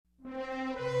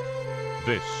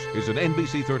This is an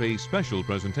NBC 30 special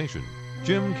presentation.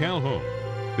 Jim Calhoun,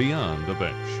 Beyond the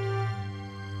Bench.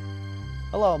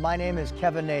 Hello, my name is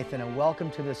Kevin Nathan, and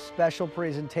welcome to this special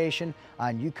presentation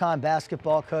on UConn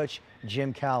basketball coach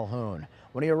Jim Calhoun.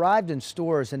 When he arrived in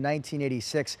stores in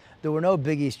 1986, there were no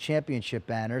Big East championship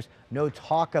banners, no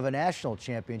talk of a national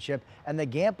championship, and the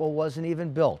Gamble wasn't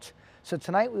even built. So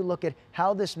tonight we look at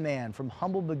how this man from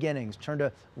humble beginnings turned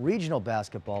a regional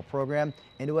basketball program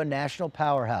into a national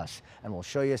powerhouse. And we'll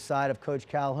show you a side of Coach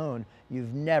Calhoun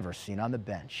you've never seen on the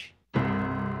bench.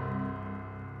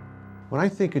 When I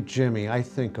think of Jimmy, I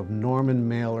think of Norman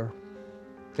Mailer,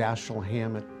 Dashiell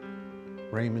Hammett,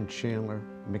 Raymond Chandler,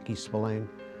 Mickey Spillane.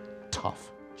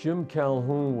 Tough. Jim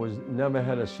Calhoun never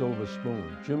had a silver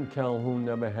spoon. Jim Calhoun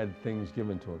never had things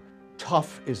given to him.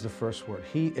 Tough is the first word.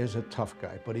 He is a tough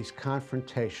guy, but he's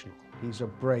confrontational. He's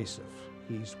abrasive.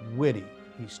 He's witty.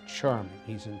 He's charming.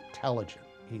 He's intelligent.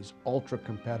 He's ultra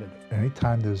competitive.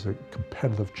 Anytime there's a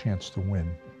competitive chance to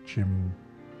win, Jim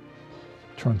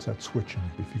turns that switch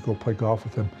in. If you go play golf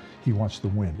with him, he wants to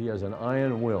win. He has an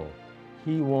iron will.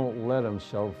 He won't let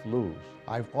himself lose.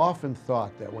 I've often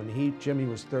thought that when Jimmy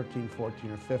was 13,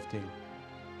 14, or 15,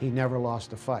 he never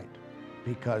lost a fight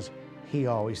because he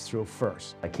always threw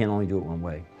first. I can't only do it one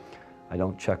way. I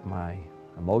don't check my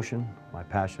emotion, my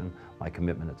passion, my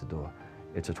commitment at the door.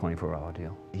 It's a 24-hour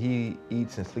deal. He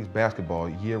eats and sleeps basketball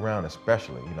year-round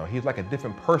especially. You know, he's like a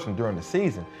different person during the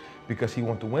season because he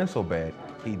wants to win so bad.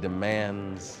 He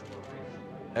demands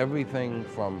everything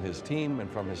from his team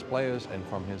and from his players and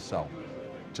from himself,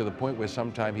 to the point where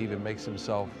sometimes he even makes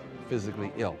himself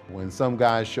physically ill. When some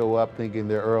guys show up thinking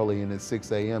they're early and it's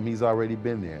 6 a.m., he's already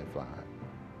been there at 5.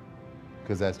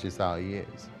 Because that's just how he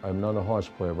is. I'm not a horse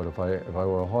player, but if I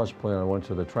were a horse player and I went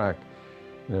to the track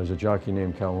and there's a jockey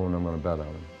named Calhoun, I'm going to bet on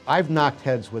him. I've knocked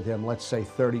heads with him, let's say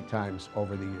 30 times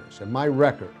over the years. And my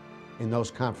record in those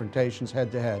confrontations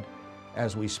head-to-head,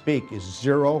 as we speak, is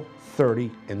 0,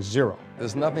 30, and 0.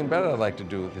 There's nothing better I'd like to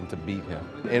do than to beat him.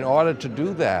 In order to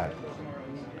do that,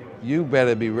 you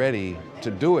better be ready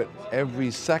to do it every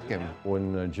second.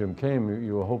 When Jim came,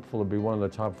 you were hopeful to be one of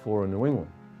the top 4 in New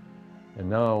England. And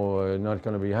now we're not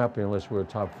going to be happy unless we're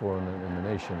top 4 in the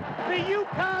nation. The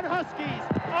UConn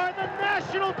Huskies are the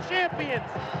national champions.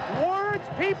 Words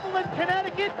people in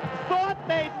Connecticut thought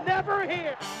they'd never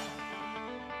hear.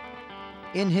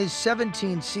 In his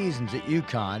 17 seasons at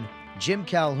UConn, Jim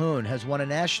Calhoun has won a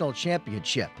national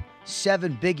championship,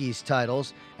 7 Big East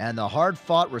titles, and the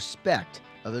hard-fought respect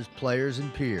of his players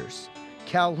and peers.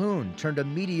 Calhoun turned a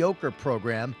mediocre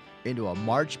program into a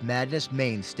March Madness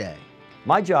mainstay.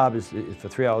 My job is for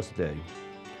 3 hours a day,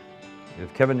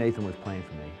 if Kevin Nathan was playing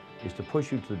for me, is to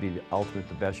push you to be the ultimate,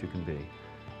 the best you can be.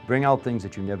 Bring out things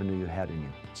that you never knew you had in you.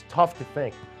 It's tough to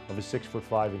think of a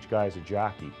 6'5" guy as a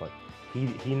jockey, but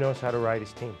he knows how to ride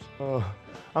his teams.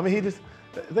 I mean, the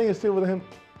thing is too with him,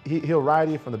 he'll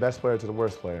ride you from the best player to the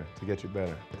worst player to get you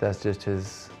better. That's just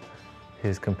his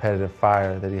competitive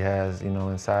fire that he has, you know,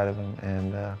 inside of him.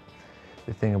 And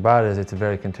the thing about it is it's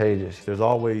very contagious. There's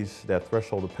always that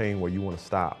threshold of pain where you want to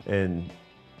stop. And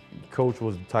Coach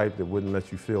was the type that wouldn't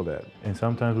let you feel that. And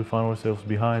sometimes we found ourselves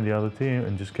behind the other team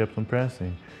and just kept on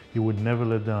pressing. He would never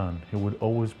let down. He would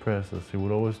always press us. He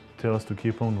would always tell us to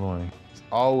keep on going. It's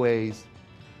always,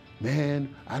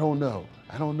 man, I don't know.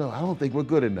 I don't think we're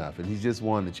good enough. And he's just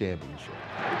won the championship.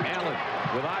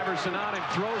 Allen with Iverson on him,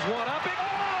 throws one up.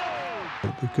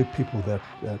 The good people that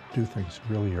do things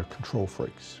really are control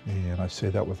freaks. And I say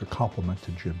that with a compliment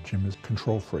to Jim. Jim is a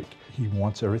control freak. He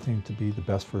wants everything to be the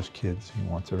best for his kids. He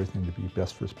wants everything to be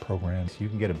best for his program. You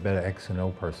can get a better X and O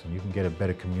person. You can get a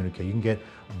better communicator. You can get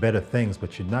better things,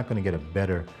 but you're not going to get a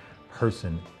better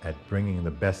person at bringing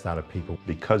the best out of people.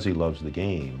 Because he loves the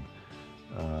game,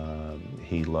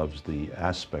 he loves the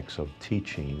aspects of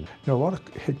teaching. You know, a lot of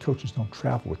head coaches don't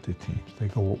travel with their teams. They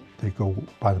go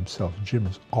by themselves. Jim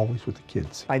is always with the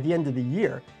kids. By the end of the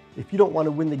year, if you don't want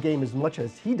to win the game as much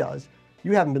as he does,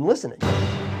 you haven't been listening.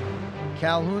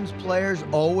 Calhoun's players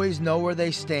always know where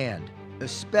they stand,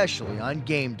 especially on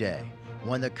game day,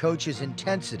 when the coach's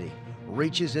intensity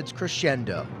reaches its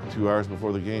crescendo. 2 hours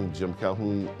before the game, Jim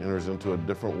Calhoun enters into a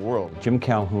different world. Jim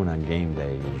Calhoun on game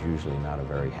day is usually not a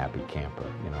very happy camper.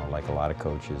 You know, like a lot of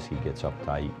coaches, he gets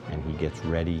uptight and he gets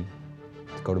ready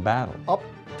to go to battle. Up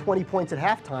 20 points at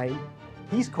halftime,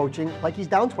 he's coaching like he's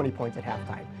down 20 points at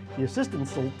halftime. The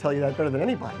assistants will tell you that better than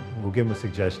anybody. We'll give him a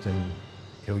suggestion.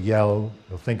 He'll yell,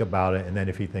 he'll think about it, and then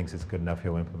if he thinks it's good enough,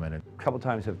 he'll implement it. A couple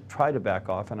times I've tried to back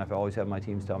off, and I've always had my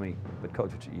teams tell me, but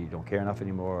Coach, you don't care enough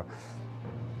anymore.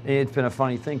 It's been a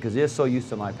funny thing, because they're so used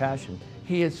to my passion,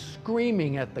 He is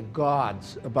screaming at the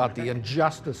gods about the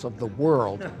injustice of the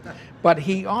world, but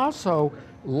he also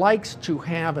likes to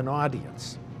have an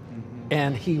audience.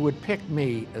 And he would pick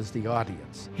me as the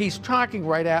audience. He's talking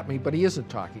right at me, but he isn't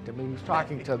talking to me. He's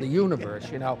talking to the universe,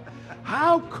 you know.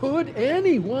 How could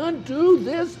anyone do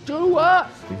this to us?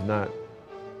 He's not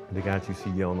the guy that you see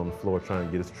yelling on the floor trying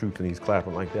to get his truth and he's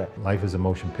clapping like that. Life is a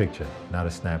motion picture, not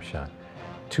a snapshot.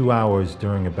 2 hours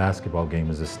during a basketball game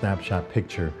is a snapshot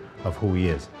picture of who he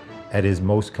is at his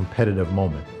most competitive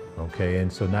moment, okay?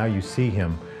 And so now you see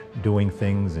him doing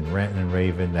things and ranting and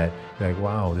raving that you're like,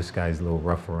 wow, this guy's a little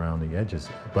rough around the edges.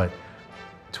 But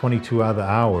 22 other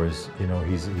hours, you know,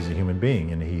 he's a human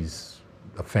being and he's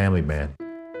a family man.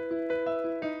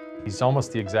 He's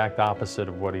almost the exact opposite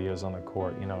of what he is on the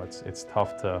court. You know, it's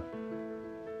tough to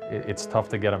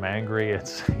get him angry.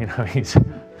 It's, you know,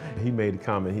 He made a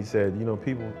comment. He said, you know,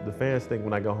 the fans think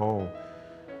when I go home,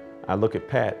 I look at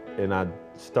Pat and I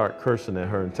start cursing at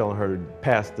her and telling her to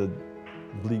pass the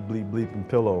bleep, bleep, bleeping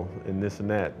pillow and this and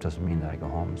that. Doesn't mean that I go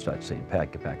home and start saying,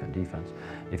 Pat, get back on defense.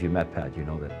 If you met Pat, you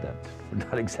know that that's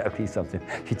not exactly something.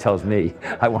 He tells me,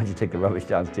 I want you to take the rubbish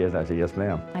downstairs. I say, yes,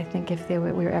 ma'am. I think if we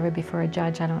were ever before a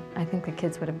judge, I think the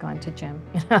kids would have gone to Jim.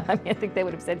 You know, I mean, I think they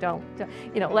would have said, don't,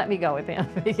 you know, let me go with him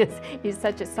because he's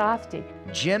such a softie.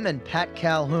 Jim and Pat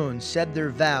Calhoun said their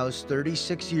vows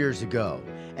 36 years ago,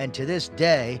 and to this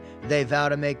day, they vow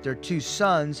to make their 2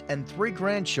 sons and 3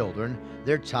 grandchildren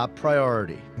their top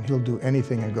priority. He'll do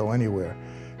anything and go anywhere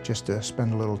just to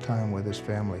spend a little time with his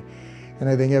family. And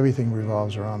I think everything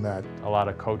revolves around that. A lot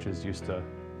of coaches used to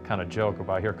kind of joke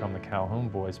about here come the Calhoun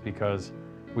boys because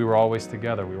we were always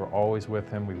together. We were always with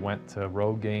him. We went to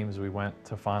road games. We went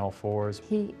to Final Fours.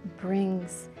 He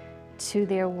brings to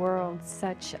their world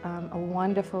such a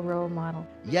wonderful role model.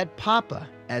 Yet Papa,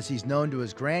 as he's known to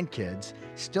his grandkids,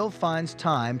 still finds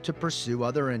time to pursue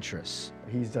other interests.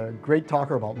 He's a great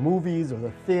talker about movies or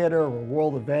the theater or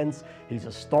world events. He's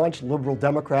a staunch liberal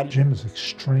Democrat. Jim is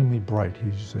extremely bright.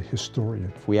 He's a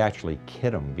historian. We actually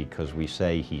kid him because we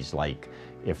say he's like,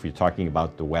 if you're talking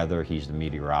about the weather, he's the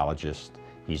meteorologist.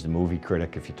 He's the movie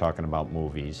critic if you're talking about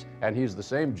movies. And he's the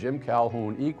same Jim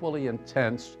Calhoun, equally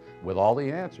intense with all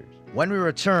the answers. When we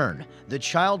return, the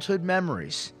childhood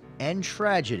memories and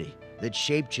tragedy that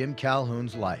shaped Jim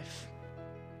Calhoun's life.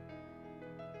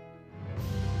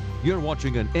 You're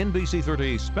watching an NBC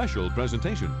 30 special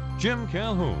presentation, Jim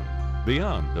Calhoun,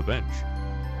 Beyond the Bench.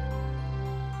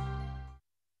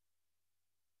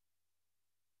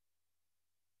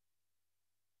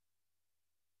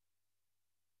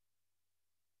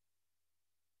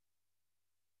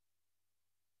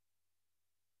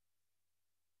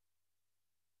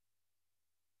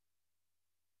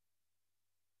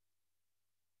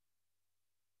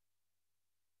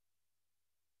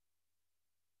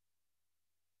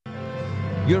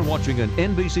 You're watching an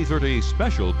NBC 30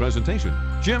 special presentation,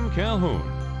 Jim Calhoun,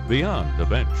 Beyond the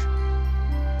Bench.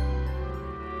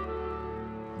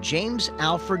 James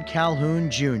Alfred Calhoun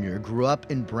Jr. grew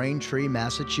up in Braintree,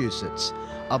 Massachusetts,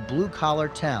 a blue-collar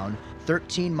town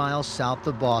 13 miles south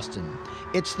of Boston.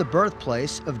 It's the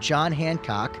birthplace of John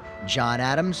Hancock, John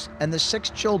Adams, and the 6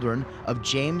 children of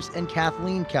James and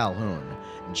Kathleen Calhoun.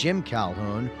 Jim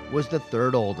Calhoun was the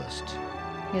 3rd oldest.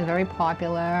 He was very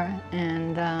popular,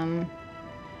 and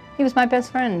he was my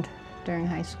best friend during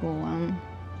high school.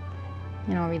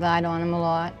 You know, I relied on him a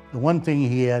lot. The one thing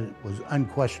he had was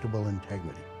unquestionable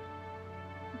integrity.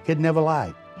 Kid never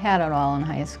lied. He had it all in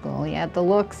high school. He had the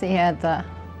looks, he had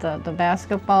the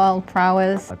basketball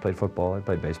prowess. I played football, I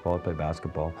played baseball, I played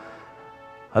basketball.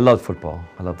 I loved football.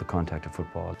 I loved the contact of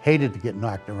football. Hated to get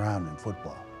knocked around in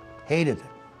football. Hated it.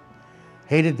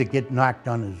 Hated to get knocked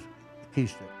on his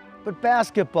keister. But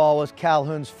basketball was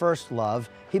Calhoun's first love.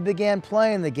 He began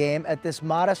playing the game at this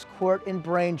modest court in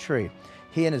Braintree.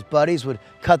 He and his buddies would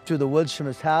cut through the woods from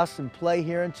his house and play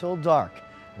here until dark.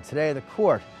 And today the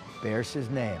court bears his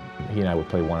name. He and I would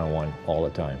play one-on-one all the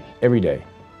time, every day,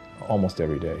 almost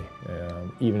every day,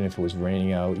 even if it was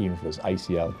raining out, even if it was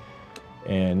icy out.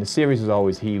 And the series was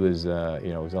always, he was, you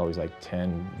know, it was always like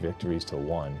 10 victories to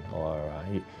 1,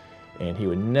 and he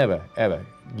would never, ever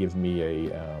give me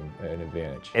an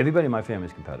advantage. Everybody in my family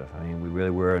is competitive. I mean, we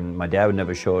really were, and my dad would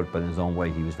never show it, but in his own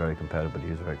way, he was very competitive, but he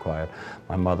was very quiet.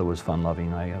 My mother was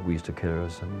fun-loving. We used to kid her,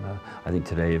 and I think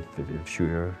today, if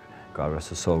Shuyer, God rest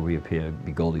his soul, reappeared, it'd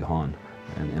be Goldie Hawn.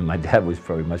 And my dad was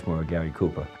probably much more a Gary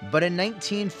Cooper. But in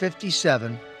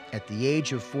 1957, at the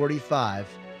age of 45,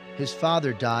 his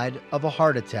father died of a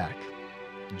heart attack.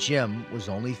 Jim was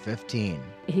only 15.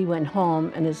 He went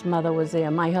home and his mother was there.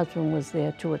 My husband was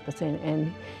there too at the same,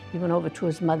 and he went over to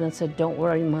his mother and said, "Don't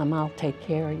worry, Mom, I'll take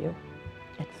care of you."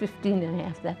 At 15 and a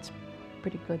half, that's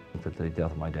pretty good. The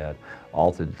death of my dad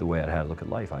altered the way I had to look at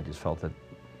life. I just felt that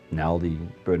now the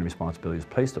burden of responsibility is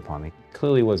placed upon me.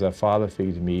 Clearly was a father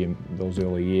figure to me in those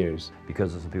early years.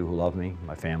 Because of some people who love me,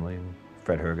 my family, and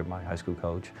Fred Herget, my high school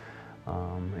coach,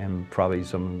 and probably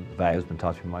some values been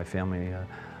taught to me by my family.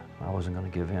 I wasn't going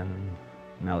to give in.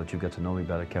 Now that you've got to know me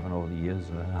better, Kevin, over the years,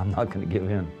 I'm not going to give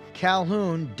in.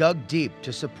 Calhoun dug deep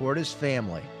to support his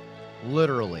family.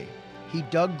 Literally, he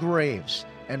dug graves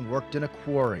and worked in a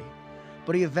quarry.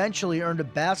 But he eventually earned a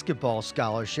basketball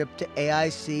scholarship to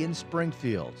AIC in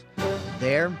Springfield.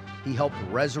 There, he helped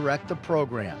resurrect the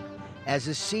program. As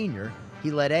a senior,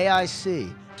 he led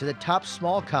AIC to the top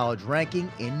small college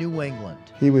ranking in New England.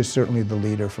 He was certainly the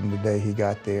leader from the day he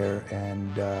got there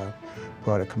and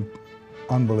brought an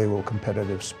unbelievable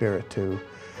competitive spirit to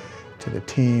the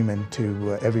team and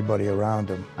to everybody around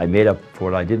him. I made up for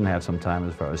what I didn't have sometimes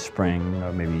as far as spring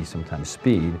or maybe sometimes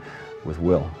speed with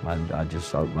will. I'd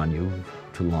just outrun you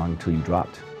too long until you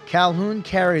dropped. Calhoun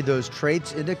carried those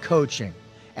traits into coaching.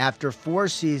 After 4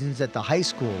 seasons at the high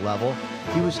school level,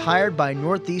 he was hired by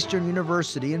Northeastern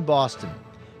University in Boston.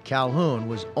 Calhoun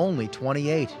was only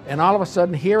 28. And all of a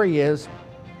sudden, here he is,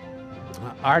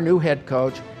 our new head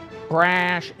coach,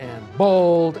 brash and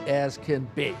bold as can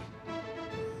be.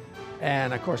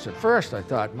 And of course, at first I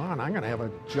thought, man, I'm going to have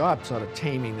a job sort of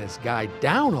taming this guy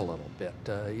down a little bit.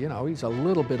 You know, he's a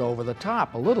little bit over the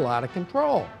top, a little out of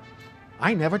control.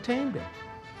 I never tamed him.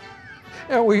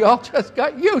 And we all just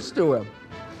got used to him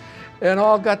and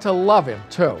all got to love him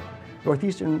too.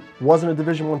 Northeastern wasn't a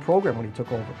Division I program when he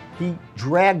took over. He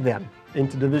dragged them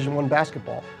into Division I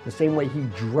basketball, the same way he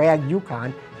dragged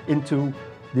UConn into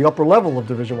the upper level of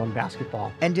Division I basketball.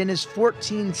 And in his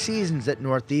 14 seasons at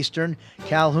Northeastern,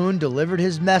 Calhoun delivered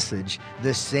his message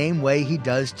the same way he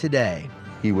does today.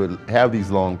 He would have these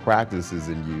long practices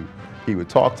and he would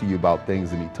talk to you about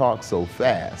things, and he talked so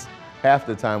fast. Half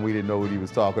the time we didn't know what he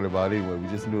was talking about anyway. We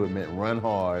just knew it meant run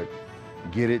hard,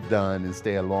 get it done, and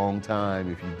stay a long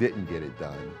time if you didn't get it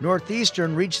done.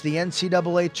 Northeastern reached the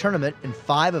NCAA tournament in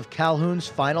 5 of Calhoun's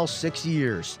final 6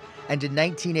 years. And in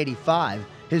 1985,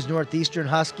 his Northeastern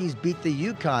Huskies beat the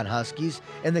UConn Huskies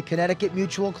in the Connecticut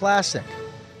Mutual Classic.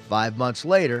 5 months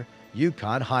later,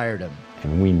 UConn hired him.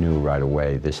 And we knew right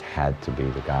away this had to be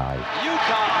the guy.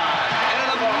 UConn, in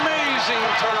an amazing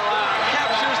turnaround,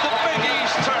 captures the Big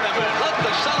East tournament. Let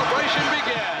the celebration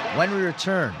begin. When we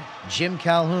return, Jim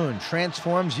Calhoun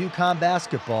transforms UConn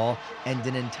basketball and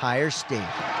an entire state.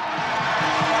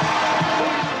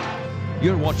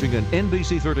 You're watching an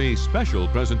NBC 30 special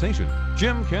presentation.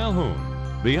 Jim Calhoun,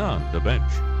 Beyond the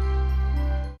Bench.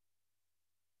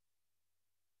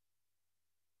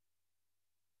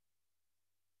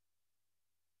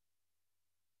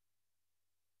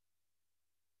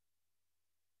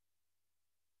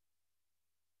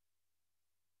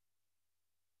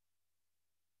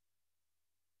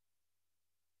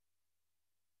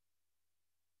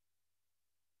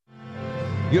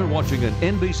 You're watching an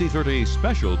NBC 30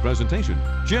 special presentation.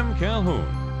 Jim Calhoun,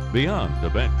 Beyond the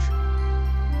Bench.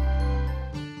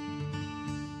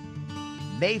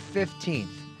 May 15th,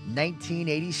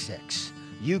 1986.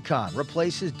 UConn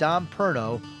replaces Dom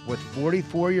Perno with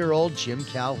 44-year-old Jim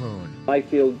Calhoun. I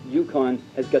feel UConn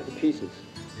has got the pieces.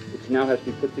 It now has to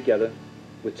be put together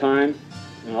with time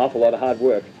and an awful lot of hard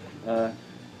work to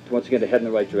once again to head in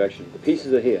the right direction. The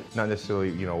pieces are here. Not necessarily,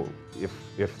 you know,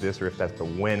 if this or if that's, but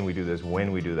when we do this,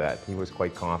 when we do that. He was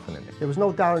quite confident. There was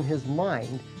no doubt in his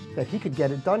mind that he could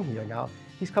get it done here. Now,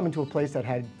 he's coming to a place that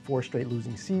had 4 straight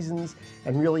losing seasons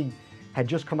and really had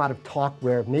just come out of talk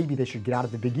where maybe they should get out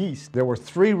of the Big East. There were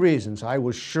 3 reasons I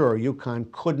was sure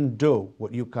UConn couldn't do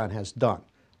what UConn has done.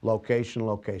 Location,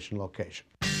 location, location.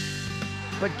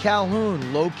 But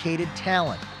Calhoun located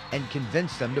talent and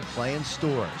convinced them to play in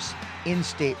stores.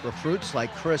 In-state recruits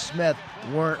like Chris Smith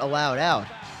weren't allowed out,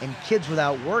 and kids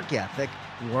without work ethic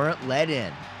weren't let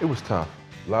in. It was tough.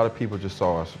 A lot of people just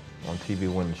saw us on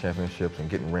TV winning championships and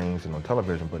getting rings and on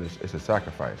television, but it's a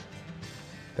sacrifice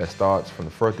that starts from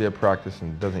the first day of practice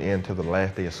and doesn't end until the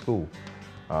last day of school.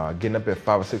 Getting up at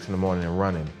 5 or 6 in the morning and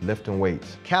running, lifting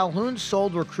weights. Calhoun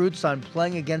sold recruits on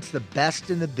playing against the best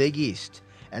in the Big East,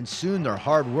 and soon their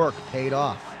hard work paid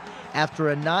off. After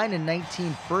a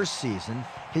 9-19 first season,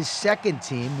 his second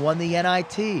team won the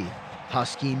NIT.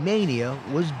 Husky Mania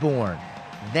was born.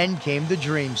 Then came the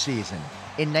dream season.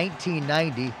 In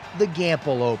 1990, the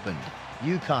Gamble opened.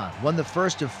 UConn won the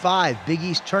first of 5 Big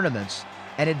East tournaments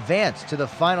and advanced to the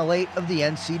Final 8 of the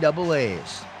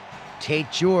NCAAs.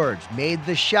 Tate George made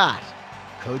the shot.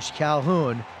 Coach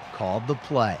Calhoun called the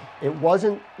play. It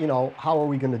wasn't, you know, how are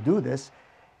we going to do this?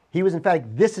 He was, in fact,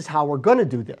 this is how we're going to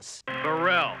do this.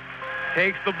 Burrell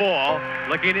takes the ball,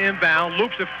 looking inbound,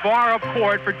 loops it far up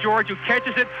court for George, who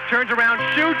catches it, turns around,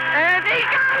 shoots, and he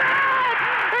got it!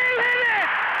 He hit it!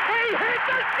 He hit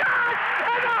the shot!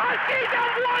 And the Huskies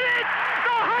have won it!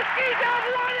 The Huskies have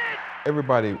won it!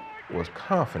 Everybody was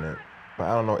confident, but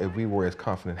I don't know if we were as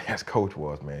confident as Coach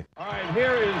was, man. All right,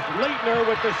 here is Leitner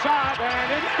with the shot,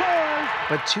 and it scores!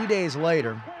 But 2 days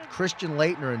later, Christian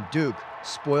Laettner and Duke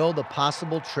spoiled a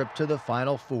possible trip to the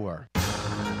Final Four.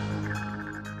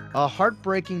 A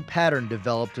heartbreaking pattern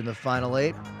developed in the Final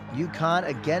Eight. UConn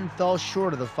again fell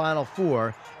short of the Final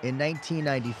Four in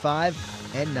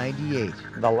 1995 and 98.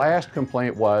 The last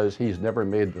complaint was he's never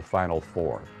made the Final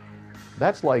Four.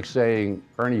 That's like saying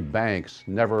Ernie Banks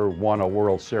never won a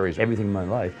World Series. Everything in my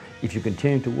life, if you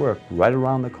continue to work right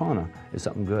around the corner, is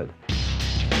something good.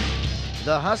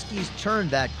 The Huskies turned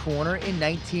that corner in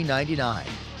 1999.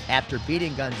 After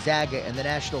beating Gonzaga in the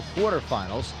national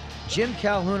quarterfinals, Jim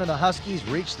Calhoun and the Huskies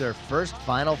reached their first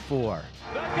Final Four.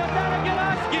 The Connecticut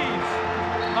Huskies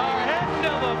are heading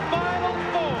to the Final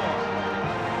Four,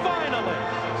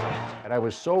 finally. And I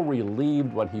was so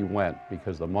relieved when he went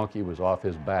because the monkey was off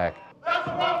his back.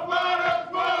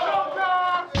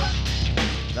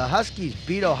 The Huskies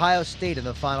beat Ohio State in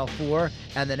the Final Four,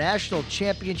 and the national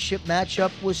championship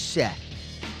matchup was set.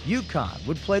 UConn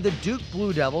would play the Duke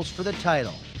Blue Devils for the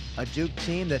title, a Duke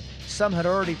team that some had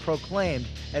already proclaimed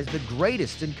as the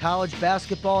greatest in college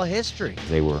basketball history.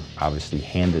 They were obviously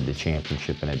handed the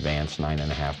championship in advance,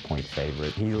 9.5-point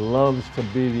favorite. He loves to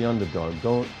be the underdog.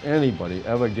 Don't anybody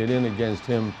ever get in against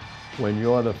him when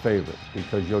you're the favorite,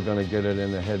 because you're going to get it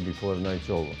in the head before the night's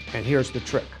over. And here's the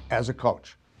trick, as a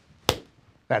coach.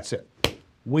 That's it.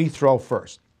 We throw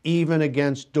first, even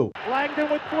against Duke. Langdon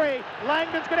with three.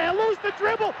 Langdon's going to lose the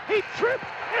dribble. He trips.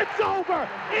 It's over.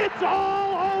 It's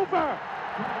all over.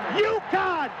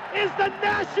 UConn is the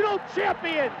national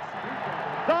champions.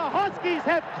 The Huskies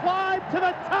have climbed to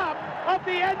the top of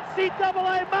the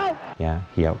NCAA mountain. Yeah,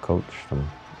 he outcoached them,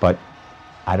 but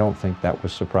I don't think that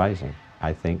was surprising.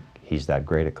 I think he's that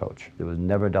great a coach. There was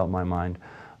never a doubt in my mind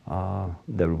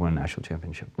that we won a national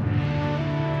championship.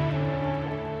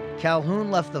 Calhoun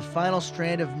left the final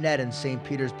strand of net in St.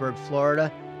 Petersburg,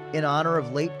 Florida, in honor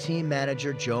of late team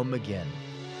manager Joe McGinn.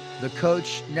 The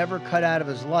coach never cut out of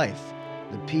his life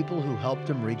the people who helped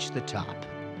him reach the top.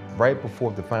 Right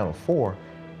before the Final Four,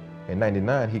 in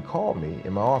 '99, he called me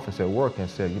in my office at work and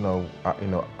said,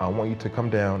 I want you to come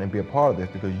down and be a part of this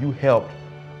because you helped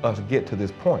us get to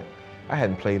this point. I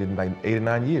hadn't played in like 8 or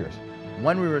 9 years.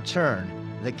 When we return,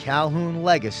 the Calhoun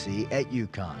legacy at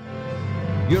UConn.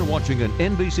 You're watching an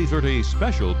NBC30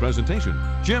 special presentation.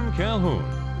 Jim Calhoun,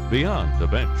 Beyond the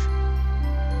Bench.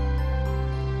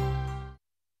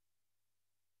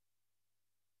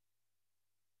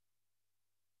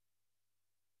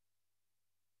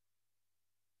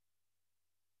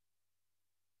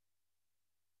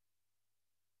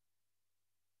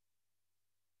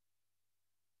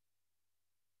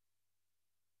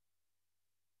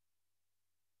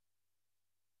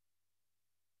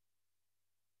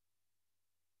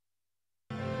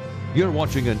 You're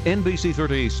watching an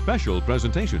NBC30 special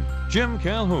presentation. Jim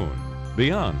Calhoun,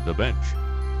 Beyond the Bench.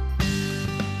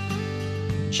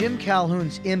 Jim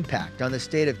Calhoun's impact on the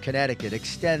state of Connecticut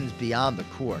extends beyond the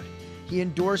court. He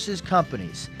endorses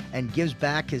companies and gives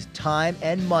back his time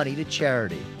and money to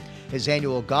charity. His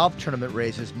annual golf tournament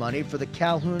raises money for the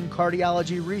Calhoun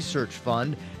Cardiology Research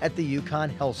Fund at the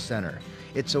UConn Health Center.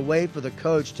 It's a way for the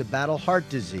coach to battle heart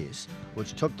disease,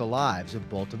 which took the lives of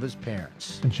both of his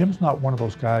parents. And Jim's not one of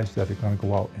those guys that are going to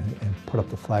go out and put up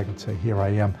the flag and say, here I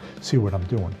am, see what I'm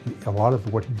doing. A lot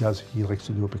of what he does, he likes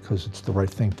to do it because it's the right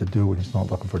thing to do, and he's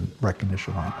not looking for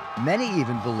recognition on it. Many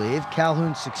even believe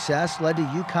Calhoun's success led to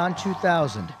UConn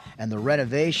 2000 and the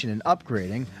renovation and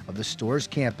upgrading of the store's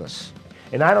campus.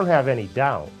 And I don't have any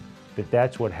doubt that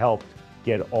that's what helped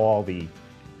get all the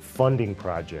funding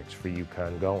projects for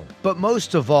UConn going. But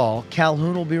most of all,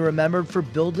 Calhoun will be remembered for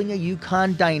building a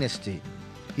UConn dynasty.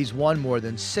 He's won more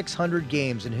than 600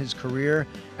 games in his career,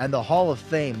 and the Hall of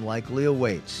Fame likely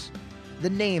awaits. The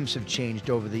names have changed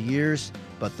over the years,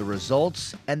 but the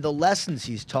results and the lessons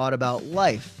he's taught about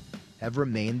life have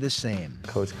remained the same.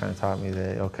 Coach kind of taught me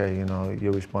that, okay,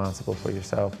 you're responsible for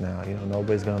yourself now.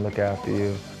 Nobody's going to look after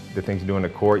you. The things you do on the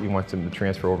court, you want them to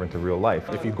transfer over into real life.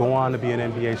 If you go on to be an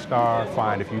NBA star,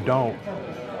 fine. If you don't,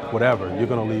 whatever, you're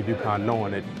going to leave UConn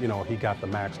knowing that, he got the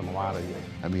maximum out of you.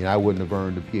 I mean, I wouldn't have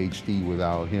earned a PhD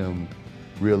without him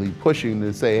really pushing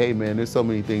to say, hey man, there's so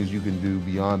many things you can do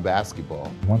beyond basketball.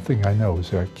 One thing I know is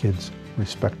that our kids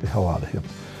respect the hell out of him.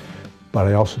 But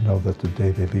I also know that the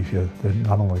day they leave here, they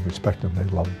not only respect him, they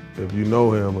love him. If you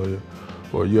know him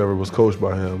or you ever was coached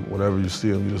by him, whenever you see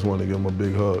him, you just want to give him a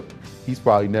big hug. He's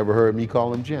probably never heard me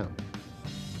call him Jim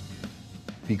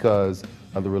because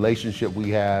of the relationship we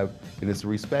have, and it's a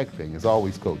respect thing. It's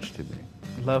always Coach to me.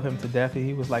 Love him to death.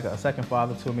 He was like a second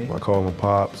father to me. I call him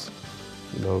Pops,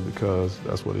 you know, because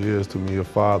that's what he is to me, a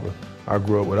father. I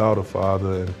grew up without a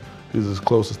father, and he's the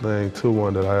closest thing to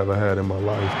one that I ever had in my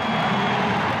life.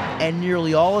 And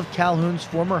nearly all of Calhoun's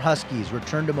former Huskies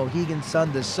returned to Mohegan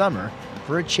Sun this summer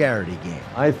for a charity game.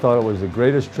 I thought it was the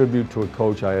greatest tribute to a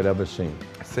coach I had ever seen.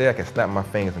 Say I could snap my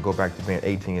fingers and go back to being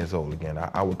 18 years old again.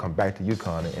 I would come back to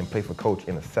UConn and play for Coach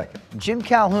in a second. Jim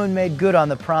Calhoun made good on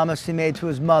the promise he made to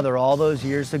his mother all those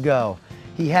years ago.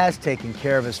 He has taken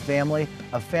care of his family,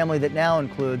 a family that now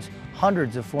includes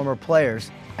hundreds of former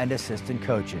players and assistant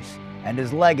coaches. And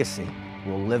his legacy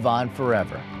will live on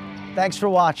forever. Thanks for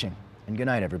watching, and good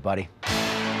night, everybody.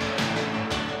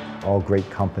 All great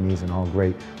companies and all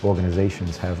great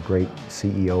organizations have great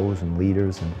CEOs and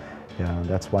leaders, and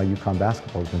that's why UConn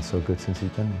basketball has been so good since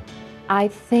he's been there. I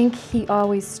think he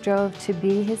always strove to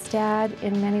be his dad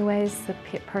in many ways, the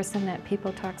person that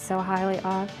people talk so highly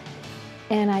of.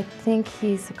 And I think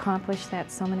he's accomplished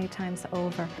that so many times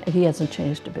over. He hasn't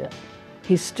changed a bit.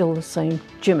 He's still the same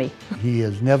Jimmy. He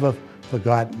has never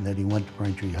forgotten that he went to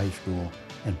Braintree High School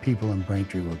and people in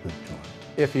Braintree were good to him.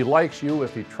 If he likes you,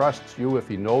 if he trusts you, if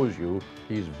he knows you,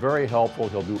 he's very helpful.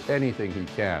 He'll do anything he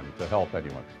can to help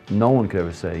anyone. No one could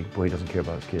ever say, boy, he doesn't care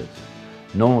about his kids.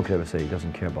 No one could ever say he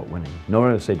doesn't care about winning. No one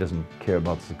could ever say he doesn't care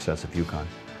about the success of UConn.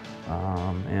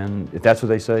 And if that's what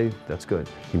they say, that's good.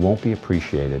 He won't be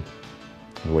appreciated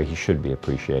the way he should be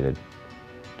appreciated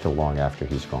till long after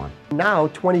he's gone. Now,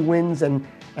 20 wins and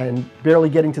barely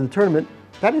getting to the tournament,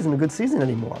 that isn't a good season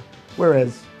anymore.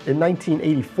 Whereas in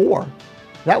 1984,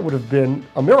 that would have been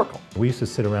a miracle. We used to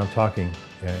sit around talking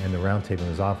in the round table in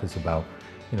his office about,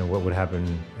 you know, what would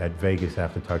happen at Vegas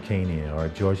after Tarkanian or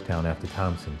at Georgetown after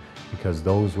Thompson, because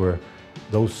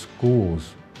those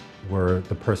schools were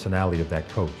the personality of that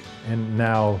coach. And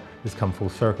now it's come full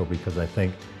circle because I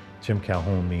think Jim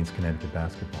Calhoun means Connecticut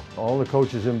basketball. All the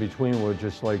coaches in between were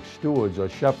just like stewards or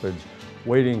shepherds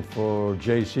waiting for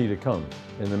JC to come.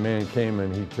 And the man came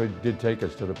and he did take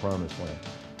us to the promised land.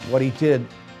 What he did,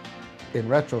 in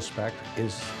retrospect,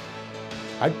 is,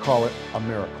 I'd call it a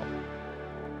miracle.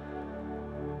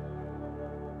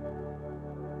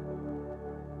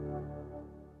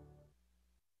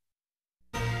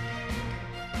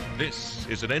 This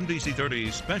is an NBC 30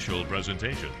 special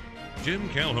presentation. Jim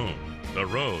Calhoun, the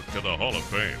road to the Hall of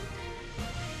Fame.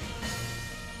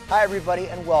 Hi, everybody,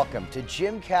 and welcome to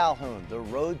Jim Calhoun, the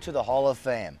road to the Hall of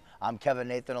Fame. I'm Kevin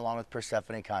Nathan, along with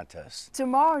Persephone Contos.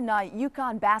 Tomorrow night,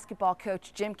 UConn basketball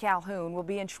coach Jim Calhoun will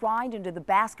be enshrined into the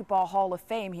Basketball Hall of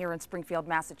Fame here in Springfield,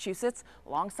 Massachusetts,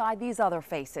 alongside these other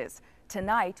faces.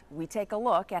 Tonight, we take a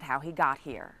look at how he got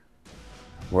here.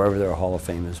 Wherever there are Hall of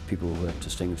Famers, people who have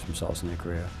distinguished themselves in their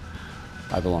career,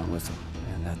 I belong with them.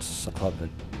 And that's a club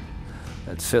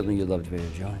that certainly you'd love to be able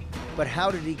to join. But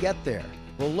how did he get there?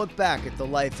 We'll look back at the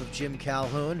life of Jim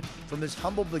Calhoun, from his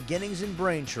humble beginnings in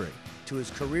Braintree to his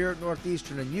career at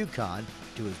Northeastern and UConn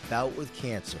to his bout with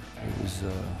cancer. It was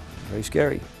very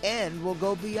scary. And we'll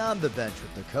go beyond the bench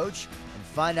with the coach and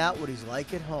find out what he's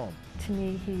like at home. To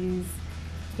me, he's,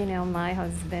 you know, my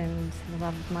husband, the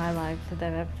love of my life,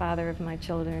 the father of my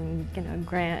children, you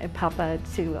know, papa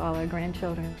to all our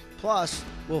grandchildren. Plus,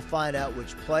 we'll find out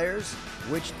which players,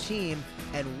 which team,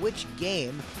 and which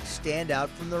game stand out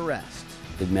from the rest.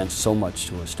 It meant so much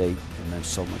to a state. It meant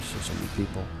so much to so many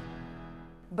people.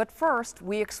 But first,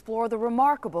 we explore the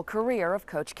remarkable career of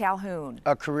Coach Calhoun.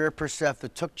 A career, Perseph,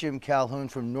 that took Jim Calhoun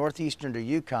from Northeastern to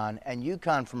UConn, and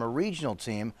UConn from a regional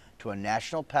team to a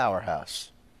national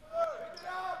powerhouse.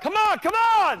 Come on, come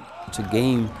on! It's a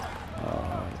game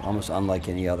almost unlike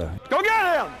any other. Go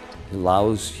get him! It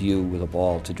allows you with a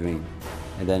ball to dream,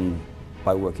 and then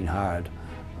by working hard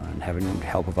and having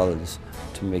help of others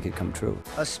to make it come true.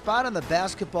 A spot in the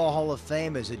Basketball Hall of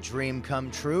Fame is a dream come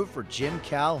true for Jim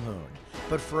Calhoun.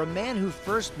 But for a man who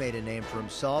first made a name for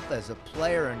himself as a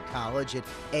player in college at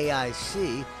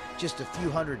AIC, just a few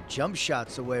hundred jump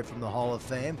shots away from the Hall of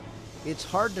Fame, it's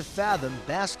hard to fathom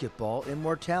basketball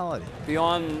immortality.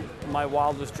 Beyond my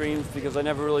wildest dreams, because I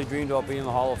never really dreamed about being in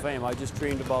the Hall of Fame. I just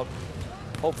dreamed about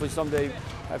hopefully someday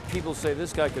have people say,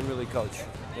 this guy can really coach,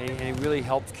 and he really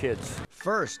helped kids.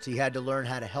 First, he had to learn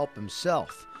how to help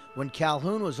himself. When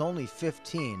Calhoun was only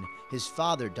 15, his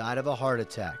father died of a heart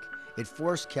attack. It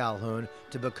forced Calhoun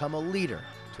to become a leader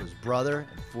to his brother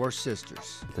and 4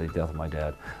 sisters. The death of my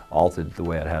dad altered the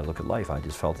way I had to look at life. I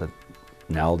just felt that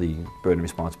now the burden of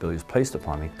responsibility was placed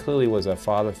upon me. Clearly was a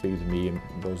father figure to me in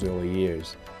those early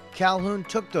years. Calhoun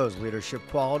took those leadership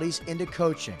qualities into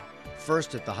coaching,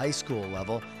 first at the high school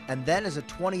level and then as a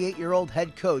 28-year-old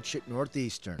head coach at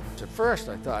Northeastern. At first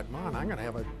I thought, man, I'm going to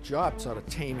have a job sort of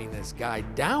taming this guy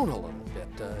down a little bit.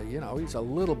 You know, he's a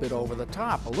little bit over the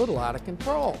top, a little out of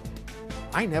control.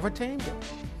 I never tamed him.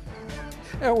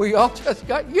 And we all just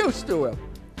got used to him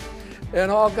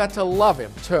and all got to love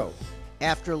him too.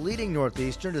 After leading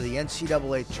Northeastern to the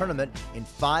NCAA tournament in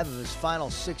 5 of his final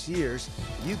 6 years,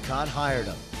 UConn hired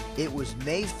him. It was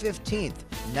May 15th,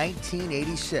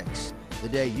 1986, the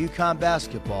day UConn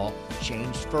basketball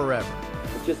changed forever.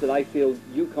 It's just that I feel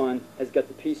UConn has got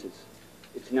the pieces.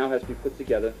 It now has to be put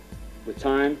together with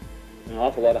time and an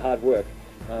awful lot of hard work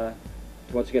to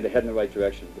once again to head in the right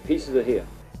direction. The pieces are here.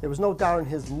 There was no doubt in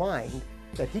his mind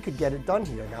that he could get it done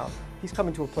here. Now, he's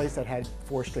coming to a place that had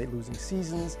 4 straight losing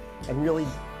seasons and really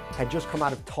had just come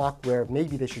out of talk where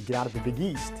maybe they should get out of the Big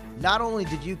East. Not only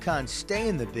did UConn stay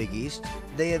in the Big East,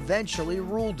 they eventually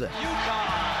ruled it. UConn,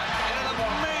 in an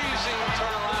amazing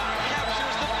turnaround,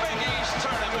 captures the Big East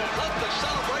tournament. Let the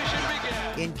celebration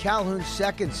begin. In Calhoun's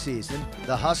second season,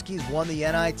 the Huskies won the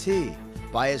NIT.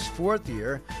 By his 4th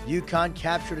year, UConn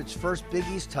captured its first Big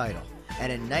East title.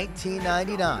 And in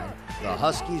 1999, the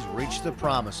Huskies reached the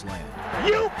promised land.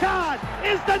 UConn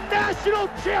is the national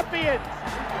champions.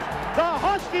 The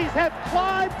Huskies have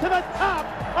climbed to the top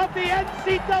of the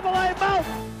NCAA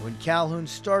mountain. When Calhoun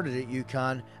started at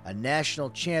UConn, a national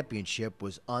championship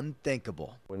was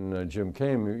unthinkable. When Jim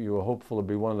came, you were hopeful to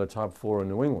be one of the top 4 in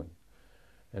New England.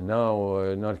 And now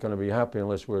we're not going to be happy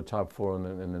unless we're top 4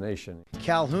 in the nation.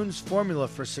 Calhoun's formula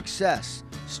for success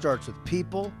starts with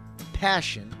people,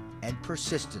 passion, and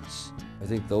persistence. I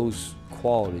think those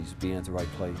qualities, being at the right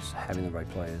place, having the right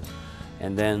players,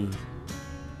 and then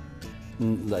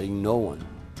letting no one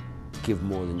give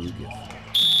more than you give.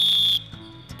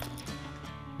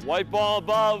 White ball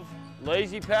above,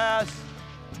 lazy pass,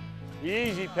 the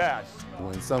easy pass.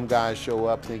 When some guys show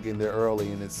up thinking they're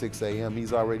early and it's 6 a.m.,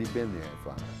 he's already been there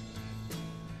at 5.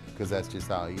 Because that's just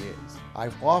how he is.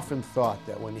 I've often thought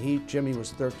that when Jimmy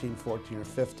was 13, 14, or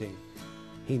 15,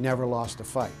 he never lost a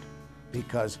fight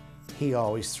because he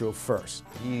always threw first.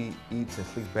 He eats and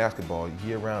sleeps basketball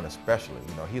year-round especially.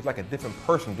 You know, he's like a different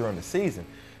person during the season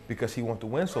because he wants to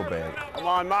win so bad. Come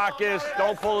on, Marcus,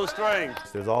 don't pull the string.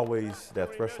 There's always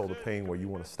that threshold of pain where you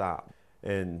want to stop.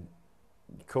 And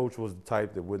Coach was the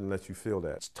type that wouldn't let you feel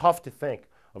that. It's tough to think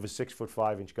of a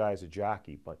 6'5" guy as a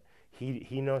jockey, but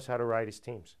he knows how to ride his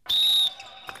teams.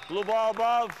 Blue ball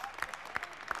above.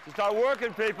 Just start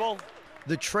working, people.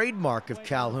 The trademark of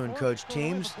Calhoun coach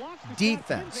teams,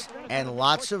 defense and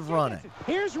lots of running.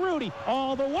 Here's Rudy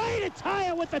all the way to tie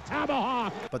it with the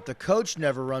tomahawk. But the coach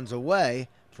never runs away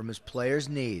from his players'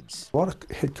 needs. A lot of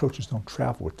head coaches don't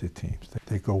travel with their teams.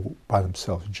 They go by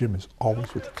themselves. Jim is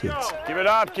always with the kids. Keep it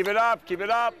up, keep it up, keep it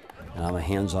up. And I'm a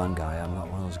hands-on guy. I'm not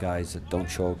one of those guys that don't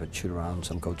show up and shoot around.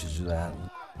 Some coaches do that.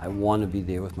 I want to be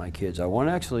there with my kids. I want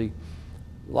to actually,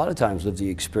 a lot of times, live the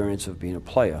experience of being a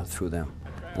player through them.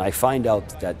 And I find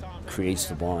out that creates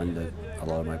the bond that a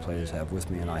lot of my players have with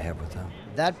me and I have with them.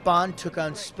 That bond took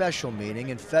on special meaning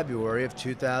in February of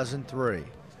 2003,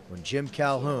 when Jim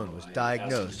Calhoun was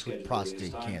diagnosed with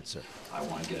prostate cancer. I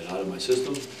want to get it out of my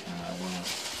system, and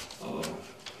I want to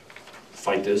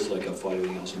fight this like I've fought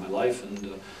everything else in my life,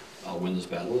 and I'll win this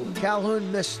battle.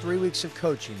 Calhoun missed 3 weeks of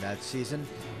coaching that season,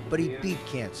 but he beat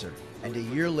cancer, and a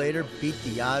year later beat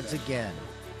the odds again,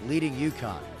 leading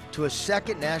UConn to a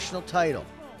second national title.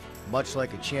 Much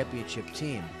like a championship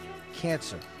team,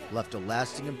 cancer left a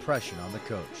lasting impression on the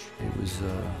coach. It was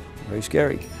very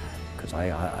scary because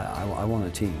I want a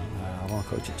team. I want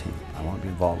to coach a team. I want to be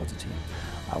involved with the team.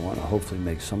 I want to hopefully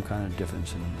make some kind of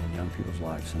difference in young people's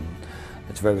lives, and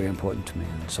it's very, very important to me.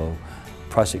 And so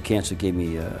prostate cancer gave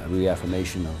me a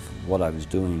reaffirmation of what I was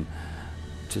doing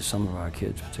to some of our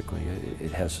kids particularly.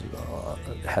 It has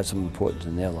some importance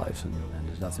in their lives, and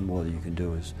there's nothing more that you can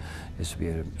do is to be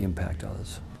able to impact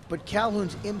others. But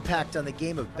Calhoun's impact on the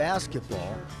game of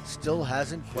basketball still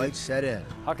hasn't quite set in.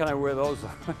 How can I wear those?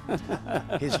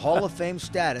 His Hall of Fame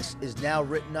status is now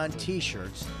written on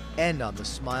t-shirts and on the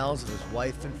smiles of his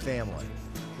wife and family.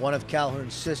 One of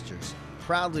Calhoun's sisters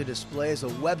proudly displays a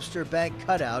Webster Bank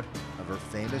cutout of her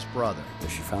famous brother.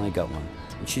 She finally got one,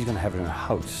 and she's going to have it in her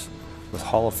house with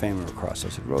Hall of Famer across. I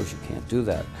said, Rose, you can't do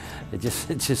that.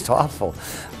 It's just awful.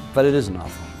 But it isn't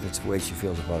awful. It's the way she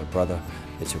feels about her brother.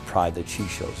 It's her pride that she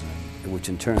shows, which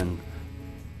in turn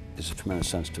is a tremendous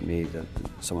sense to me that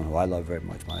someone who I love very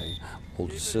much, my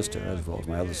older sister, as well as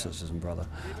my other sisters and brother,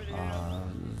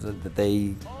 that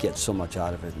they get so much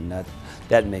out of it, and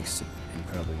that makes it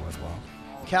incredibly worthwhile.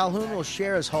 Calhoun will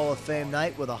share his Hall of Fame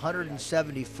night with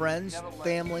 170 friends,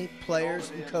 family,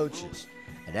 players, and coaches.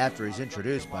 And after he's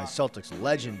introduced by Celtics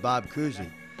legend Bob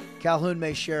Cousy, Calhoun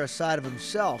may share a side of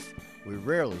himself we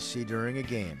rarely see during a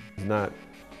game. He's not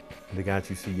the guy that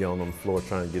you see yelling on the floor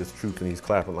trying to get his truth and he's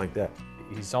clapping like that.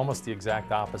 He's almost the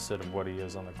exact opposite of what he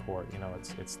is on the court. You know,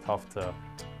 it's tough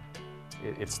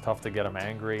to get him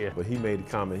angry. But he made a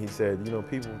comment. He said, you know,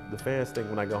 the fans think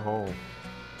when I go home,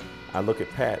 I look at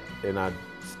Pat and I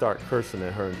start cursing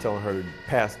at her and telling her to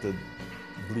pass the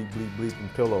bleep, bleep,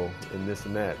 bleeping pillow and this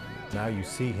and that. Now you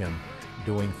see him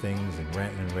doing things and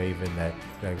ranting and raving that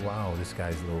you're like, wow, this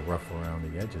guy's a little rough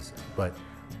around the edges. But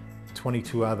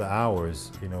 22 other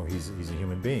hours, you know, he's a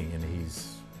human being and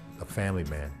he's a family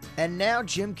man. And now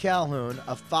Jim Calhoun,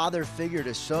 a father figure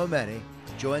to so many,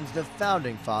 joins the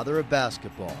founding father of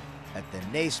basketball at the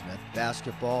Naismith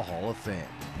Basketball Hall of Fame.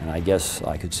 And I guess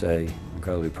I could say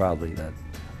incredibly proudly that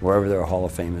wherever there are Hall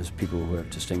of Famers, people who have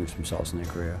distinguished themselves in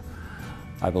their career,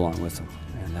 I belong with them.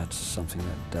 And that's something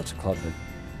that's a club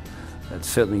that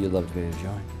certainly you'd love to be able to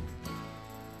join.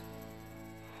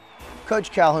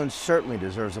 Coach Calhoun certainly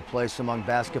deserves a place among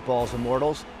basketball's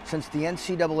immortals. Since the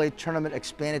NCAA tournament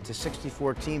expanded to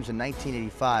 64 teams in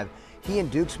 1985, he and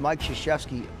Duke's Mike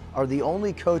Krzyzewski are the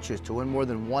only coaches to win more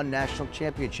than one national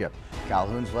championship.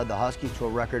 Calhoun's led the Huskies to a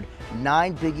record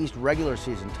 9 Big East regular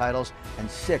season titles and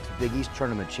 6 Big East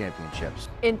tournament championships.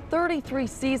 In 33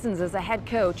 seasons as a head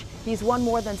coach, he's won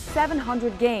more than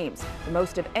 700 games, the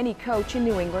most of any coach in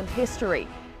New England history.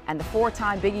 And the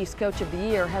 4-time Big East Coach of the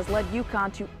Year has led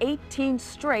UConn to 18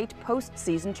 straight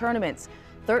postseason tournaments,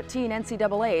 13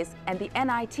 NCAAs, and the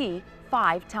NIT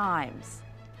 5 times.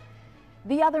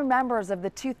 The other members of the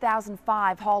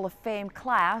 2005 Hall of Fame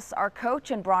class are coach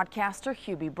and broadcaster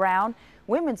Hubie Brown,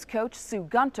 women's coach Sue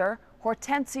Gunter,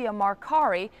 Hortensia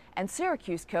Marcari, and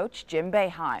Syracuse coach Jim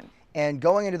Boeheim. And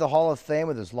going into the Hall of Fame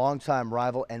with his longtime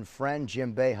rival and friend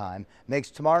Jim Boeheim makes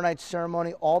tomorrow night's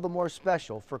ceremony all the more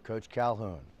special for Coach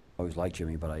Calhoun. I always liked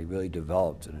Jimmy, but I really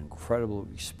developed an incredible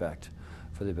respect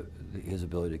for his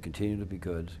ability to continue to be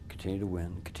good, continue to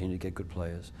win, continue to get good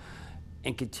players,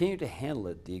 and continue to handle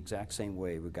it the exact same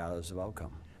way regardless of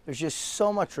outcome. There's just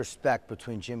so much respect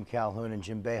between Jim Calhoun and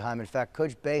Jim Boeheim. In fact,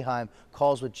 Coach Boeheim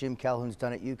calls what Jim Calhoun's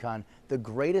done at UConn the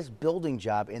greatest building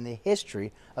job in the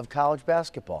history of college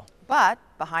basketball. But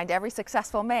behind every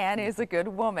successful man is a good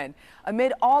woman.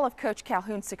 Amid all of Coach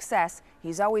Calhoun's success,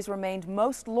 he's always remained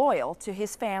most loyal to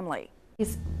his family.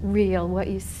 He's real. What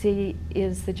you see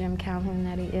is the Jim Calhoun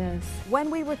that he is.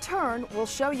 When we return, we'll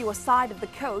show you a side of the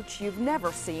coach you've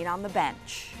never seen on the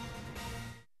bench.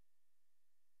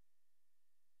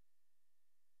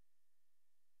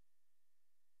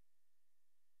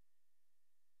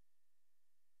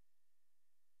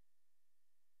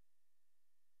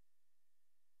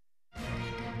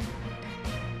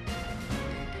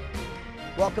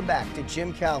 Welcome back to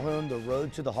Jim Calhoun, the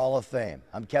road to the Hall of Fame.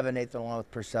 I'm Kevin Nathan along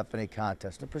with Persephone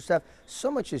Contest. And Persephone,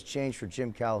 so much has changed for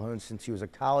Jim Calhoun since he was a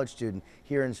college student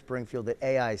here in Springfield at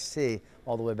AIC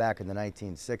all the way back in the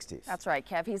 1960s. That's right,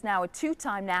 Kev. He's now a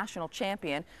 2-time national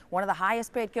champion, one of the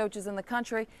highest paid coaches in the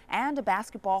country, and a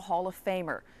basketball Hall of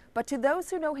Famer. But to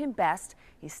those who know him best,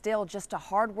 he's still just a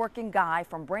hard-working guy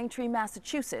from Braintree,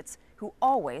 Massachusetts, who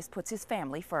always puts his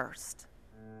family first.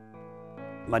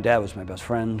 My dad was my best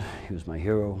friend. He was my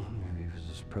hero. He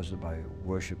was the person I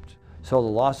worshipped. So the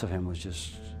loss of him was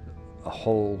just a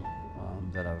hole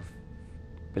that I've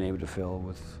been able to fill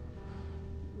with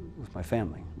my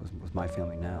family, with my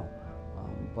family now.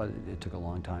 But it took a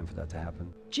long time for that to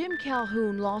happen. Jim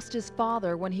Calhoun lost his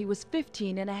father when he was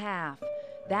 15 and a half.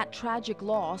 That tragic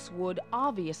loss would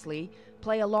obviously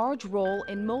play a large role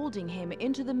in molding him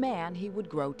into the man he would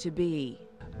grow to be.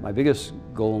 My biggest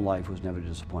goal in life was never to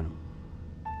disappoint him.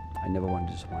 I never wanted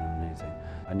to disappoint him in anything.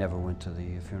 I never went to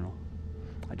the funeral.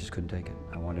 I just couldn't take it.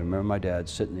 I wanted to remember my dad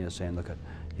sitting there saying, look,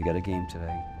 you got a game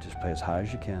today. Just play as hard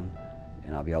as you can,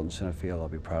 and I'll be out in center field. I'll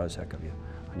be proud as heck of you.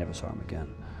 I never saw him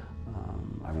again.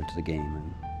 I went to the game,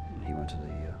 and he went to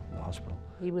the hospital.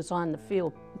 He was on the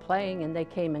field playing, and they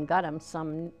came and got him.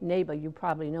 Some neighbor, you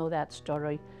probably know that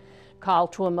story,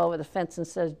 called to him over the fence and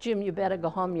says, Jim, you better go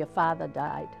home, your father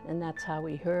died. And that's how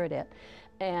we heard it.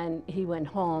 And he went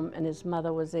home, and his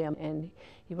mother was there, and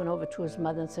he went over to his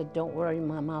mother and said, don't worry,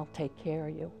 Mom, I'll take care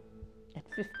of you. At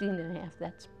 15 and a half,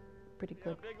 that's pretty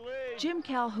good. Jim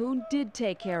Calhoun did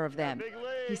take care of them.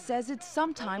 He says it's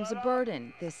sometimes a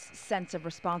burden, this sense of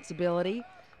responsibility,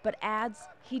 but adds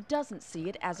he doesn't see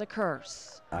it as a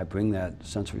curse. I bring that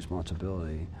sense of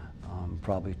responsibility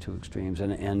probably to extremes,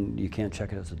 and you can't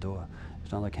check it at the door.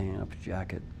 It's not like hanging up a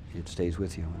jacket it stays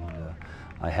with you. And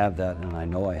I have that, and I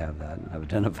know I have that, and I've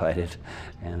identified it.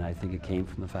 And I think it came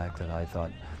from the fact that I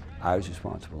thought I was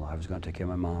responsible. I was going to take care of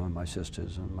my mom and my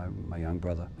sisters and my young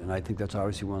brother. And I think that's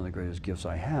obviously one of the greatest gifts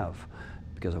I have,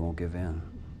 because I won't give in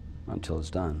until it's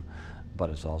done. But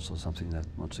it's also something that,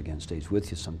 once again, stays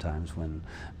with you sometimes when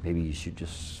maybe you should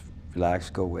just relax,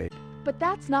 go away. But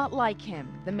that's not like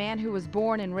him, the man who was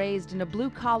born and raised in a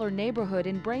blue-collar neighborhood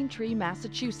in Braintree,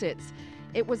 Massachusetts.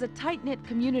 It was a tight-knit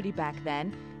community back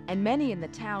then, and many in the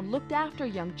town looked after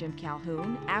young Jim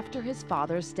Calhoun after his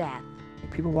father's death.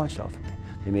 People watched out for me.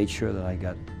 They made sure that I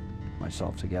got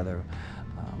myself together,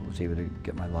 was able to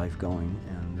get my life going,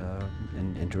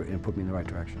 and put me in the right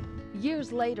direction.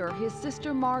 Years later, his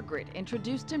sister Margaret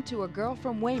introduced him to a girl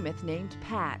from Weymouth named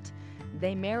Pat.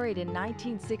 They married in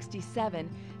 1967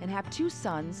 and have 2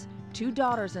 sons, 2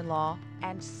 daughters-in-law,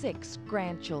 and 6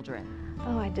 grandchildren.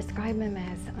 Oh, I describe him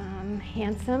as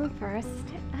handsome first.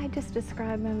 I just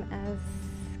describe him as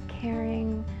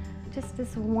caring, just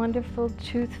this wonderful,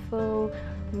 truthful,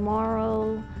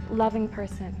 moral, loving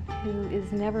person who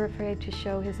is never afraid to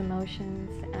show his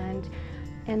emotions,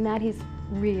 and that he's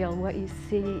real. What you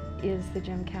see is the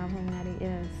Jim Calhoun that he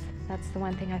is. That's the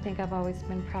one thing I think I've always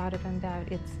been proud of him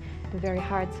about. It's very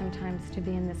hard sometimes to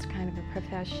be in this kind of a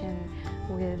profession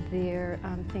where their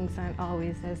things aren't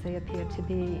always as they appear to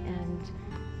be, and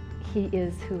he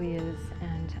is who he is,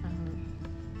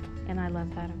 and I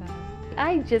love that about him.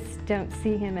 I just don't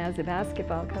see him as a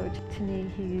basketball coach. To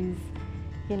me, he's,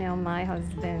 you know, my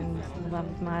husband, the love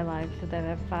of my life,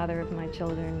 the father of my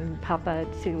children, and papa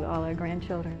to all our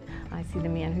grandchildren. I see the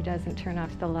man who doesn't turn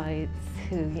off the lights,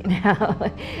 who, you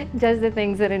know, does the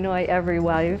things that annoy every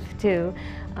wife, too.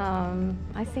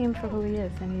 I see him for who he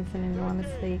is, and he's an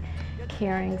enormously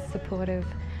caring, supportive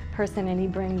person, and he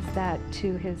brings that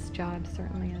to his job,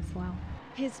 certainly, as well.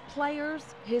 His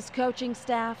players, his coaching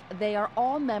staff, they are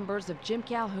all members of Jim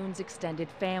Calhoun's extended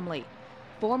family.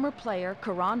 Former player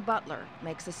Caron Butler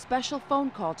makes a special phone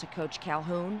call to Coach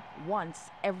Calhoun once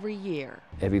every year.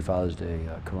 Every Father's Day,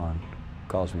 Caron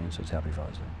calls me and says, "Happy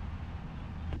Father's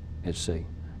Day." It's C,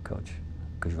 Coach,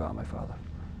 because you are my father.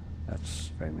 That's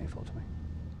very meaningful to me.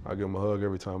 I give him a hug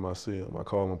every time I see him. I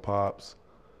call him Pops,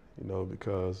 you know,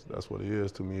 because that's what he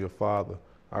is to me, a father.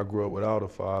 I grew up without a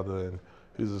father, and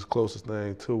he's the closest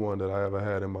thing to one that I ever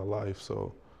had in my life.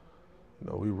 So, you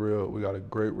know, we got a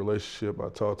great relationship. I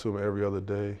talk to him every other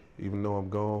day. Even though I'm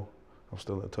gone, I'm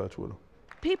still in touch with him.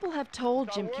 People have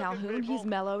told Jim Calhoun he's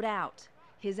mellowed out.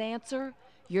 His answer,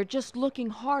 you're just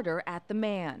looking harder at the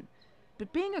man.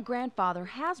 But being a grandfather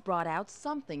has brought out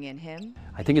something in him.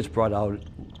 I think it's brought out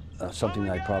something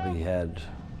that I probably had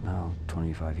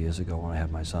 25 years ago when I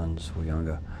had my sons were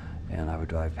younger. And I would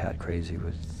drive Pat crazy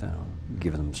with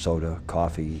giving them soda,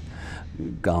 coffee,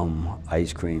 gum,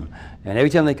 ice cream. And every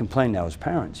time they complained now as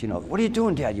parents, you know, "What are you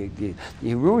doing, Dad?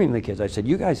 You're ruining the kids." I said,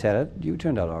 "You guys had it. You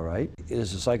turned out all right." It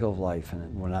is a cycle of life,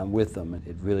 and when I'm with them,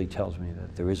 it really tells me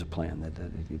that there is a plan, that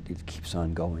it keeps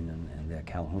on going, and they're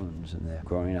Calhouns, and they're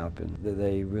growing up, and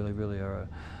they really, really are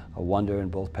a wonder in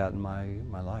both Pat and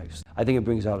my lives. I think it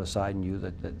brings out a side in you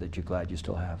that you're glad you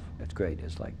still have. It's great.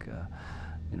 It's like,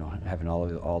 you know, having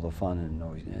all the fun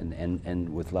and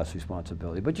with less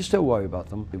responsibility, but you still worry about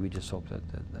them. We just hope that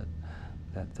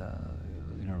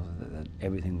you know, that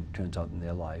everything turns out in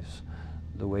their lives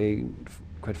the way,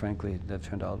 quite frankly, that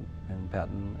turned out in Pat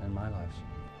and my lives.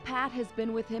 Pat has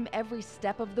been with him every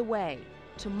step of the way.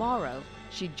 Tomorrow,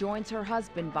 she joins her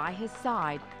husband by his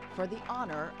side for the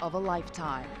honor of a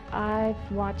lifetime. I've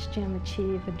watched Jim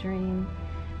achieve a dream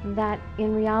that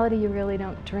in reality you really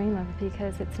don't dream of,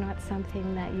 because it's not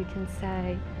something that you can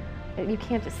say. You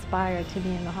can't aspire to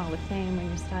be in the Hall of Fame when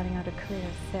you're starting out a career.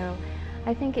 So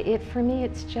I think for me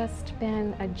it's just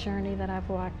been a journey that I've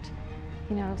walked,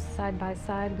 you know, side by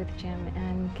side with Jim,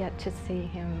 and get to see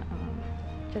him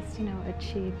just, you know,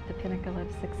 achieve the pinnacle of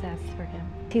success for him.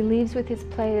 He leaves with his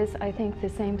players, I think, the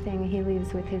same thing he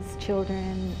leaves with his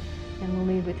children and will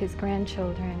leave with his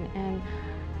grandchildren. And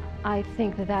I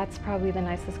think that's probably the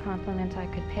nicest compliment I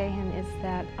could pay him, is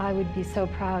that I would be so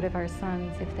proud of our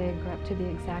sons if they grew up to be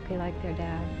exactly like their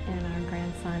dad, and our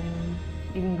grandson and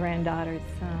even granddaughters.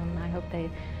 I hope they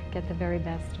get the very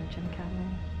best of Jim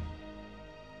Calhoun.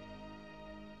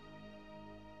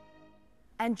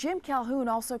 And Jim Calhoun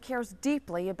also cares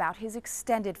deeply about his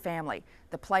extended family,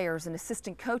 the players and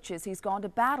assistant coaches he's gone to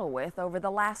battle with over the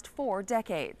last 4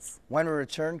 decades. When we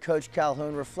return, Coach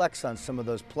Calhoun reflects on some of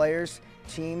those players,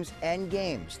 teams, and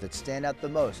games that stand out the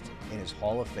most in his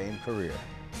Hall of Fame career.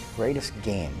 Greatest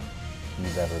game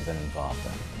you've ever been involved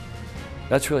in?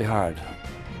 That's really hard.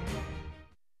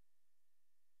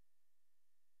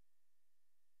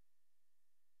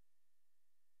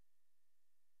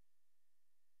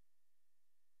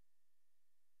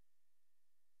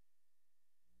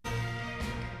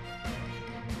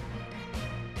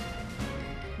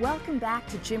 Welcome back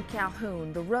to Jim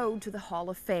Calhoun, the road to the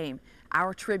Hall of Fame.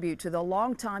 Our tribute to the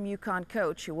longtime UConn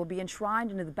coach who will be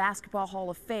enshrined into the Basketball Hall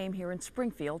of Fame here in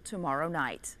Springfield tomorrow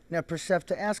night. Now, Persef,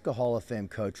 to ask a Hall of Fame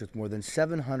coach with more than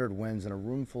 700 wins and a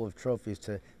room full of trophies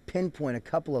to pinpoint a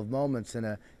couple of moments in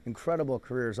an incredible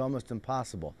career is almost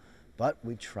impossible. But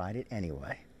we tried it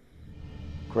anyway.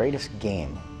 Greatest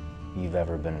game you've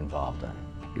ever been involved in?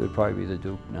 It would probably be the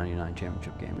Duke '99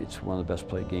 championship game. It's one of the best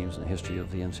played games in the history of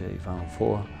the NCAA Final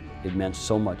Four. It meant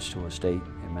so much to a state,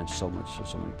 it meant so much to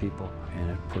so many people,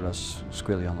 and it put us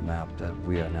squarely on the map that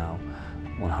we are now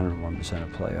 101% a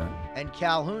player. And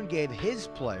Calhoun gave his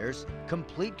players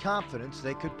complete confidence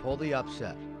they could pull the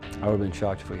upset. I would have been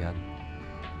shocked if we hadn't.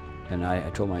 And I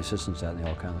told my assistants that, and they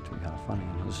all kind of looked at me kind of funny.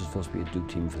 You know, this is supposed to be a Duke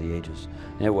team for the ages.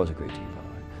 And it was a great team, by the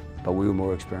way. But we were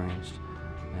more experienced,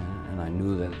 and I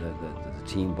knew that the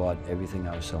team bought everything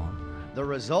I was selling. The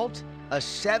result? A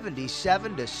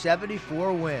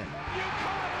 77-74 win.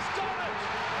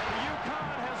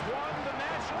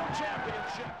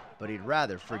 But he'd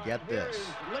rather forget this.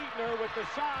 Leitner with the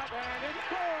shot, and it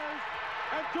scores,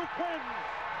 and Duke wins.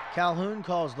 Calhoun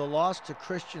calls the loss to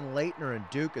Christian Leitner and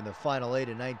Duke in the Final Eight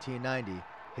in 1990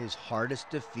 his hardest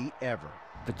defeat ever.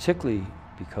 Particularly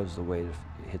because of the way it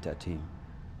hit that team.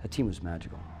 That team was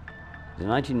magical. The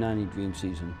 1990 Dream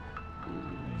season,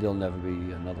 there'll never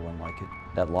be another one like it.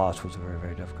 That loss was a very,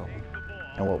 very difficult one.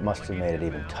 And what must have made it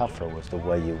even tougher was the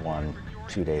way you won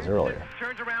 2 days earlier.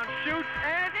 Turns around, shoots,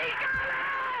 and he got it!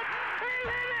 He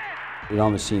hit it! It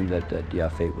almost seemed that yeah,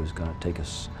 fate was going to take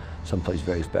us someplace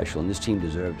very special, and this team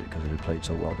deserved it because we played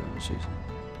so well during the season.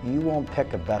 You won't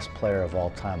pick a best player of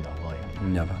all time, though, will you?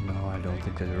 Never. No, I don't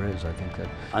think that there is. I think that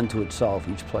unto itself,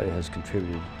 each player has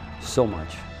contributed so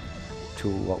much to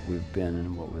what we've been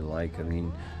and what we like. I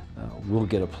mean, we'll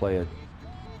get a player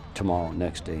tomorrow,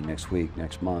 next day, next week,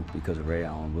 next month because of Ray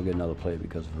Allen. We'll get another player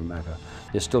because of Rebecca.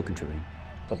 They're still contributing.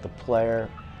 But the player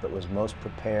that was most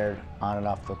prepared on and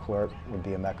off the court would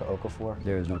be Emeka Okafor?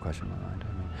 There is no question in my mind.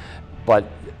 I mean, but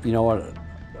you know what?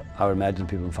 I would imagine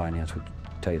people in finance would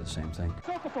tell you the same thing.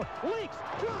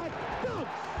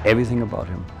 Everything about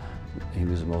him, he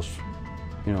was the most,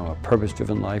 you know, a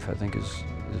purpose-driven life, I think is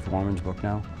Warman's book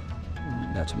now.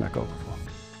 That's Emeka Okafor.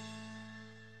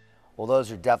 Well,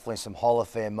 those are definitely some Hall of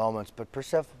Fame moments, but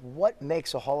Persef, what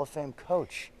makes a Hall of Fame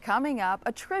coach? Coming up,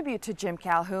 a tribute to Jim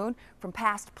Calhoun from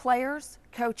past players,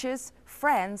 coaches,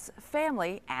 friends,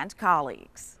 family, and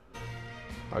colleagues.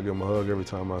 I give him a hug every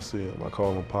time I see him. I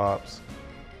call him Pops,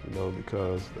 you know,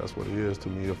 because that's what he is to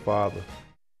me, a father.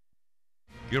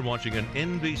 You're watching an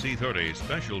NBC 30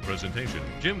 special presentation,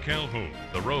 Jim Calhoun,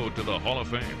 the road to the Hall of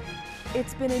Fame.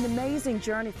 It's been an amazing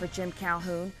journey for Jim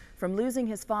Calhoun, from losing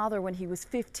his father when he was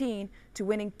 15 to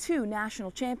winning 2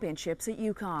 national championships at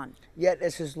UConn. Yet,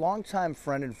 as his longtime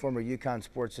friend and former UConn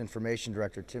sports information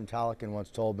director Tim Tolikin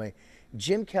once told me,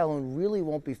 Jim Calhoun really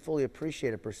won't be fully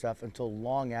appreciated, Persef, until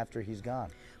long after he's gone.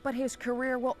 But his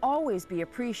career will always be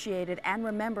appreciated and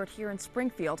remembered here in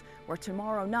Springfield, where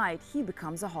tomorrow night he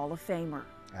becomes a Hall of Famer.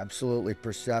 Absolutely,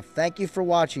 Persef. Thank you for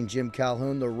watching Jim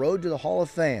Calhoun, the road to the Hall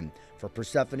of Fame. For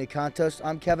Persephone Contos,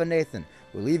 I'm Kevin Nathan.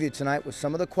 We'll leave you tonight with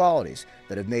some of the qualities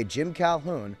that have made Jim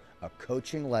Calhoun a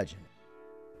coaching legend.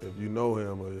 If you know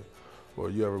him or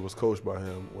you ever was coached by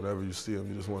him, whenever you see him,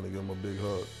 you just want to give him a big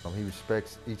hug. He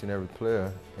respects each and every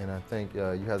player, and I think you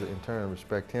have to in turn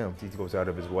respect him. He goes out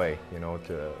of his way, you know,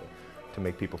 to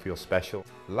make people feel special.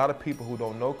 A lot of people who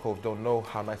don't know Coach don't know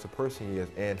how nice a person he is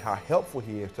and how helpful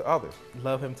he is to others.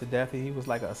 Love him to death. He was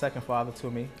like a second father to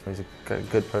me. He's a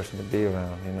good person to be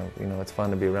around. You know, it's fun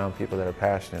to be around people that are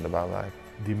passionate about life.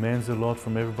 Demands a lot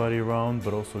from everybody around,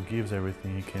 but also gives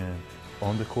everything he can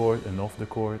on the court and off the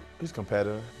court. He's a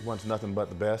competitor. He wants nothing but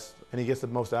the best, and he gets the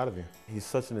most out of you. He's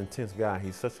such an intense guy.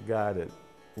 He's such a guy that,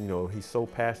 you know, he's so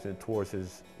passionate towards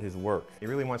his work. He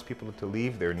really wants people to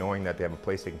leave there knowing that they have a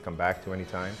place they can come back to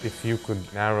anytime. If you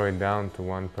could narrow it down to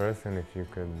one person, if you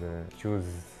could choose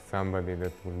somebody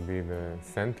that would be the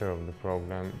center of the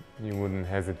program, you wouldn't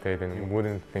hesitate and you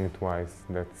wouldn't think twice.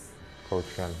 That's Coach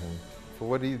Calhoun. For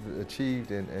what he's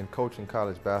achieved in coaching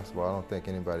college basketball, I don't think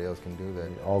anybody else can do that.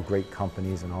 All great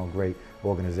companies and all great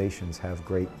organizations have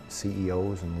great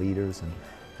CEOs and leaders, and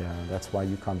that's why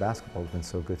UConn basketball has been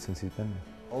so good since he's been there.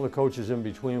 All the coaches in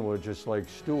between were just like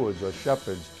stewards or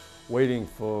shepherds waiting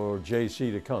for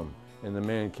JC to come. And the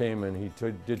man came and he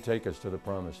did take us to the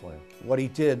promised land. What he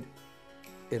did,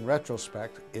 in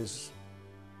retrospect, is,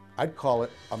 I'd call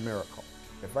it a miracle.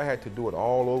 If I had to do it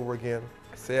all over again,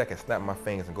 say I could snap my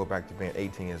fingers and go back to being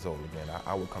 18 years old again,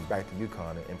 I would come back to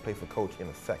UConn and play for Coach in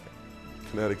a second.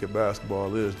 Connecticut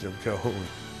basketball is Jim Calhoun.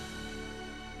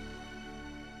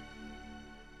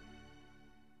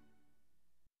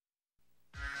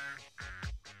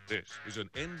 This is an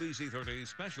NBC 30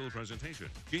 special presentation.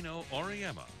 GENO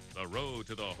AURIEMMA, the road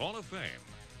to the Hall of Fame.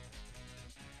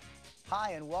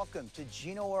 Hi, and welcome to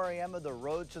GENO AURIEMMA, the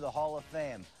road to the Hall of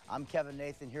Fame. I'm Kevin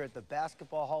Nathan here at the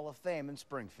Basketball Hall of Fame in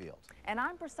Springfield. And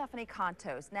I'm Persephone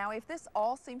Contos. Now, if this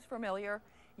all seems familiar,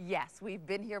 yes, we've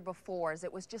been here before, as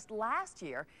it was just last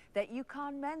year that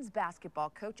UConn men's basketball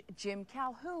coach Jim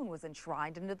Calhoun was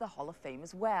enshrined into the Hall of Fame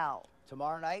as well.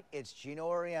 Tomorrow night, it's GENO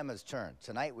AURIEMMA's turn.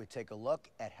 Tonight, we take a look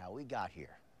at how he got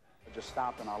here. I just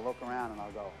stop and I'll look around and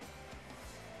I'll go,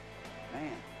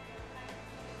 man,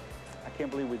 I can't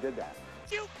believe we did that.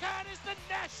 UConn is the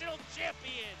national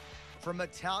champion! From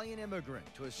Italian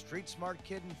immigrant to a street-smart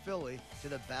kid in Philly to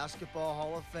the Basketball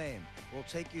Hall of Fame, we'll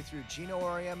take you through GENO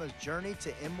AURIEMMA's journey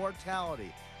to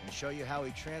immortality and show you how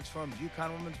he transformed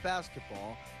UConn women's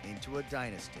basketball into a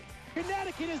dynasty.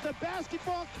 Connecticut is the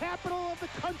basketball capital of the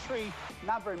country.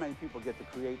 Not very many people get to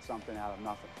create something out of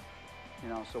nothing. You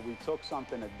know, so we took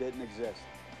something that didn't exist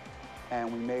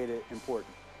and we made it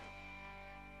important.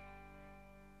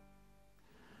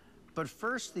 But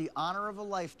first, the honor of a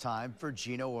lifetime for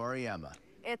GENO AURIEMMA.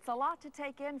 It's a lot to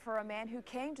take in for a man who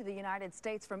came to the United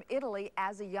States from Italy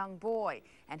as a young boy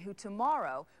and who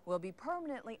tomorrow will be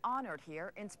permanently honored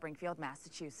here in Springfield,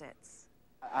 Massachusetts.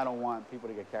 I don't want people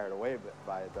to get carried away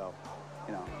by it, though.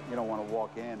 You know, you don't want to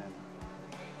walk in and,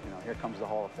 you know, here comes the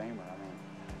Hall of Famer. I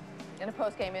mean, in a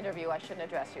post-game interview, I shouldn't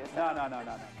address you as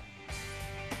no.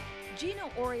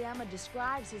 GENO AURIEMMA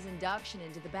describes his induction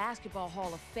into the Basketball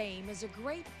Hall of Fame as a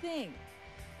great thing,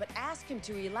 but ask him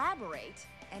to elaborate,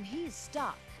 and he's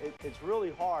stuck. It's really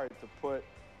hard to put,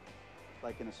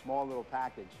 like in a small little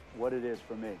package, what it is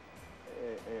for me.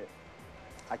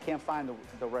 I can't find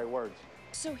the right words.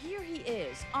 So here he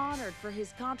is, honored for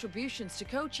his contributions to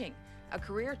coaching, a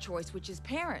career choice which his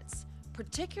parents,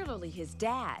 particularly his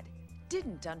dad,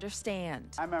 didn't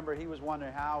understand. I remember he was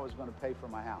wondering how I was going to pay for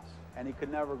my house, and he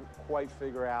could never quite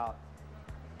figure out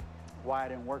why I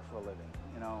didn't work for a living.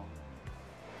 You know,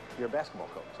 you're a basketball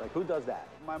coach. Like, who does that?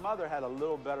 My mother had a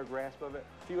little better grasp of it.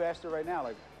 If you asked her right now,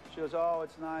 like, she goes, oh,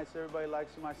 it's nice, everybody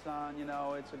likes my son, you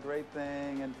know, it's a great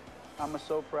thing, and I'm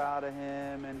so proud of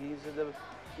him, and he's the,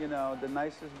 you know, the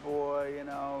nicest boy, you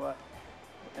know.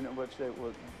 And what she said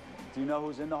was, do you know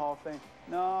who's in the Hall of Fame?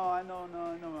 No, I know,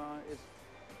 no.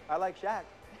 I like Shaq.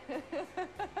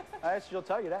 She'll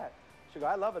tell you that. She'll go,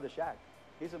 I love the Shaq.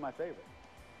 He's my favorite.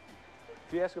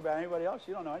 If you ask her about anybody else,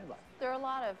 you don't know anybody. There are a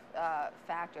lot of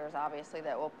factors, obviously,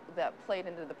 that played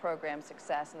into the program's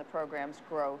success and the program's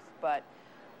growth, but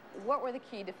what were the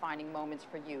key defining moments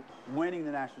for you? Winning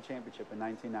the national championship in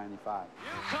 1995.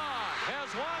 UConn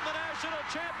has won the national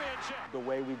championship. The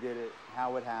way we did it,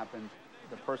 how it happened,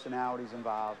 the personalities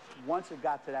involved. Once it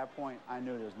got to that point, I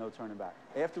knew there was no turning back.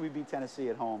 After we beat Tennessee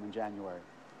at home in January,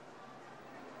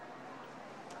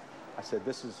 I said,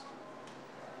 this is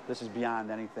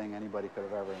beyond anything anybody could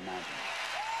have ever imagined.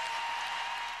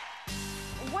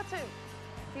 What's it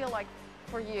feel like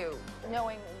for you,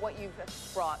 knowing what you've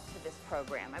brought to this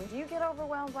program? I mean, do you get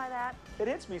overwhelmed by that? It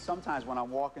hits me sometimes when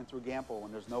I'm walking through Gamble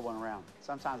when there's no one around.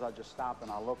 Sometimes I'll just stop and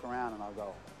I'll look around and I'll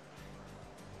go,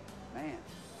 man,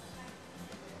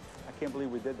 I can't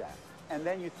believe we did that. And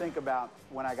then you think about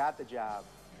when I got the job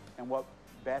and what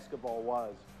basketball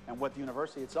was and what the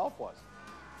university itself was.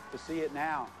 To see it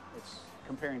now, it's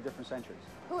comparing different centuries.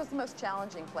 Who was the most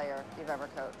challenging player you've ever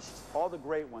coached? All the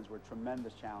great ones were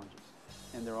tremendous challenges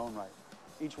in their own right.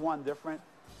 Each one different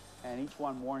and each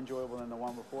one more enjoyable than the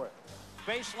one before it.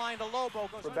 Baseline to Lobo.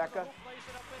 Rebecca,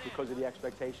 because of the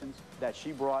expectations that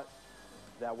she brought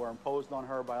that were imposed on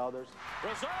her by others.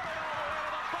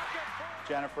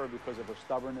 Jennifer, because of her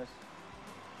stubbornness,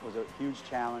 was a huge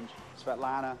challenge.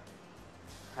 Svetlana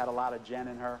had a lot of Jen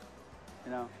in her.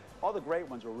 You know, all the great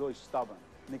ones were really stubborn.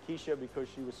 Nikisha, because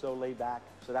she was so laid back,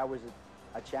 so that was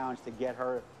a challenge to get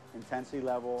her intensity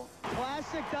level.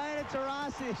 Classic Diana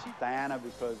Taurasi. Diana,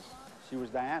 because she was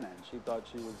Diana, and she thought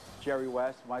she was Jerry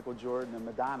West, Michael Jordan, and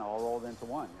Madonna all rolled into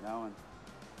one, you know, and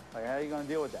like, how are you going to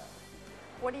deal with that?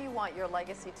 What do you want your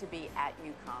legacy to be at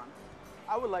UConn?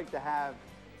 I would like to have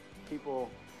people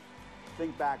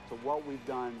think back to what we've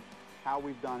done, how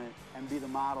we've done it, and be the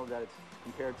model that it's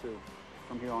compared to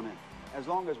from here on in. As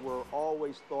long as we're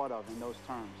always thought of in those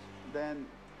terms, then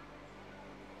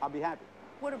I'll be happy.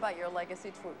 What about your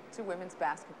legacy to women's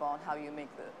basketball and how you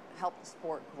help the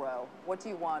sport grow? What do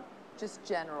you want just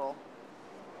general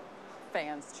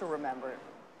fans to remember?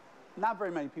 Not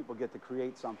very many people get to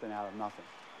create something out of nothing.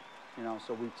 You know,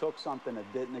 so we took something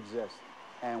that didn't exist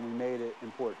and we made it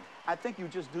important. I think you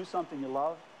just do something you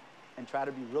love and try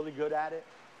to be really good at it,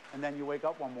 and then you wake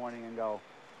up one morning and go,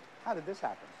 how did this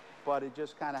happen? But it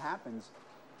just kind of happens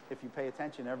if you pay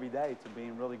attention every day to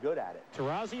being really good at it.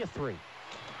 Taurasi, a 3.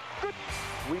 Good.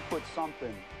 We put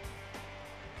something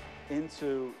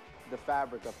into the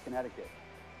fabric of Connecticut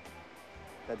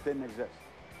that didn't exist.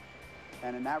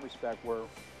 And in that respect, we're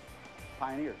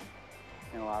pioneers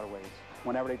in a lot of ways.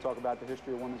 Whenever they talk about the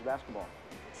history of women's basketball,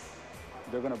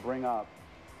 they're going to bring up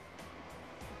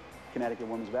Connecticut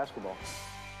women's basketball.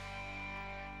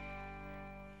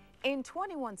 In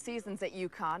 21 seasons at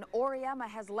UConn, Auriemma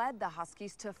has led the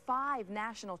Huskies to 5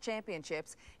 national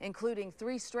championships, including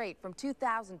 3 straight from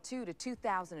 2002 to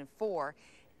 2004,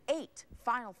 8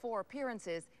 Final Four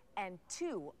appearances, and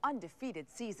 2 undefeated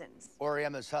seasons.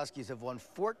 Auriemma's Huskies have won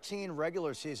 14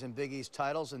 regular season Big East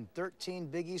titles and 13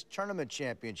 Big East tournament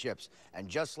championships. And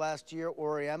just last year,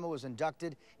 Auriemma was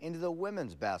inducted into the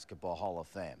Women's Basketball Hall of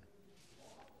Fame.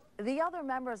 The other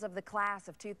members of the class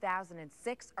of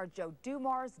 2006 are Joe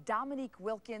Dumars, Dominique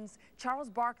Wilkins, Charles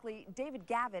Barkley, David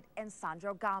Gavitt, and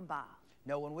Sandro Gamba.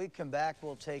 Now, when we come back,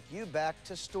 we'll take you back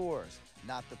to Stores,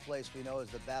 not the place we know as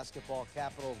the basketball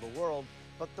capital of the world,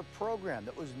 but the program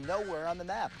that was nowhere on the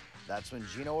map. That's when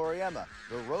Geno Auriemma,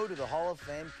 the road to the Hall of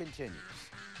Fame, continues.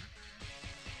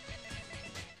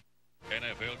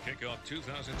 NFL Kickoff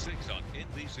 2006 on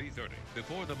NBC 30.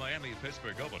 Before the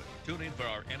Miami-Pittsburgh opener, tune in for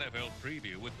our NFL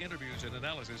preview with interviews and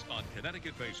analysis on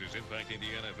Connecticut faces impacting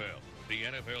the NFL. The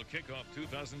NFL Kickoff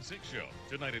 2006 show,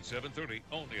 tonight at 7:30,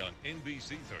 only on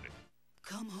NBC 30.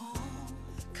 Come home,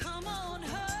 come on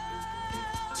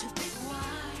home, to Big Y,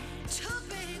 to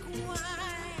Big Y.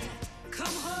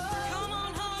 Come home, come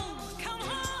on home, come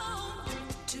home,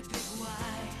 to Big Y.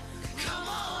 Come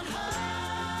on home.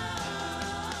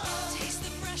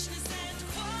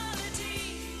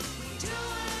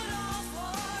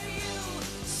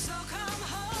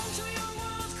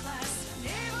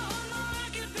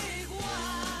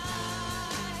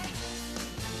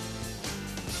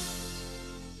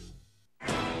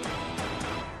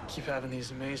 Keep having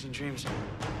these amazing dreams.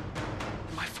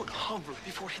 My foot hovered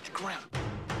before it hit the ground.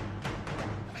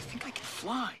 I think I can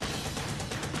fly.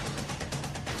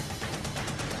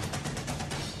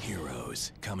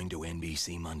 Heroes, coming to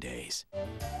NBC Mondays.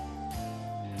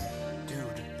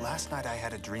 Dude, last night I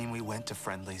had a dream we went to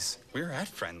Friendly's. We were at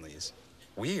Friendly's.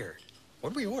 Weird.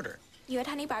 What'd we order? You had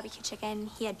honey barbecue chicken,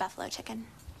 he had buffalo chicken.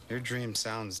 Your dream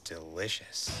sounds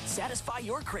delicious. Satisfy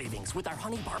your cravings with our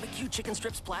honey barbecue chicken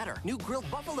strips platter, new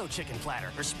grilled buffalo chicken platter,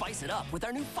 or spice it up with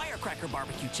our new firecracker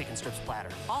barbecue chicken strips platter.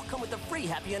 All come with a free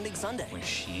happy ending sundae. Was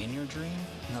she in your dream?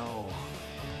 No,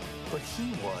 but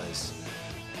he was.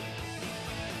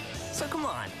 So come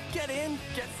on, get in,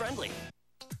 get friendly.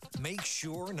 Make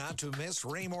sure not to miss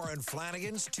Raymore and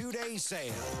Flanagan's 2-day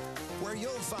sale, where you'll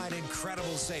find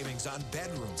incredible savings on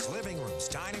bedrooms, living rooms,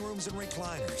 dining rooms, and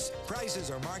recliners.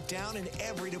 Prices are marked down in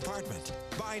every department.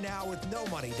 Buy now with no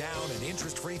money down and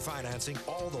interest-free financing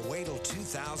all the way till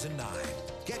 2009.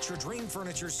 Get your dream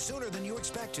furniture sooner than you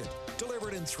expected.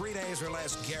 Delivered in 3 days or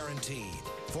less guaranteed.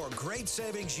 For great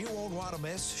savings you won't want to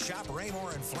miss, shop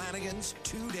Raymore and Flanagan's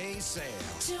 2-day sale.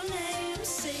 2 names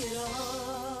say it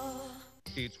all.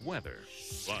 It's weather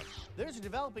plus. There's a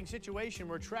developing situation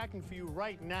we're tracking for you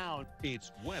right now. It's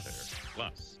weather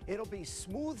plus. It'll be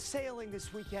smooth sailing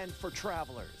this weekend for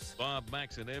travelers. Bob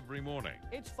Maxon every morning.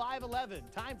 It's 5:11.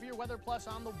 Time for your Weather Plus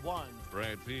on the 1.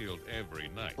 Brad Field every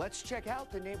night. Let's check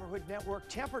out the Neighborhood Network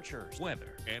temperatures.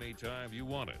 Weather anytime you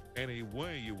want it, any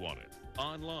way you want it.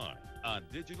 Online, on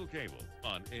digital cable,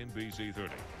 on NBC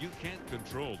 30. You can't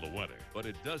control the weather, but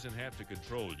it doesn't have to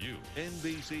control you.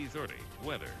 NBC 30,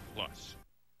 Weather Plus.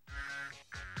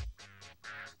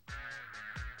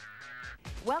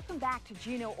 Welcome back to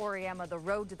Geno Auriemma, the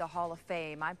road to the Hall of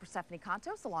Fame. I'm Persephone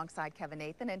Contos alongside Kevin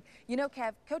Nathan. And you know,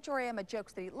 Kev, Coach Auriemma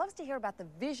jokes that he loves to hear about the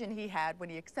vision he had when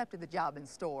he accepted the job in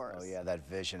Stores. Oh, yeah, that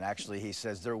vision. Actually, he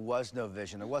says there was no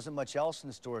vision. There wasn't much else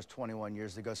in Stores 21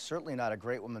 years ago. Certainly not a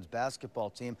great women's basketball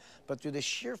team. But through the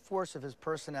sheer force of his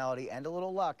personality and a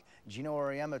little luck, Geno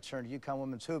Auriemma turned UConn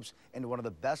Women's Hoops into one of the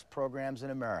best programs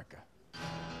in America.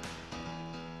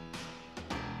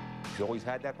 He's always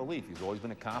had that belief. He's always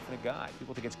been a confident guy.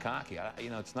 People think it's cocky. You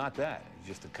know, it's not that. He's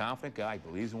just a confident guy. He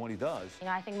believes in what he does. You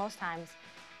know, I think most times,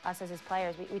 us as his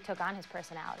players, we took on his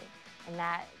personality. And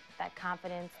that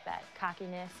confidence, that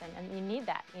cockiness, and you need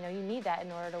that. You know, you need that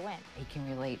in order to win. He can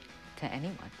relate to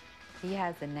anyone. He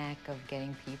has the knack of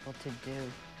getting people to do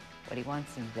what he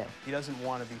wants them to do. He doesn't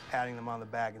want to be patting them on the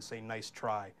back and saying, nice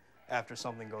try, after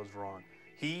something goes wrong.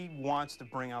 He wants to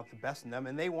bring out the best in them,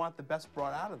 and they want the best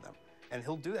brought out of them. And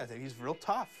he'll do that. He's real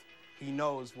tough. He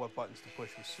knows what buttons to push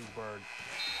with Sue Bird.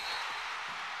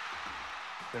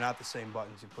 They're not the same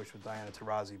buttons you push with Diana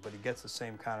Taurasi, but he gets the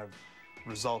same kind of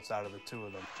results out of the two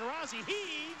of them. Taurasi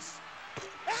heaves,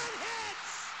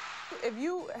 If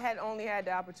you had only had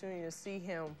the opportunity to see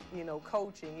him, you know,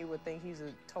 coaching, you would think he's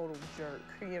a total jerk,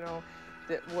 you know,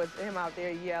 with him out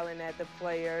there yelling at the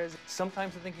players.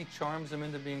 Sometimes I think he charms them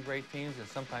into being great teams, and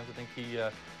sometimes I think he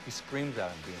screams at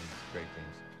them being great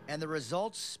teams. And the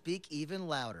results speak even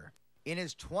louder. In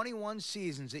his 21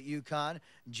 seasons at UConn,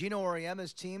 Geno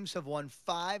Auriemma's teams have won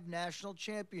 5 national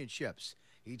championships.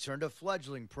 He turned a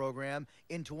fledgling program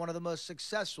into one of the most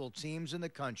successful teams in the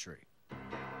country.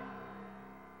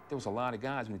 There was a lot of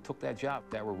guys when he took that job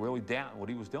that were really down what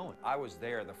he was doing. I was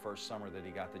there the first summer that he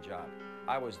got the job.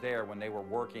 I was there when they were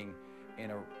working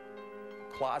in a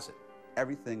closet.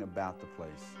 Everything about the place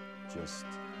just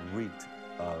reeked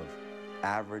of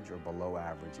average or below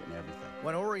average in everything.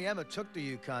 When Auriemma took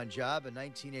the UConn job in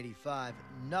 1985,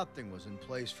 nothing was in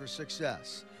place for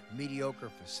success. Mediocre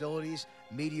facilities,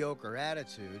 mediocre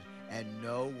attitude, and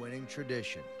no winning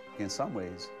tradition. In some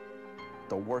ways,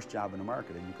 the worst job in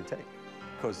America that you could take,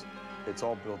 because it's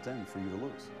all built in for you to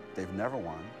lose. They've never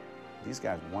won. These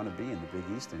guys want to be in the Big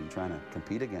East and trying to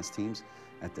compete against teams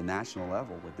at the national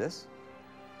level with this.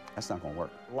 That's not going to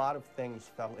work. A lot of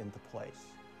things fell into place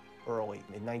early.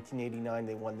 In 1989,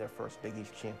 they won their first Big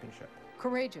East championship.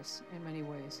 Courageous in many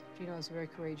ways. Geno is a very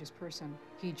courageous person.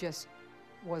 He just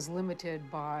was limited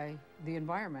by the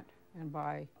environment and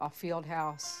by a field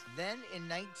house. Then in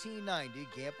 1990,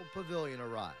 Gamble Pavilion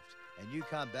arrived, and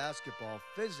UConn basketball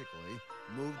physically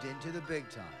moved into the big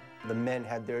time. The men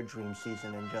had their dream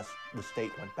season, and just the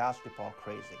state went basketball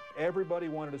crazy. Everybody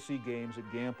wanted to see games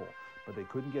at Gamble, but they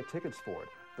couldn't get tickets for it.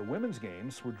 The women's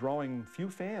games were drawing few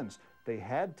fans. They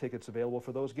had tickets available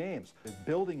for those games. The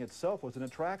building itself was an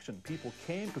attraction. People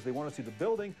came because they wanted to see the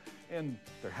building, and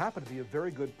there happened to be a very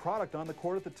good product on the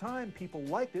court at the time. People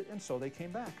liked it, and so they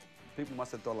came back. People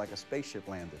must have thought like a spaceship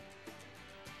landed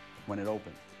when it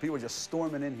opened. People were just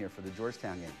storming in here for the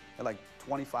Georgetown game. There were like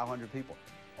 2,500 people,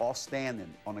 all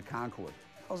standing on the concourse.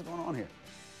 What's going on here?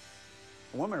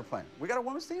 The women are playing. We got a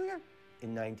women's team here?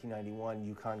 In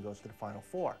 1991, UConn goes to the Final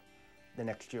Four. The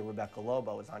next year, Rebecca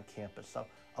Lobo is on campus. So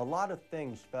a lot of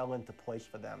things fell into place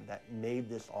for them that made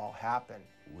this all happen.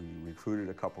 We recruited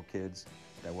a couple kids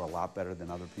that were a lot better than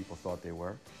other people thought they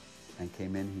were, and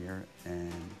came in here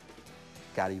and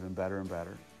got even better and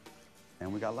better,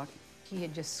 and we got lucky. He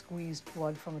had just squeezed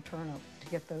blood from a turnip to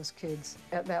get those kids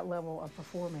at that level of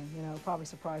performing, you know, probably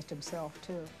surprised himself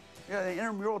too. Yeah, the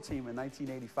intramural team in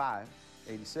 1985,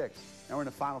 86, and we're in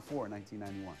the Final Four in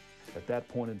 1991. At that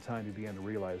point in time, he began to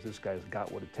realize this guy's got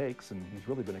what it takes, and he's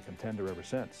really been a contender ever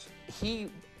since. He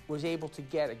was able to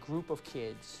get a group of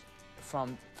kids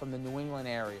from the New England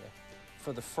area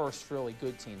for the first really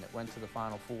good team that went to the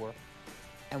Final Four.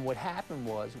 And what happened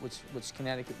was, which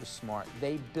Connecticut was smart,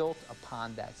 they built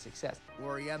upon that success.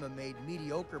 Auriemma made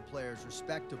mediocre players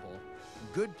respectable,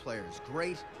 good players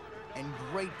great, and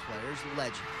great players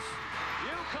legends.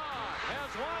 UConn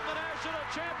has won the national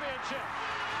championship.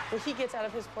 What he gets out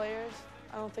of his players,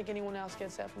 I don't think anyone else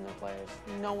gets that from their players.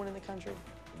 No one in the country.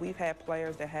 We've had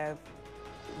players that have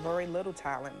very little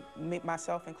talent,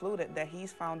 myself included, that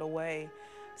he's found a way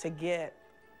to get,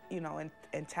 you know,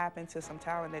 and tap into some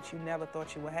talent that you never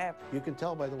thought you would have. You can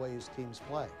tell by the way his teams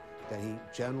play that he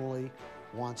generally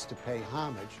wants to pay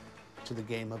homage to the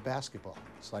game of basketball.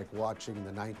 It's like watching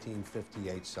the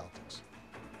 1958 Celtics.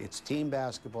 It's team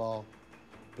basketball,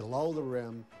 below the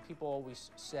rim. People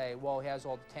always say, well, he has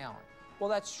all the talent. Well,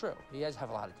 that's true. He does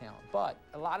have a lot of talent. But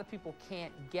a lot of people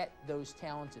can't get those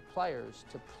talented players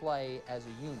to play as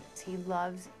a unit. He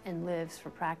loves and lives for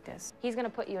practice. He's going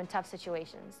to put you in tough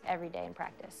situations every day in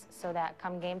practice so that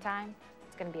come game time,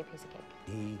 it's going to be a piece of cake.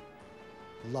 He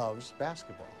loves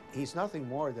basketball. He's nothing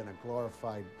more than a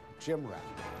glorified gym rat.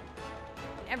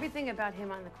 Everything about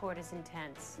him on the court is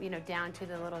intense, you know, down to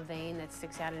the little vein that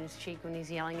sticks out in his cheek when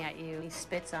he's yelling at you. He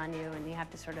spits on you, and you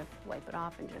have to sort of wipe it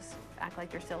off and just act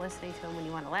like you're still listening to him when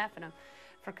you want to laugh at him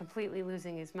for completely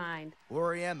losing his mind.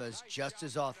 Auriemma's just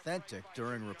as authentic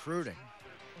during recruiting.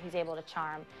 He's able to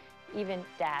charm even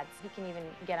dads. He can even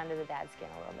get under the dad's skin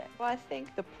a little bit. Well, I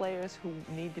think the players who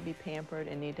need to be pampered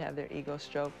and need to have their ego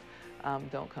stroked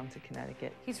don't come to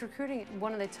Connecticut. He's recruiting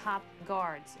one of the top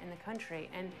guards in the country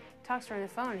and talks to her on the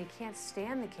phone, and he can't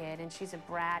stand the kid, and she's a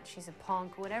brat, she's a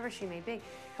punk, whatever she may be.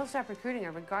 He'll stop recruiting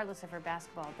her regardless of her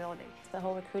basketball ability. The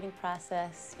whole recruiting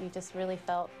process, you just really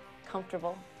felt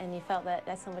comfortable, and you felt that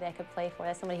that's somebody I could play for,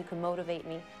 that's somebody who could motivate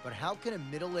me. But how can a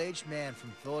middle-aged man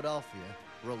from Philadelphia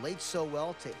relate so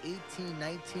well to 18,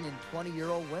 19, and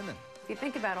 20-year-old women? If you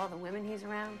think about all the women he's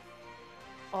around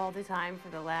all the time for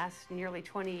the last nearly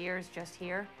 20 years just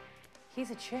here, he's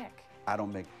a chick. I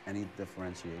don't make any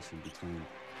differentiation between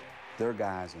their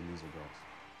guys and these are girls.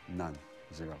 None.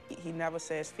 Zero. He never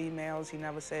says females, he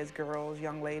never says girls,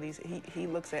 young ladies. He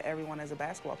looks at everyone as a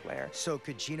basketball player. So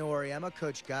could Geno Auriemma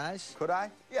coach guys? Could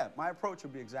I? Yeah, my approach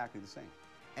would be exactly the same.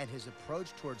 And his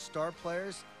approach towards star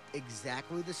players,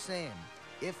 exactly the same,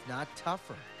 if not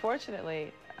tougher.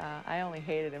 Fortunately, I only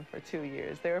hated him for 2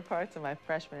 years. There were parts of my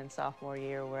freshman and sophomore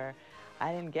year where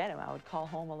I didn't get him. I would call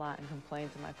home a lot and complain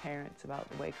to my parents about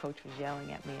the way Coach was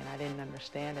yelling at me, and I didn't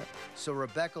understand it. So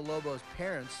Rebecca Lobo's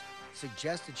parents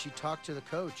suggested she talk to the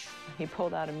coach. He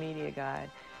pulled out a media guide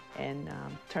and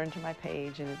turned to my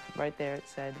page, and right there it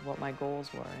said what my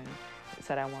goals were, and it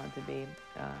said I wanted to be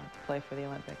play for the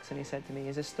Olympics. And he said to me,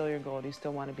 "Is this still your goal? Do you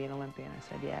still want to be an Olympian?" I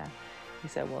said, "Yeah." He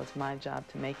said, "Well, it's my job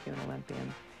to make you an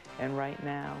Olympian, and right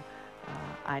now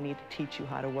I need to teach you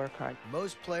how to work hard."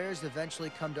 Most players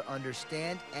eventually come to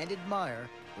understand and admire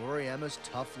Auriemma's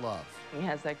tough love. He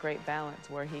has that great balance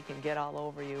where he can get all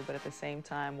over you, but at the same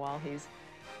time, while he's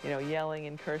yelling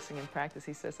and cursing in practice,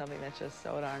 he says something that's just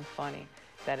so darn funny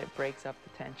that it breaks up the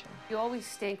tension. You always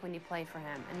stink when you play for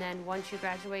him, and then once you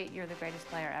graduate, you're the greatest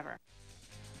player ever.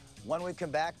 When we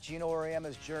come back, Geno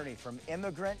Auriemma's journey from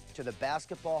immigrant to the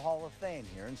Basketball Hall of Fame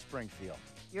here in Springfield.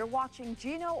 You're watching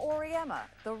Geno Auriemma,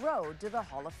 the road to the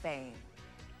Hall of Fame.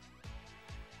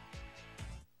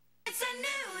 It's a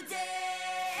new day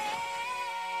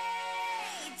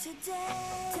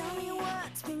today. Tell me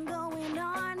what's been going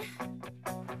on.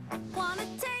 Wanna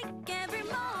take every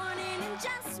morning and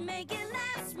just make it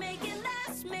last, make it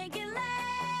last, make it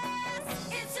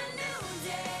last. It's a new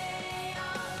day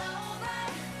all over.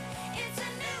 It's a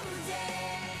new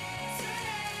day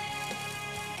today.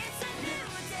 It's a new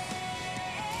day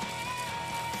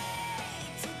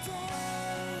today.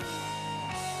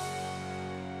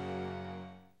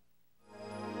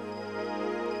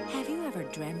 Have you ever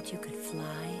dreamt you could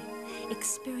fly?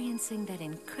 Experiencing that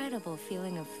incredible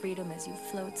feeling of freedom as you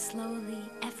float slowly,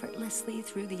 effortlessly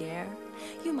through the air?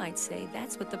 You might say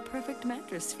that's what the perfect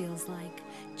mattress feels like.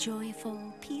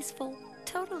 Joyful, peaceful,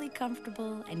 totally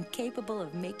comfortable, and capable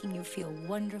of making you feel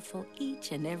wonderful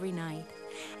each and every night.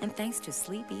 And thanks to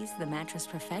Sleepy's, the mattress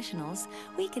professionals,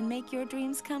 we can make your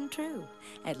dreams come true.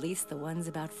 At least the ones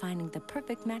about finding the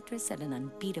perfect mattress at an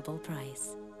unbeatable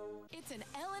price. It's an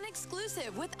Ellen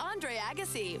exclusive with Andre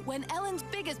Agassi when Ellen's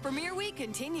biggest premiere week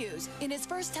continues. In his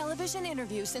first television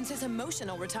interview since his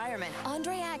emotional retirement,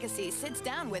 Andre Agassi sits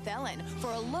down with Ellen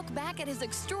for a look back at his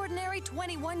extraordinary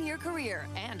 21-year career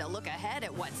and a look ahead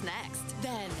at what's next.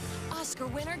 Then, Oscar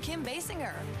winner Kim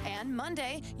Basinger. And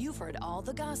Monday, you've heard all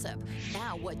the gossip.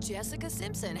 Now, what Jessica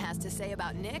Simpson has to say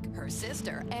about Nick, her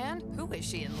sister, and who is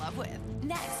she in love with.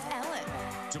 Next, Ellen.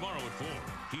 Tomorrow at 4,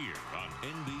 here on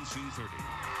NBC 30.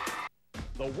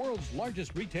 The world's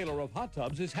largest retailer of hot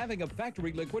tubs is having a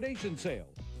factory liquidation sale.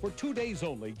 For 2 days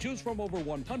only, choose from over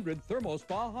 100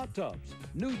 ThermoSpa hot tubs.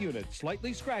 New units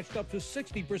slightly scratched up to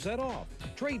 60% off.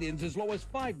 Trade-ins as low as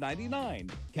 $5.99.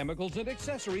 Chemicals and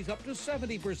accessories up to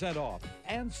 70% off.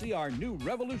 And see our new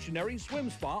revolutionary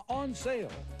swim spa on sale.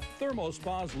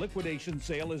 ThermoSpa's liquidation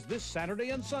sale is this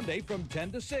Saturday and Sunday from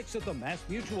 10 to 6 at the Mass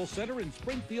Mutual Center in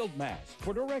Springfield, Mass.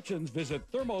 For directions, visit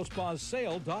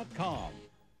thermospassale.com.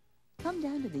 Come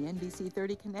down to the NBC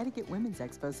 30 Connecticut Women's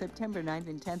Expo September 9th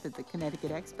and 10th at the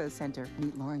Connecticut Expo Center.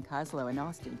 Meet Lauren Koslow and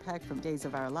Austin Peck from Days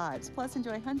of Our Lives, plus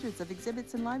enjoy hundreds of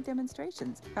exhibits and live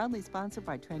demonstrations. Proudly sponsored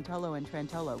by Trentolo and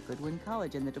Trentolo, Goodwin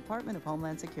College, and the Department of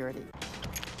Homeland Security.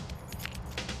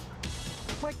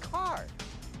 My car!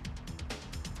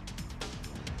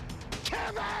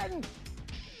 Kevin!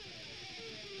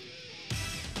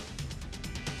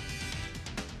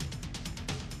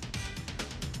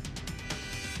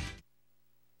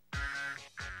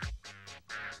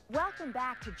 Welcome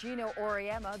back to Geno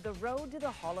Auriemma, the road to the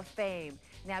Hall of Fame.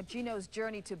 Now, Geno's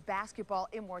journey to basketball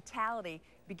immortality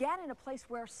began in a place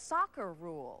where soccer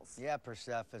rules. Yeah,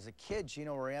 Persef. As a kid,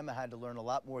 Geno Auriemma had to learn a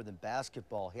lot more than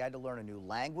basketball. He had to learn a new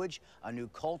language, a new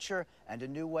culture, and a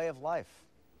new way of life.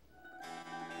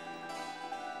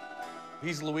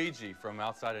 He's Luigi from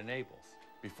outside of Naples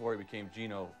before he became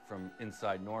Geno from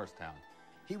inside Norristown.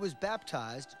 He was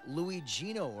baptized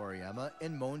Luigino Auriemma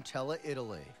in Montella,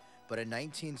 Italy. But in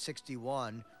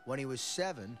 1961, when he was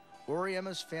 7,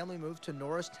 Auriemma's family moved to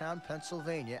Norristown,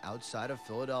 Pennsylvania, outside of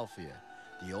Philadelphia.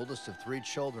 The oldest of 3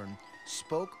 children,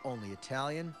 spoke only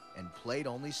Italian and played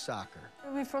only soccer.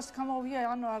 When we first come over here,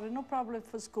 I had no problem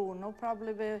for school, no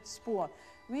problem with sport.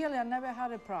 Really, I never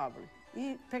had a problem.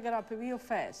 He picked it up real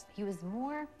fast. He was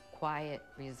more quiet,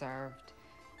 reserved,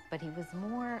 but he was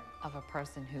more of a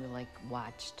person who,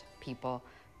 watched people,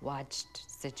 watched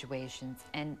situations,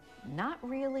 and not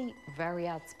really very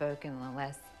outspoken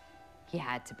unless he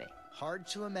had to be. Hard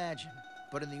to imagine,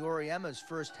 But in the Auriemma's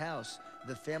first house,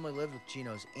 the family lived with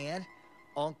Geno's aunt,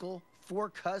 uncle, 4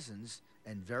 cousins,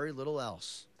 and very little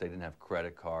else. They didn't have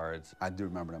credit cards. I do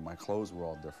remember that my clothes were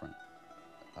all different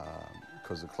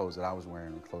because the clothes that I was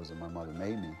wearing and the clothes that my mother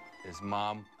made me. His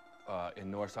mom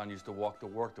in Norristown used to walk to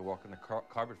work in the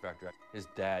carpet factory. His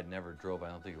dad never drove. I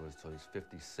don't think it was until he was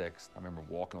 56. I remember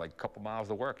walking like a couple miles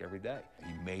to work every day.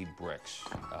 He made bricks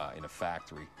in a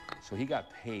factory. So he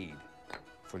got paid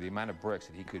for the amount of bricks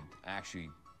that he could actually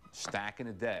stack in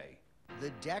a day. The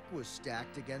deck was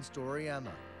stacked against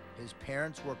Auriemma. His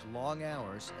parents worked long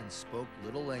hours and spoke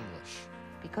little English.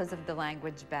 Because of the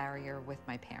language barrier with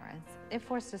my parents, it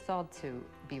forced us all to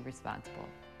be responsible.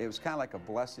 It was kind of like a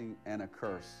blessing and a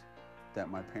curse that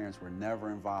my parents were never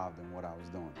involved in what I was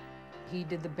doing. He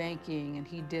did the banking and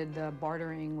he did the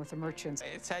bartering with the merchants.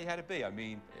 It's how you had to be. I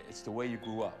mean, it's the way you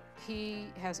grew up. He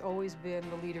has always been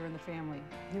the leader in the family.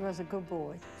 He was a good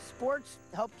boy. Sports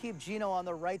helped keep Geno on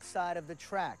the right side of the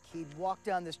track. He'd walk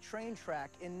down this train track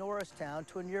in Norristown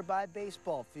to a nearby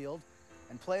baseball field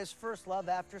and play his first love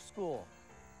after school,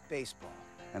 baseball.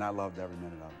 And I loved every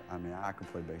minute of it. I mean, I could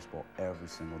play baseball every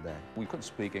single day. We couldn't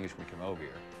speak English when we came over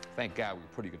here. Thank God we were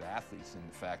pretty good athletes in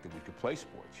the fact that we could play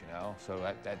sports, you know? So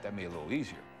that made it a little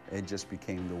easier. It just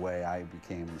became the way I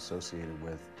became associated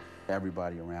with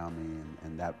everybody around me,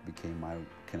 and that became my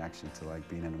connection to, like,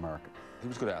 being in America. He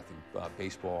was a good athlete,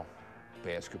 baseball,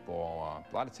 basketball,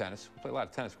 a lot of tennis. We played a lot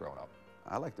of tennis growing up.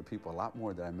 I like the people a lot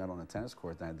more that I met on the tennis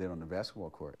court than I did on the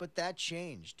basketball court. But that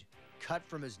changed. Cut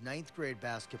from his 9th grade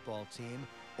basketball team,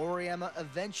 Auriemma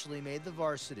eventually made the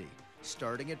varsity,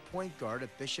 starting at point guard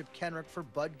at Bishop Kenrick for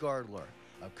Bud Gardler,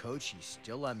 a coach he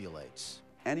still emulates.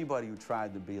 Anybody who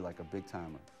tried to be like a big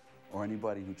timer, or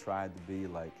anybody who tried to be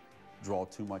like, draw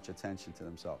too much attention to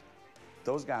themselves,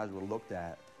 those guys were looked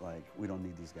at like, we don't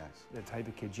need these guys. The type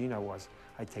of kid Geno was,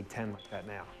 I'd take 10 like that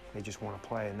now. They just want to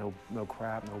play, and no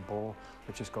crap, no bull,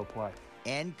 let's just go play.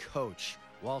 And coach.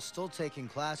 While still taking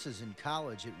classes in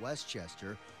college at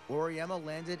Westchester, Auriemma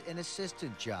landed an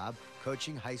assistant job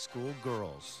coaching high school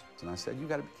girls. And I said, you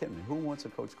gotta be kidding me, who wants to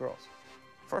coach girls?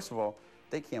 First of all,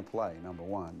 they can't play, number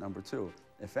one. Number two,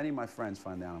 if any of my friends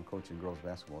find out I'm coaching girls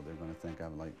basketball, they're gonna think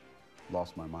I've like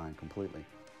lost my mind completely.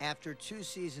 After 2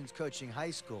 seasons coaching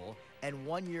high school and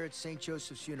 1 year at St.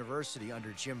 Joseph's University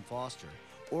under Jim Foster,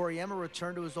 Auriemma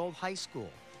returned to his old high school,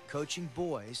 coaching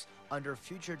boys under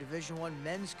future Division I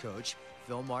men's coach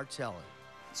Phil Martelli.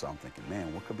 So I'm thinking,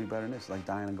 man, what could be better than this? Like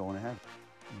dying and going to heaven.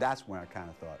 That's when I kind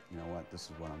of thought, you know what, this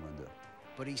is what I'm gonna do.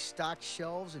 But he stocked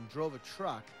shelves and drove a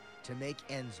truck to make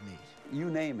ends meet.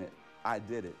 You name it, I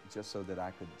did it just so that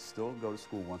I could still go to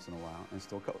school once in a while and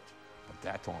still coach. But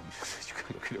that told me you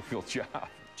could get a real job.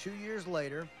 2 years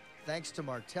later, thanks to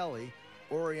Martelli,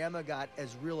 Auriemma got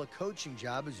as real a coaching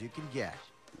job as you can get.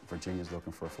 Virginia's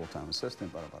looking for a full-time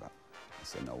assistant, blah, blah, blah. I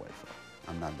said, no way, Phil.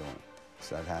 I'm not doing it.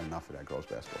 So I've had enough of that girls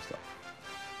basketball stuff.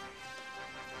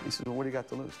 He said, well, what do you got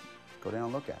to lose? Go down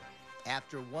and look at it.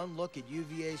 After one look at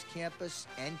UVA's campus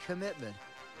and commitment,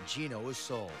 Geno was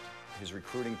sold. His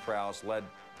recruiting prowess led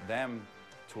them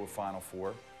to a Final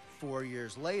Four. 4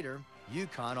 years later,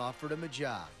 UConn offered him a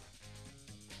job.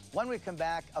 When we come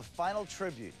back, a final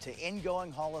tribute to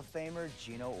ingoing Hall of Famer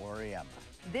Geno Auriemma.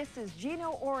 This is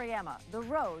Geno Auriemma, the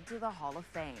road to the Hall of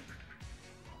Fame.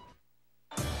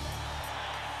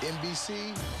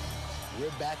 NBC, we're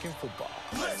back in football.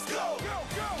 Let's go!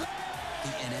 The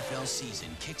NFL season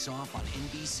kicks off on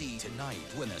NBC tonight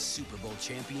when the Super Bowl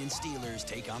champion Steelers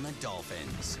take on the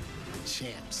Dolphins. The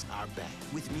champs are back.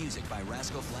 With music by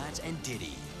Rascal Flatts and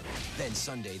Diddy. Then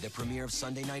Sunday, the premiere of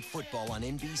Sunday Night Football on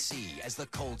NBC as the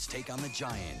Colts take on the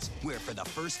Giants, where for the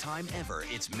first time ever,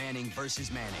 it's Manning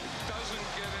versus Manning. Doesn't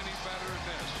get any better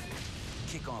than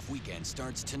this. Kickoff weekend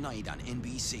starts tonight on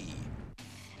NBC.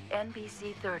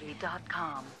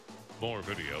 NBC30.com. More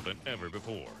video than ever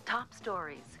before. Top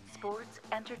stories, sports,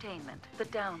 entertainment, the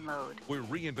download. We're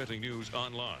reinventing news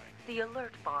online. The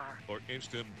alert bar. Or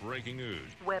instant breaking news.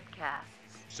 Webcasts.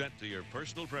 Set to your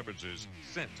personal preferences,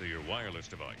 sent to your wireless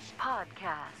device.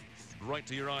 Podcasts. Right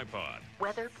to your iPod.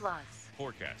 Weather Plus.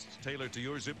 Forecasts tailored to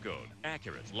your zip code.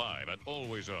 Accurate, live, and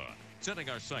always on. Setting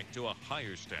our site to a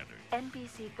higher standard.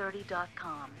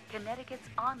 NBC30.com, Connecticut's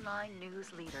online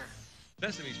news leader.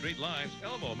 Sesame Street Live's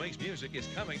Elmo Makes Music is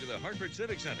coming to the Hartford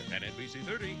Civic Center, and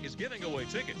NBC30 is giving away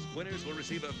tickets. Winners will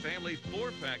receive a family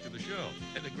 4-pack to the show,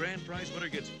 and the grand prize winner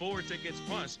gets 4 tickets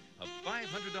plus a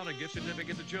 $500 gift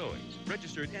certificate to Joey's.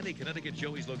 Register at any Connecticut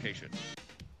Joey's location.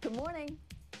 Good morning.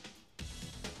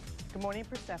 Good morning,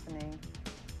 Persephone.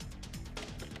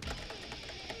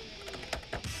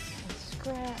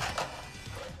 Scratch.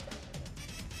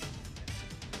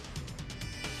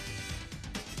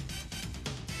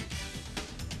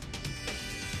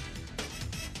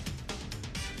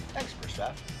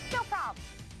 Beth. No problem.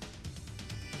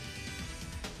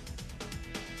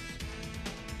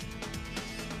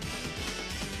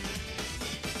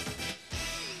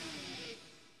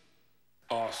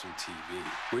 Awesome TV.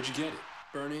 Where'd you get it?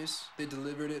 Bernie's. They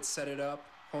delivered it, set it up,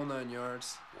 whole 9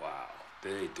 yards. Wow,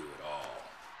 they do it all.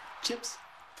 Chips.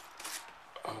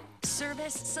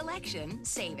 Service, selection,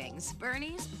 savings.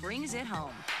 Bernie's brings it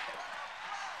home.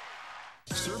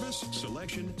 Service,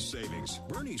 selection, savings.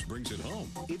 Bernie's brings it home.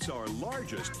 It's our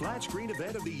largest flat screen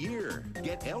event of the year.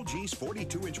 Get LG's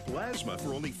 42-inch plasma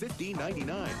for only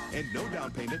 $15.99. And no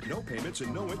down payment, no payments,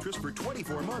 and no interest for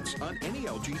 24 months on any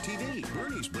LG TV.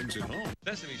 Bernie's brings it home.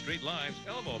 Sesame Street Live's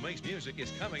Elmo Makes Music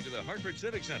is coming to the Hartford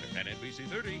Civic Center, and NBC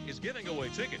 30 is giving away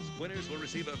tickets. Winners will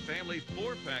receive a family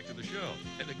 4-pack to the show,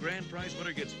 and the grand prize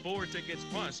winner gets 4 tickets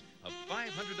plus a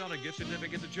 $500 gift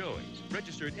certificate to Joey's.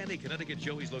 Register at any Connecticut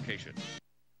Joey's location.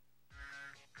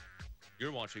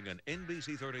 You're watching an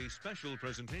NBC 30 special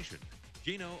presentation.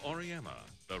 GENO AURIEMMA,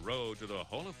 the road to the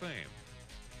Hall of Fame.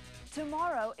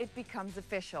 Tomorrow, it becomes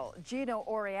official. GENO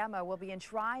AURIEMMA will be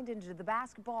enshrined into the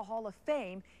Basketball Hall of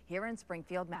Fame here in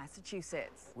Springfield,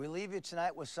 Massachusetts. We leave you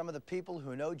tonight with some of the people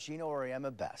who know GENO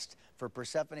AURIEMMA best. For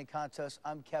Persephone Contos,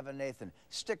 I'm Kevin Nathan.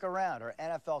 Stick around. Our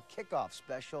NFL kickoff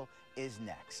special is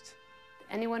next.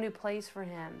 Anyone who plays for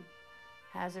him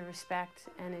has a respect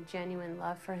and a genuine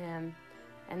love for him,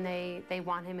 and they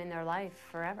want him in their life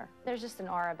forever. There's just an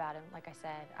aura about him, like I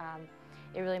said.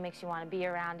 It really makes you want to be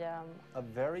around him. A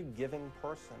very giving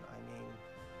person, I mean,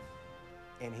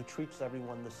 and he treats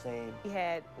everyone the same. He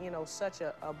had, you know, such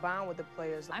a bond with the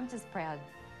players. I'm just proud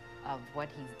of what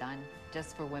he's done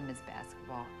just for women's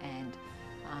basketball and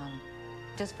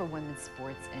just for women's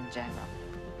sports in general.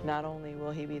 Not only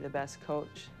will he be the best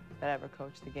coach that ever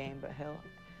coached the game, but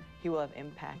he will have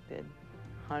impacted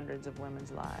hundreds of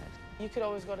women's lives. You could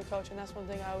always go to coach, and that's one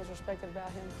thing I always respected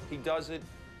about him. He does it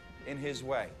in his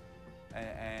way,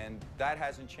 and that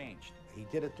hasn't changed. He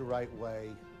did it the right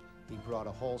way. He brought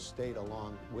a whole state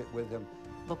along with him.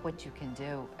 Look what you can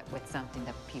do with something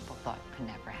that people thought could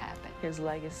never happen. His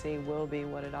legacy will be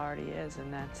what it already is,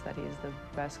 and that's that he's the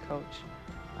best coach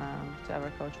to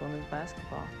ever coach women's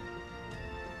basketball.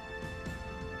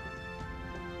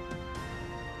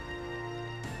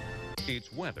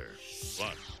 It's weather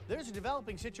plus. There's a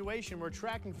developing situation we're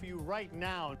tracking for you right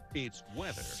now. It's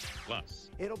weather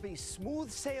plus. It'll be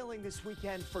smooth sailing this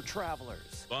weekend for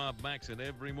travelers. Bob Maxon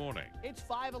every morning. It's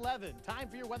 5:11. Time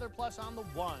for your Weather Plus on the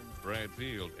 1. Brad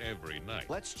Field every night.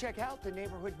 Let's check out the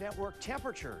Neighborhood Network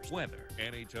temperatures. Weather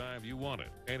anytime you want it,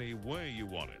 any way you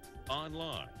want it.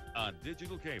 Online, on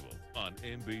digital cable, on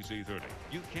NBC 30.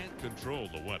 You can't control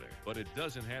the weather, but it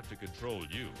doesn't have to control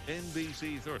you.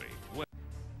 NBC 30.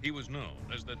 He was known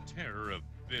as the terror of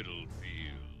BIDDLE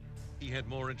Field. He had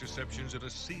more interceptions in a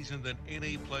season than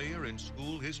any player in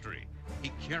school history.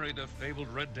 He carried the fabled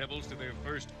Red Devils to their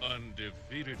first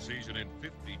undefeated season in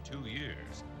 52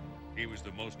 years. He was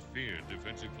the most feared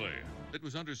defensive player that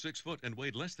was under 6 foot and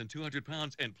weighed less than 200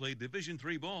 pounds and played Division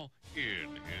III ball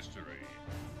in history.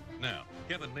 Now,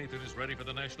 Kevin Nathan is ready for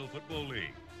the National Football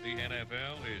League. The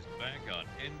NFL is back on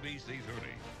NBC 30.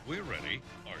 We're ready.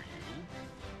 Are you?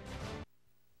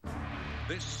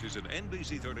 This is an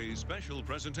NBC 30 special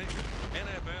presentation,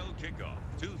 NFL Kickoff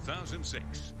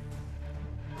 2006.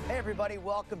 Hey everybody,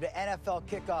 welcome to NFL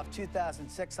Kickoff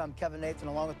 2006. I'm Kevin Nathan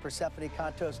along with Persephone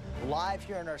Contos live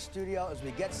here in our studio as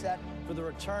we get set for the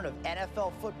return of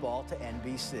NFL football to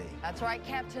NBC. That's right,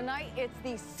 Kev. Tonight, it's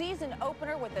the season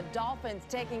opener with the Dolphins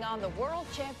taking on the world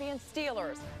champion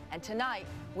Steelers. And tonight,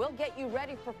 we'll get you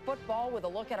ready for football with a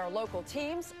look at our local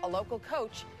teams, a local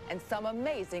coach, and some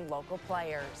amazing local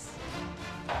players.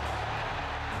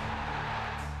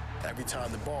 Every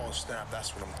time the ball is snapped,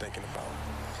 that's what I'm thinking about.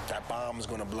 That bomb's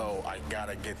gonna blow. I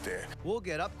gotta get there. We'll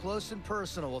get up close and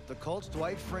personal with the Colts'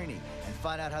 Dwight Freeney and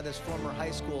find out how this former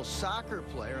high school soccer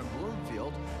player in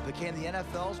Bloomfield became the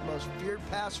NFL's most feared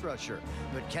pass rusher.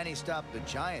 But can he stop the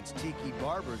Giants' Tiki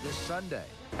Barber this Sunday?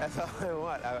 That's all I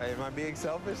want. Am I being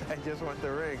selfish? I just want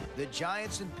the ring. The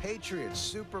Giants and Patriots'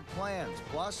 super plans,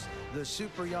 plus the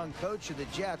super young coach of the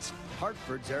Jets,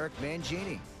 Hartford's Eric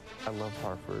Mangini. I love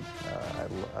Hartford.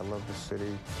 I love the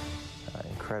city.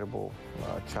 Incredible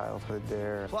childhood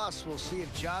there. Plus, we'll see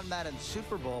if John Madden's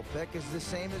Super Bowl pick is the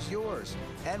same as yours.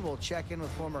 And we'll check in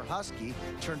with former Husky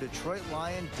turned Detroit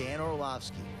Lion Dan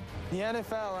Orlovsky. The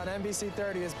NFL on NBC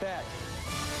 30 is back.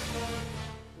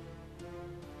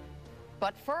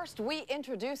 But first, we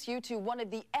introduce you to one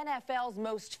of the NFL's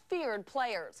most feared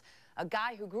players, a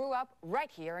guy who grew up right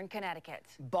here in Connecticut.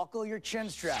 Buckle your chin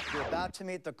strap. You're about to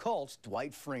meet the Colts'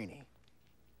 Dwight Freeney.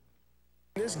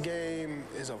 This game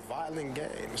is a violent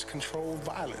game. It's controlled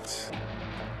violence.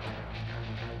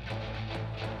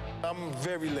 I'm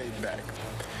very laid back.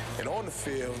 And on the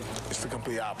field, it's the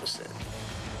complete opposite.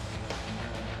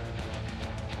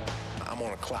 I'm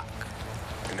on a clock,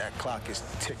 and that clock is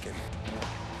ticking.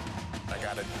 I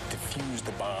gotta defuse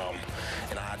the bomb,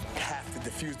 and I have to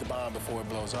defuse the bomb before it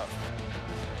blows up.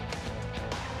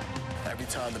 Every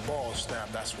time the ball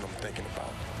snaps, that's what I'm thinking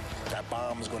about. That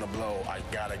bomb's gonna blow, I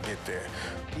gotta get there.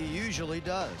 He usually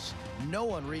does. No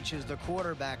one reaches the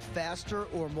quarterback faster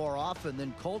or more often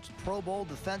than Colts Pro Bowl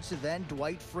defensive end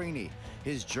Dwight Freeney.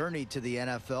 His journey to the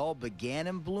NFL began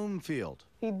in Bloomfield.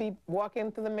 He'd be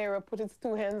walking to the mirror, put his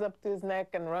two hands up to his neck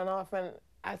and run off, and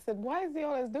I said, why is he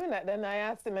always doing that? Then I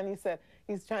asked him, and he said,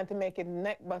 he's trying to make his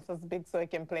neck muscles big so he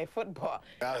can play football.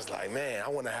 I was like, man, I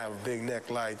want to have a big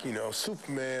neck like, you know,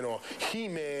 Superman or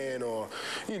He-Man or,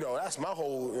 you know, that's my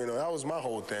whole, you know, that was my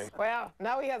whole thing. Well,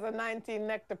 now he has a 19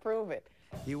 neck to prove it.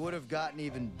 He would have gotten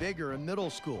even bigger in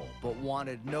middle school, but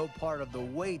wanted no part of the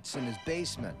weights in his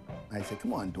basement. I said,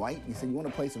 come on, Dwight. He said, you want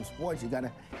to play some sports, you got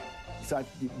to start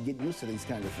to get used to these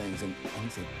kinds of things. And he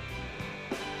said,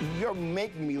 you're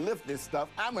making me lift this stuff.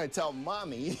 I'm going to tell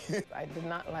Mommy. I did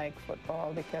not like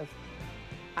football because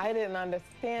I didn't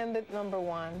understand it, number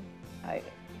one.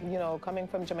 You know, coming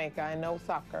from Jamaica, I know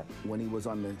soccer. When he was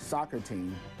on the soccer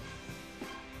team,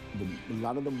 a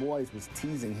lot of the boys was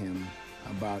teasing him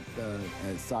about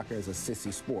soccer as a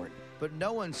sissy sport. But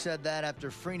no one said that after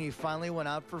Freeney finally went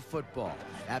out for football.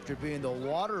 After being the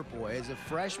water boy as a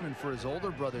freshman for his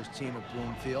older brother's team at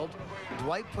Bloomfield,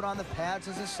 Dwight put on the pads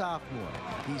as a sophomore.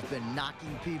 He's been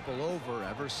knocking people over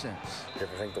ever since. You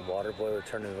ever think the water boy would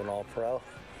turn into an all-pro?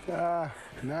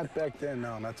 Not back then,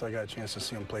 no. Not until I got a chance to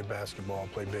see him play basketball,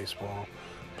 play baseball,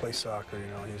 play soccer, you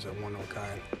know. He's a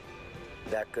one-of-a-kind.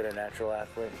 That good a natural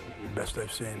athlete? Best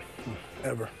I've seen,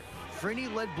 ever.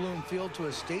 Freeney led Bloomfield to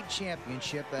a state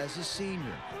championship as a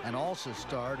senior and also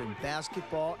starred in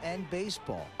basketball and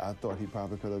baseball. I thought he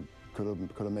probably could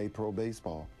have made pro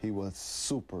baseball. He was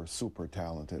super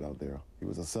talented out there. He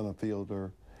was a center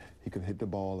fielder. He could hit the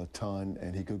ball a ton,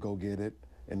 and he could go get it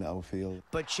in the outfield.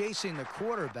 But chasing the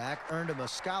quarterback earned him a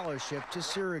scholarship to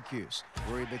Syracuse,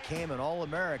 where he became an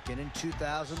All-American in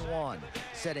 2001,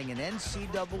 setting an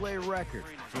NCAA record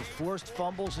for forced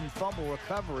fumbles and fumble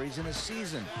recoveries in a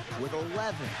season with 11.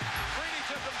 Freeney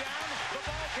took him down, the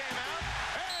ball came out,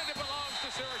 and it belongs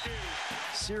to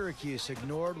Syracuse. Syracuse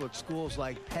ignored what schools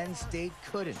like Penn State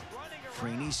couldn't,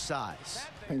 Freeney's size.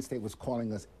 Penn State was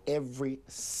calling us every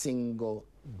single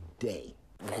day.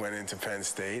 Went into Penn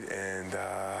State, and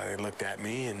they looked at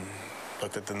me and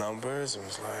looked at the numbers and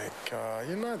was like,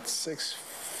 you're not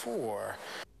 6'4".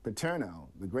 Paterno,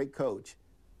 the great coach,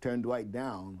 turned Dwight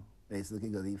down basically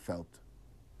because he felt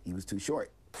he was too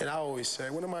short. And I always say,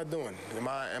 what am I doing?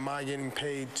 Am I getting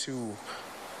paid to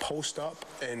post up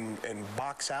and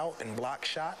box out and block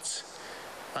shots?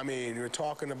 I mean, you're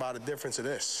talking about a difference of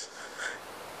this.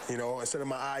 You know, instead of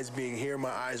my eyes being here, my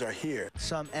eyes are here.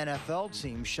 Some NFL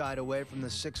teams shied away from the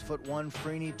 6'1"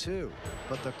 Freeney too,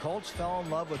 but the Colts fell in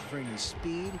love with Freeney's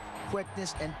speed,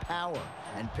 quickness, and power,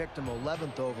 and picked him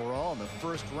 11th overall in the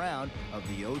first round of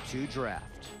the '02 draft.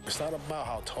 It's not about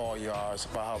how tall you are, it's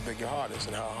about how big your heart is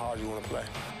and how hard you want to play.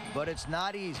 But it's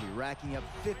not easy racking up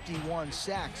 51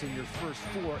 sacks in your first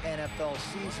 4 NFL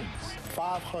seasons.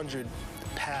 500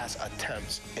 pass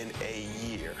attempts in a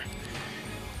year.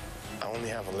 I only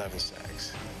have 11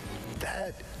 sacks.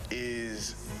 That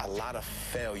is a lot of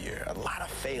failure, a lot of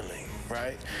failing,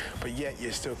 right? But yet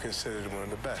you're still considered one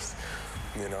of the best.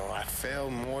 You know, I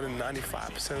failed more than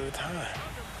 95% of the time.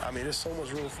 I mean, there's so much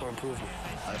room for improvement.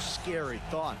 A scary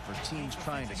thought for teams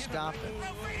trying to stop him.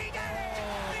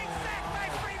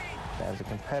 As a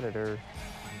competitor,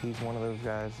 he's one of those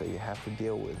guys that you have to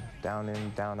deal with, down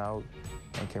in, down out,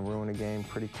 and can ruin a game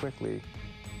pretty quickly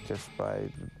just by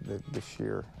the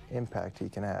sheer impact he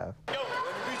can have.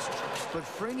 But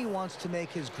Freeney wants to make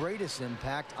his greatest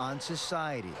impact on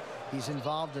society. He's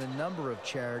involved in a number of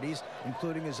charities,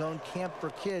 including his own camp for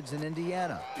kids in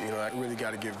Indiana. You know, I really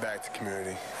got to give back to the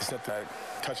community. It's something that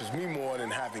touches me more than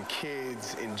having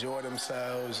kids enjoy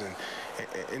themselves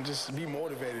and just be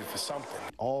motivated for something.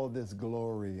 All this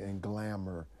glory and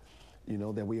glamour, you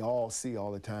know, that we all see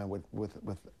all the time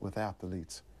with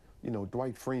athletes. You know,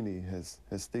 Dwight Freeney has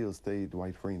still stayed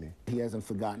Dwight Freeney. He hasn't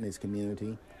forgotten his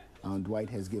community. Dwight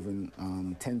has given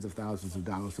tens of thousands of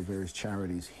dollars to various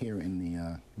charities here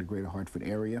in the greater Hartford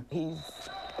area. He's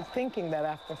thinking that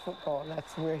after football,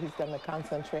 that's where he's going to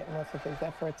concentrate most of his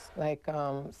efforts. Like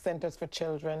Centers for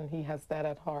Children, he has that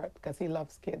at heart because he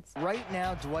loves kids. Right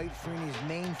now, Dwight Freeney's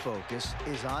main focus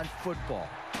is on football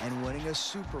and winning a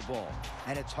Super Bowl.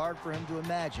 And it's hard for him to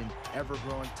imagine ever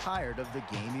growing tired of the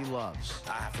game he loves.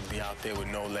 I have to be out there with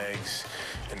no legs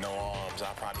and no arms.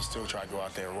 I'll probably still try to go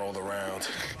out there and roll around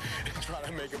and try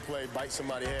to make a play, bite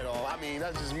somebody's head off. I mean,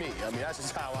 that's just me. I mean, that's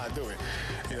just how I do it.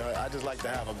 You know, I just like to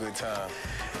have a good time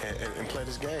and play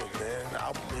this game, man.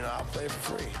 I'll play it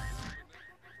for free.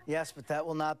 Yes, but that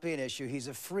will not be an issue. He's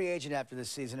a free agent after this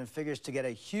season and figures to get a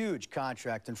huge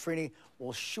contract, and Freeney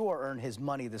will sure earn his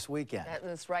money this weekend.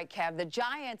 That's right, Kev. The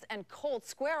Giants and Colts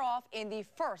square off in the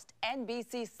first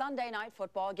NBC Sunday night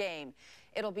football game.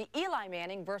 It'll be Eli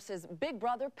Manning versus big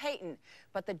brother Peyton,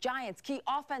 but the Giants' key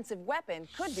offensive weapon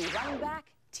could be running back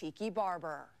Tiki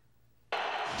Barber.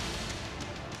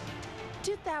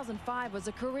 2005 was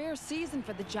a career season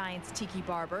for the Giants' Tiki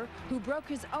Barber, who broke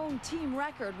his own team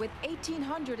record with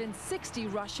 1,860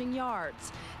 rushing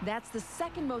yards. That's the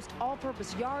second most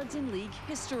all-purpose yards in league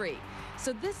history.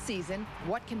 So this season,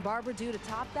 what can Barber do to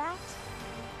top that?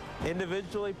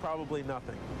 Individually, probably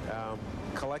nothing.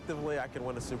 Collectively, I can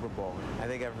win a Super Bowl. I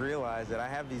think I've realized that I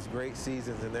have these great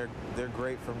seasons, and they're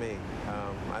great for me.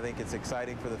 I think it's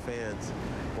exciting for the fans.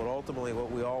 But ultimately,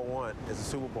 what we all want is a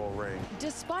Super Bowl ring.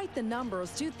 Despite the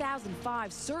numbers,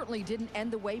 2005 certainly didn't end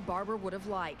the way Barber would have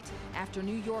liked. After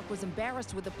New York was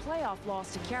embarrassed with a playoff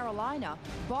loss to Carolina,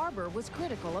 Barber was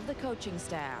critical of the coaching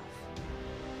staff.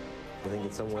 I think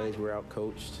in some ways we're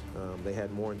out-coached. They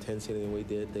had more intensity than we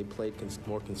did. They played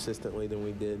more consistently than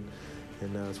we did,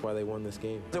 and that's why they won this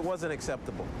game. It wasn't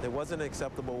acceptable. It wasn't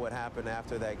acceptable what happened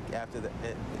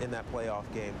in that playoff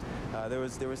game. There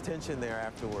was tension there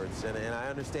afterwards, and I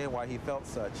understand why he felt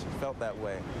that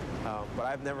way. But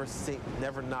I've never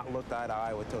not looked eye to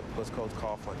eye with Coach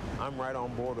Coughlin. I'm right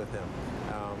on board with him.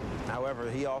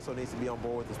 However, he also needs to be on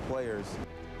board with his players.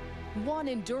 One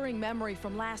enduring memory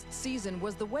from last season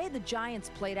was the way the Giants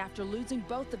played after losing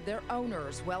both of their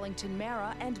owners, Wellington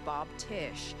Mara and Bob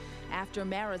Tisch. After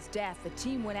Mara's death, the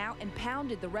team went out and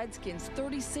pounded the Redskins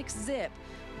 36-zip.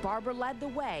 Barber led the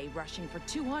way, rushing for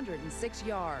 206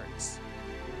 yards.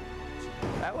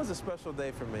 That was a special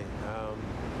day for me.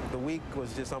 The week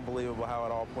was just unbelievable how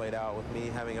it all played out, with me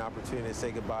having an opportunity to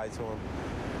say goodbye to him.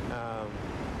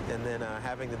 And then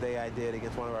having the day I did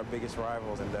against one of our biggest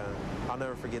rivals, and I'll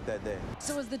never forget that day.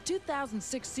 So as the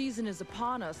 2006 season is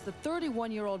upon us, the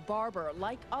 31-year-old Barber,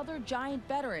 like other Giant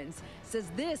veterans, says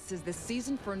this is the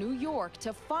season for New York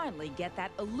to finally get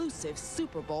that elusive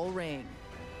Super Bowl ring.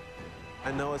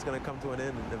 I know it's going to come to an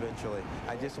end eventually.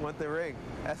 I just want the ring.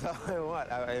 That's all I want.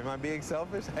 Am I being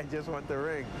selfish? I just want the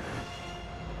ring.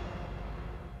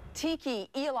 Tiki,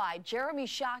 Eli, Jeremy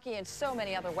Shockey, and so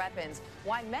many other weapons.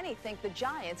 Why many think the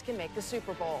Giants can make the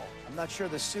Super Bowl. I'm not sure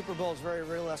the Super Bowl is very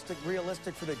realistic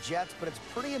for the Jets, but it's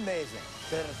pretty amazing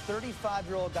that a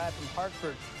 35-year-old guy from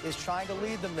Hartford is trying to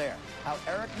lead them there. How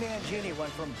Eric Mangini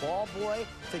went from ball boy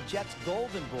to Jets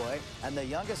golden boy and the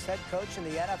youngest head coach in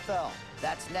the NFL.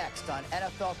 That's next on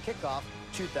NFL Kickoff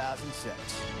 2006.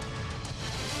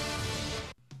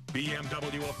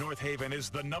 BMW of North Haven is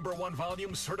the #1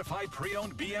 volume certified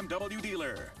pre-owned BMW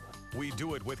dealer. We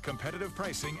do it with competitive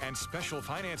pricing and special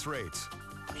finance rates.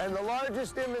 And the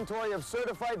largest inventory of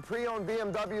certified pre-owned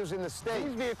BMWs in the state.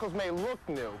 These vehicles may look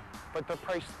new, but they're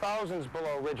priced thousands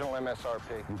below original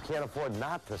MSRP. You can't afford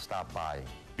not to stop by.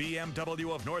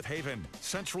 BMW of North Haven,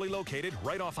 centrally located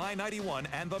right off I-91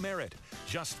 and the Merritt,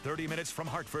 just 30 minutes from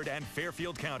Hartford and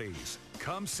Fairfield counties.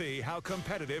 Come see how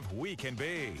competitive we can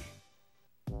be.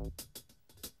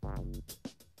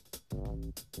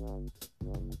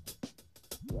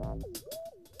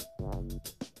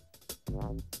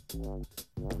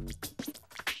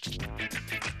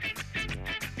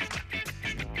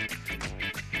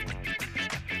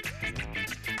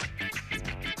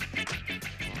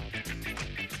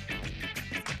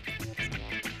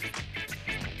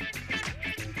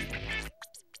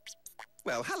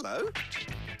 Well, hello.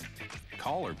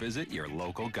 Call or visit your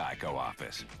local GEICO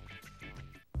office.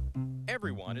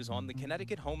 Everyone is on the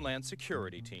Connecticut Homeland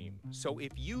Security Team. So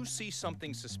if you see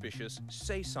something suspicious,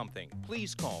 say something.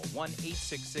 Please call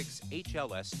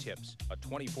 1-866-HLS-TIPS, a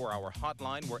 24-hour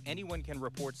hotline where anyone can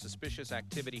report suspicious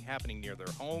activity happening near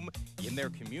their home, in their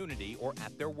community, or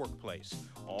at their workplace.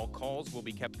 All calls will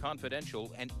be kept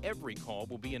confidential and every call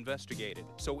will be investigated.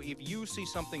 So if you see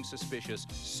something suspicious,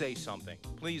 say something.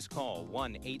 Please call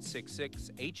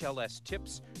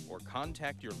 1-866-HLS-TIPS or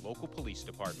contact your local police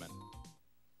department.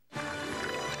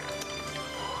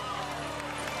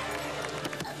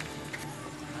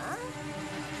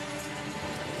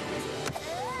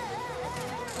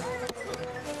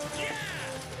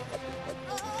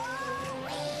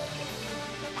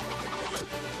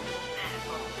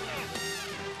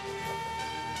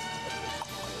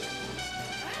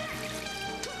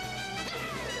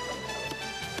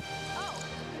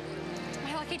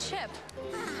 chip.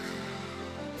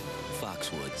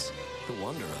 Foxwoods, the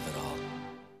wonder of it all.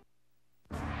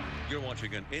 You're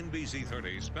watching an NBC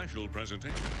 30 special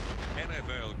presentation.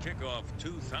 NFL Kickoff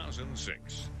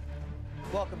 2006.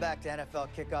 Welcome back to NFL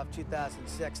Kickoff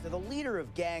 2006. Now, the leader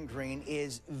of gangrene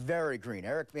is very green.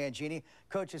 Eric Mangini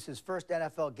coaches his first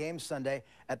NFL game Sunday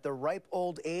at the ripe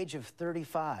old age of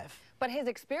 35. But his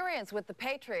experience with the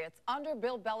Patriots under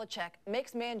Bill Belichick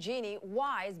makes Mangini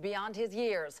wise beyond his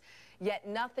years. Yet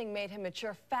nothing made him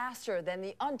mature faster than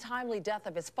the untimely death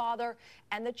of his father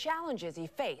and the challenges he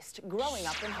faced growing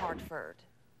up in Hartford.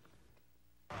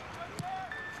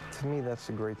 To me, that's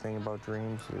the great thing about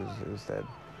dreams is that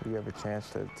you have a chance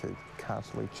to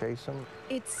constantly chase them.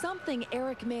 It's something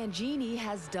Eric Mangini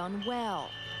has done well,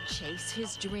 chase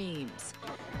his dreams.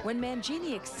 When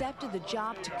Mangini accepted the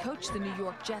job to coach the New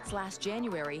York Jets last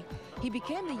January, he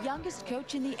became the youngest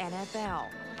coach in the NFL.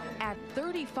 At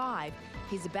 35,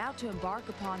 he's about to embark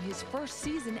upon his first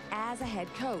season as a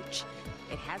head coach.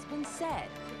 It has been said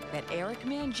that Eric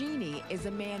Mangini is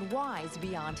a man wise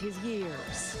beyond his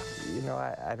years. You know,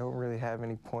 I don't really have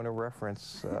any point of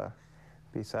reference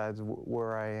besides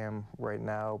where I am right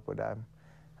now, but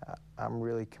I'm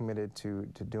really committed to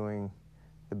doing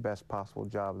the best possible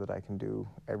job that I can do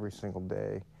every single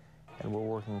day, and we're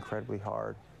working incredibly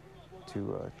hard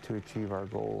to achieve our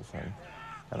goals, and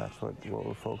that's what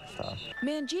we're focused on.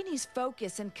 Mangini's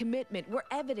focus and commitment were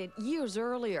evident years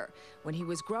earlier when he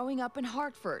was growing up in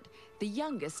Hartford, the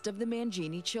youngest of the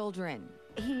Mangini children.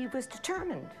 He was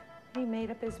determined. He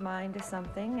made up his mind to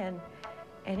something,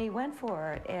 and he went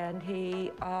for it, and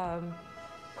he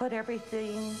put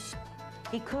everything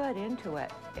he could into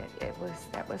it.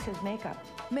 That was his makeup.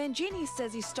 Mangini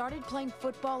says he started playing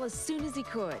football as soon as he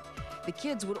could. The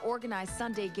kids would organize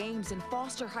Sunday games in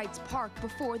Foster Heights Park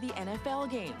before the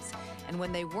NFL games. And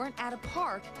when they weren't at a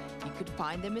park, you could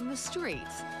find them in the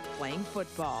streets playing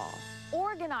football.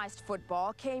 Organized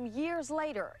football came years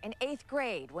later in 8th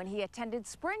grade when he attended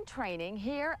spring training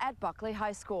here at Buckley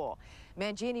High School.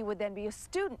 Mangini would then be a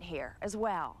student here as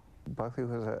well. Buckley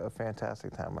was a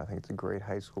fantastic time. I think it's a great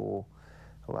high school,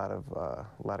 a lot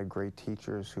of great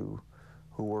teachers who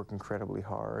work incredibly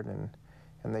hard, and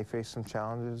they face some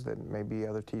challenges that maybe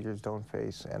other teachers don't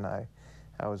face, and I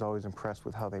was always impressed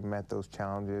with how they met those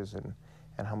challenges and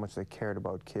how much they cared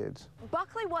about kids.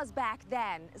 Buckley was back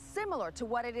then similar to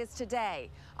what it is today,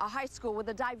 a high school with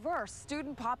a diverse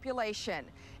student population,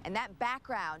 and that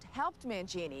background helped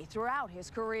Mangini throughout his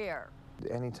career.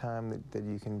 Anytime that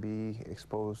you can be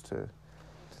exposed to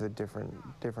the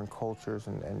different cultures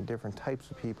and different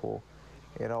types of people,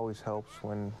 it always helps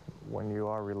when you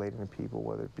are relating to people,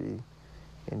 whether it be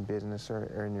in business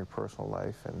or in your personal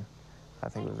life, and I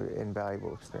think it was an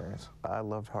invaluable experience. I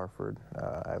loved Hartford.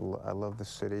 I love the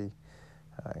city.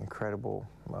 Incredible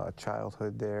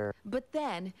childhood there. But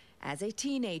then, as a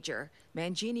teenager,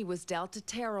 Mangini was dealt a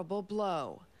terrible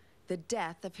blow: the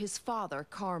death of his father,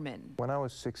 Carmen. When I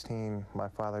was 16, my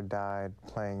father died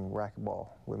playing racquetball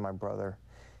with my brother,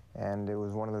 and it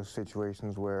was one of those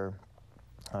situations where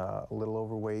a little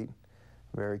overweight,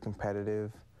 very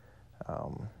competitive,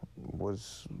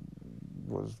 was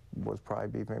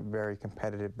probably very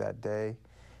competitive that day,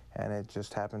 and it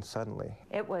just happened suddenly.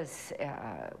 It was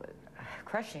a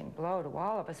crushing blow to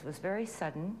all of us. It was very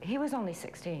sudden. He was only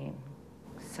 16,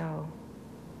 so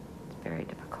it's very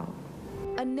difficult.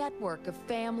 A network of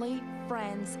family,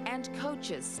 friends, and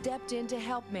coaches stepped in to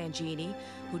help Mangini,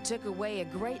 who took away a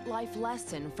great life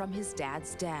lesson from his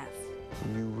dad's death.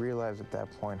 You realize at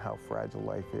that point how fragile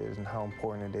life is and how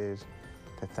important it is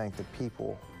to thank the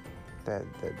people that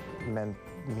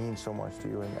mean so much to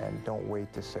you, and don't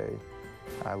wait to say,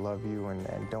 I love you,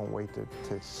 and don't wait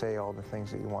to say all the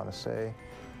things that you want to say.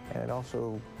 And it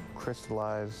also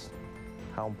crystallized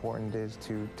how important it is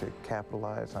to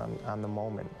capitalize on the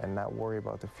moment and not worry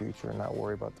about the future and not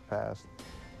worry about the past,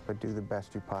 but do the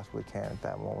best you possibly can at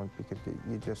that moment, because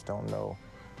you just don't know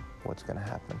what's going to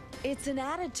happen. It's an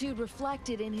attitude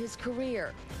reflected in his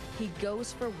career. He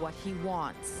goes for what he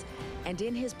wants. And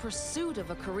in his pursuit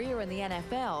of a career in the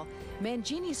NFL,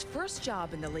 Mangini's first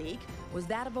job in the league was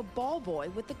that of a ball boy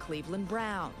with the Cleveland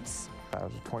Browns. I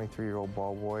was a 23-year-old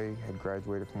ball boy, had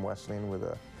graduated from Wesleyan with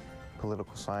a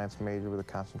political science major with a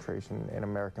concentration in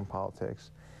American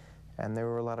politics. And there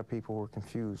were a lot of people who were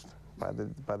confused by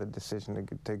the decision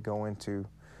to go into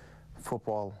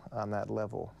football on that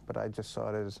level. But I just saw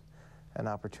it as an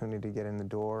opportunity to get in the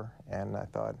door, and I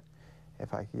thought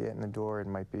if I could get in the door, it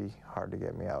might be hard to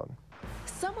get me out.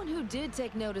 Someone who did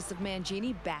take notice of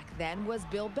Mangini back then was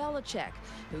Bill Belichick,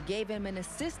 who gave him an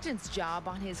assistant's job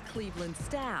on his Cleveland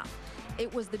staff.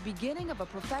 It was the beginning of a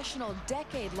professional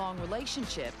decade-long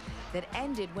relationship that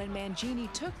ended when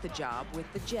Mangini took the job with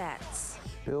the Jets.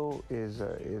 Bill is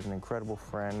an incredible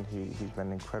friend. He's been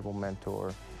an incredible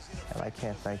mentor, and I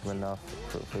can't thank him enough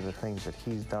for the things that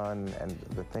he's done and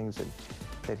the things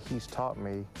that he's taught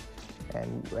me.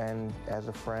 And as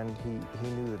a friend, he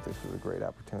knew that this was a great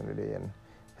opportunity, and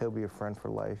he'll be a friend for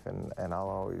life, and I'll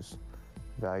always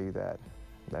value that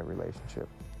relationship.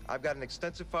 I've got an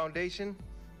extensive foundation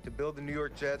to build the New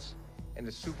York Jets and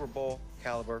the Super Bowl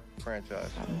caliber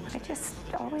franchise. I just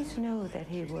always knew that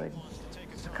he would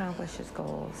accomplish his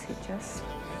goals. He just,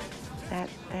 that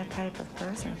type of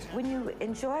person. When you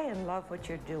enjoy and love what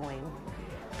you're doing,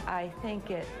 I think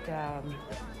it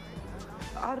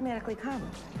automatically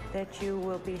comes that you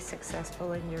will be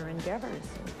successful in your endeavors,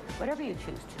 whatever you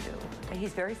choose to do.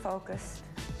 He's very focused.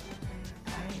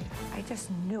 I just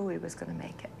knew he was going to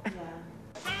make it.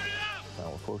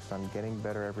 We're focused on getting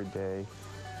better every day,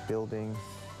 building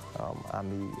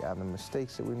on the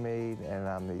mistakes that we made and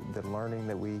on the learning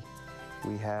that we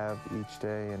have each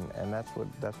day, and that's what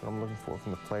I'm looking for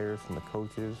from the players, from the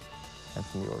coaches, and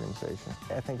from the organization.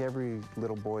 I think every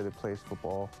little boy that plays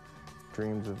football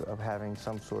dreams of having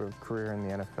some sort of career in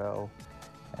the NFL,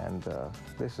 and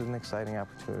this is an exciting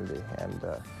opportunity, and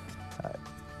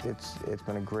it's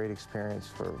been a great experience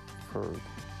for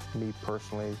me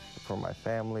personally, for my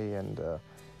family, and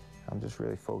I'm just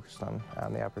really focused on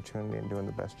the opportunity and doing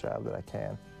the best job that I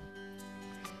can.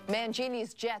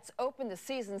 Mangini's Jets open the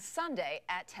season Sunday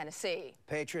at Tennessee.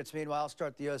 Patriots, meanwhile,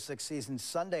 start the 06 season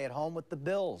Sunday at home with the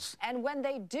Bills. And when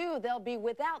they do, they'll be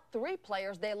without 3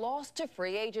 players they lost to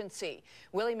free agency.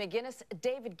 Willie McGinnis,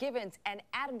 David Givens, and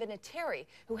Adam Vinatieri,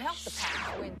 who helped the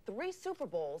Pats win 3 Super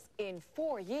Bowls in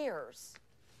 4 years.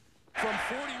 From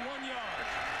 41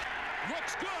 yards.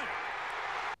 Looks good.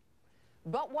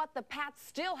 But what the Pats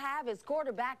still have is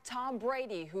quarterback Tom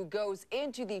Brady, who goes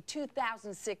into the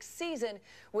 2006 season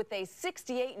with a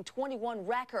 68-21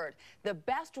 record, the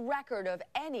best record of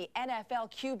any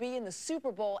NFL QB in the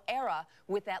Super Bowl era,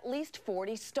 with at least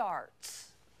 40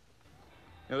 starts.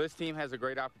 You know, this team has a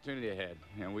great opportunity ahead.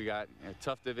 You know, we got a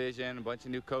tough division, a bunch of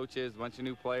new coaches, a bunch of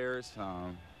new players,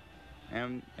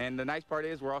 and the nice part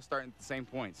is we're all starting at the same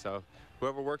point. So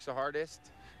whoever works the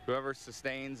hardest, whoever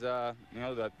sustains, you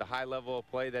know, the high level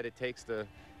of play that it takes to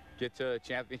get to a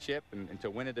championship and to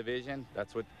win a division,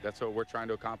 that's what we're trying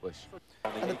to accomplish.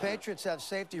 And the Patriots have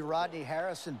safety Rodney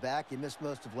Harrison back. He missed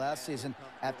most of last season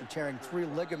after tearing 3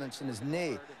 ligaments in his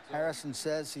knee. Harrison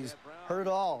says he's heard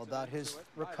all about his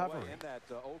recovery.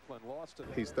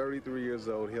 He's 33 years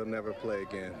old. He'll never play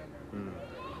again.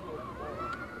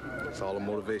 That's all the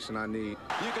motivation I need.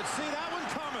 You can see that one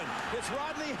coming. It's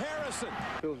Rodney Harrison.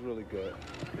 Feels really good.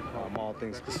 All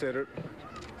things considered,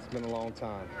 it's been a long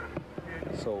time.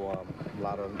 So a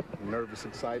lot of nervous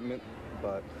excitement,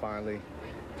 but finally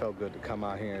felt good to come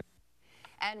out here.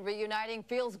 And reuniting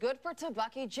feels good for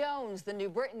Tebucky Jones. The New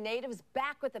Britain native's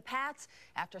back with the Pats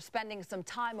after spending some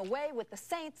time away with the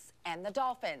Saints and the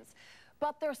Dolphins.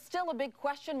 But there's still a big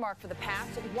question mark for the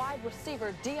Pats. Wide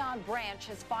receiver Deion Branch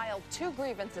has filed 2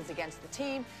 grievances against the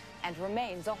team and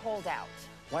remains a holdout.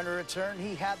 When he returned,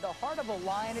 he had the heart of a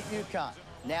Lion at UConn.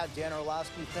 Now Dan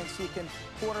Orlowski thinks he can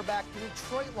quarterback the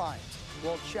Detroit Lions.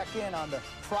 We'll check in on the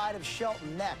pride of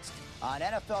Shelton next on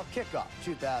NFL Kickoff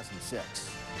 2006.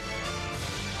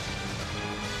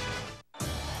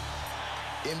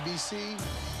 NBC,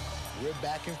 we're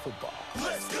back in football.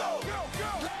 Let's go! Go,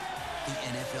 go! The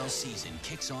NFL season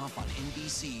kicks off on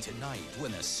NBC tonight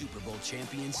when the Super Bowl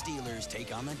champion Steelers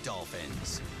take on the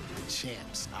Dolphins. The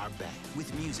champs are back.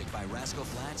 With music by Rascal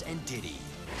Flatts and Diddy.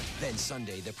 Then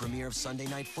Sunday, the premiere of Sunday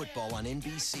Night Football on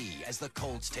NBC as the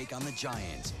Colts take on the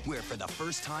Giants, where for the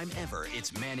first time ever,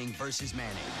 it's Manning versus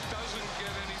Manning. Doesn't get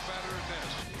any better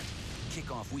than this.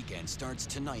 Kickoff weekend starts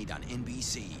tonight on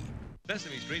NBC.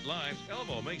 Sesame Street Live's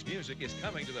Elmo Makes Music is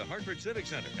coming to the Hartford Civic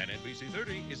Center, and NBC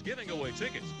 30 is giving away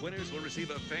tickets. Winners will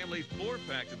receive a family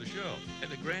 4-pack to the show, and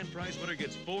the grand prize winner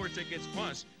gets 4 tickets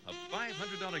plus a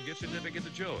 $500 gift certificate to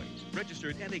Joey's,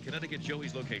 registered at any Connecticut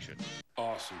Joey's location.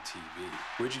 Awesome TV.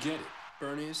 Where'd you get it?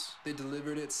 Bernie's. They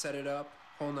delivered it, set it up,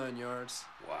 whole 9 yards.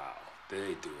 Wow,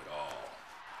 they do it all.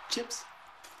 Chips.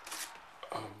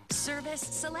 Service,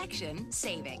 selection,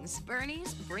 savings.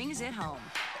 Bernie's brings it home.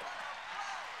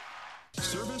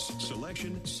 Service,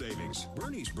 selection, savings.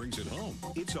 Bernie's brings it home.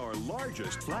 It's our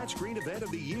largest flat screen event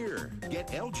of the year. Get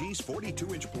LG's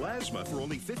 42-inch plasma for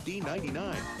only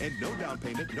 $15.99. And no down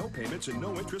payment, no payments, and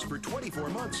no interest for 24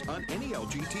 months on any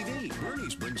LG TV.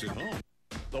 Bernie's brings it home.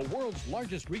 The world's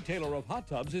largest retailer of hot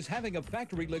tubs is having a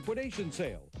factory liquidation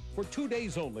sale. For 2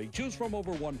 days only, choose from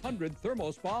over 100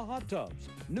 ThermoSpa hot tubs.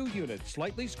 New units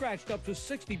slightly scratched up to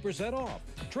 60% off.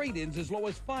 Trade-ins as low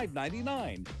as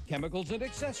 $5.99. Chemicals and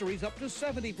accessories up to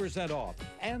 70% off.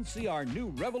 And see our new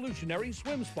revolutionary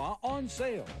swim spa on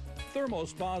sale.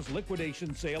 ThermoSpa's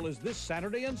liquidation sale is this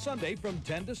Saturday and Sunday from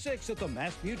 10 to 6 at the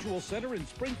Mass Mutual Center in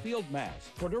Springfield, Mass.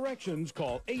 For directions,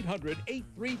 call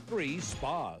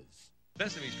 800-833-SPAS.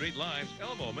 Sesame Street Live's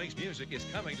Elmo Makes Music is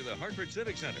coming to the Hartford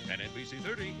Civic Center, and NBC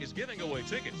 30 is giving away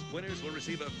tickets. Winners will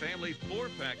receive a family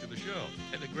 4-pack to the show,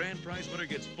 and the grand prize winner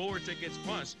gets 4 tickets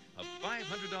plus a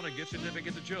 $500 gift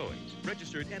certificate to Joey's,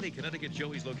 registered at any Connecticut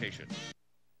Joey's location.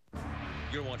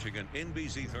 You're watching an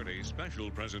NBC 30 special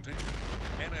presentation,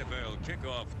 NFL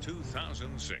Kickoff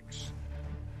 2006.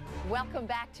 Welcome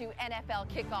back to NFL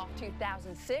Kickoff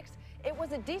 2006. It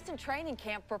was a decent training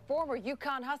camp for former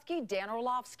UConn Husky Dan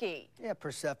Orlovsky. Yeah,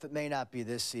 Persef, it may not be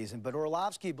this season, but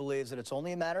Orlovsky believes that it's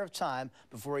only a matter of time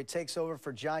before he takes over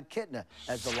for John Kitna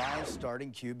as the Lions'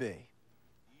 starting QB.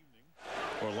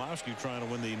 Orlovsky trying to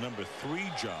win the number 3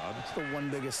 job. That's the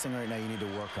one biggest thing right now you need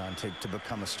to work on to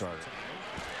become a starter.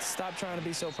 Stop trying to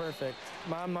be so perfect.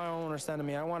 I'm my own worst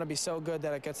enemy. I want to be so good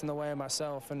that it gets in the way of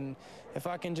myself. And if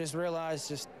I can just realize,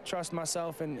 just trust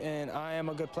myself and I am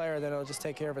a good player, then it'll just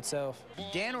take care of itself.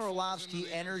 Dan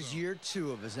Orlovsky enters year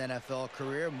 2 of his NFL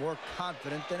career more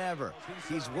confident than ever.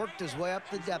 He's worked his way up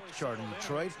the depth chart in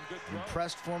Detroit,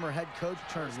 impressed former head coach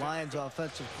turned Lions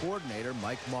offensive coordinator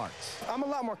Mike Martz. I'm a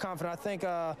lot more confident. I think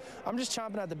I'm just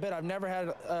chomping at the bit. I've never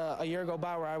had a year go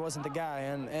by where I wasn't the guy,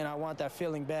 and I want that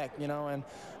feeling back, you know. And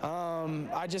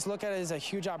I just look at it as a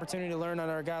huge opportunity to learn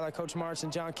under a guy like Coach Martz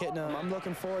and John Kitna. I'm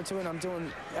looking forward to it, and I'm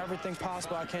doing everything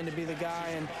possible I can to be the guy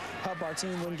and help our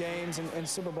team win games and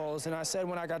Super Bowls. And I said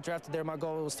when I got drafted there, my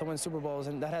goal was to win Super Bowls,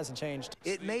 and that hasn't changed.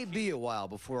 It may be a while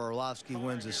before Orlovsky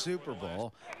wins a Super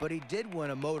Bowl, but he did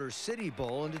win a Motor City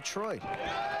Bowl in Detroit.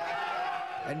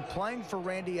 And playing for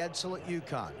Randy Edsall at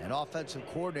UConn, and offensive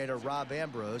coordinator Rob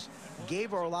Ambrose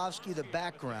gave Orlovsky the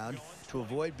background to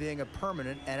avoid being a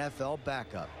permanent NFL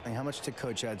backup. And how much did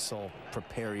Coach Edsall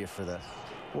prepare you for this?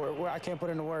 I can't put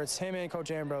into words, him and Coach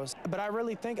Ambrose. But I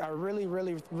really think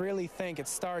it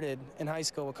started in high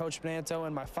school with Coach Benanto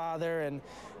and my father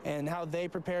and how they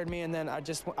prepared me, and then I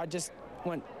just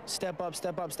went step up,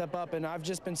 step up, step up, and I've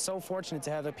just been so fortunate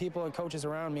to have the people and coaches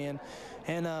around me,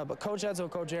 but Coach Edsall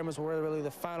and Coach Ambrose were really the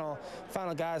final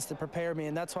guys to prepare me,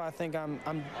 and that's why I think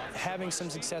I'm having some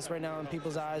success right now in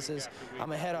people's eyes, is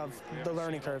I'm ahead of the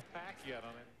learning curve.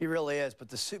 He really is, but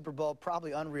the Super Bowl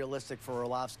probably unrealistic for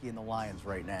Orlovsky and the Lions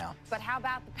right now. But how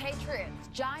about the Patriots,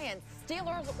 Giants,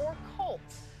 Steelers, or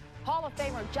Colts? Hall of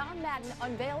Famer John Madden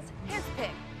unveils his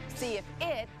pick. See if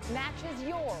it matches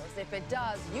yours. If it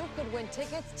does, you could win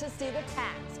tickets to see the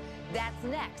Pats. That's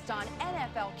next on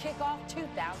NFL Kickoff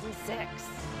 2006.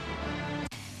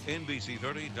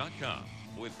 NBC30.com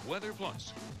with Weather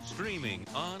Plus, streaming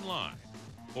online.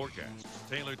 Forecasts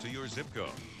tailored to your zip code.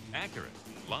 Accurate,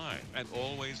 live, and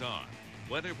always on.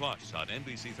 Weather Plus on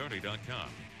NBC30.com,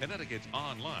 Connecticut's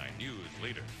online news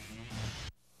leader.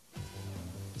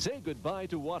 Say goodbye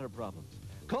to water problems.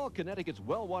 Call Connecticut's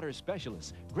well water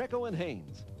specialists, Greco and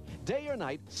Haynes. Day or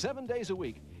night, 7 days a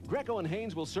week, Greco and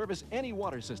Haynes will service any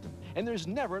water system, and there's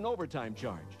never an overtime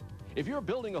charge. If you're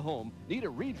building a home, need a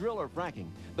re-drill or fracking,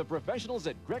 the professionals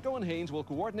at Greco and Haynes will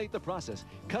coordinate the process,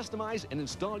 customize, and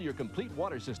install your complete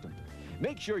water system.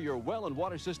 Make sure your well and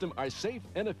water system are safe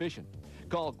and efficient.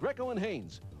 Call Greco and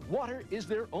Haynes. Water is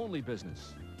their only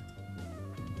business.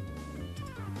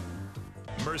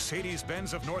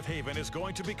 Mercedes-Benz of North Haven is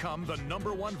going to become the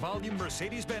 #1 volume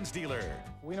Mercedes-Benz dealer.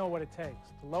 We know what it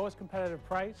takes. The lowest competitive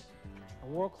price, a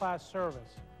world-class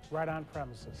service, right on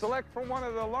premises. Select from one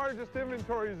of the largest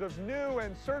inventories of new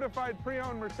and certified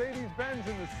pre-owned Mercedes-Benz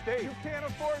in the state. You can't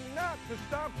afford not to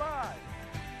stop by.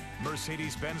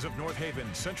 Mercedes-Benz of North Haven,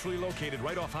 centrally located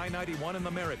right off I-91 in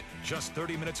the Merritt, just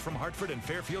 30 minutes from Hartford and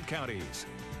Fairfield counties.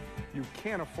 You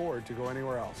can't afford to go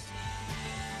anywhere else.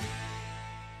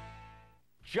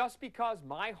 Just because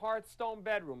my Hearthstone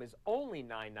bedroom is only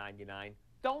 $9.99,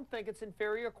 don't think it's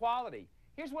inferior quality.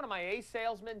 Here's one of my ace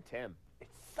salesmen, Tim.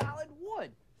 It's solid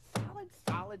wood. Solid,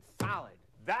 solid, solid.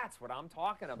 That's what I'm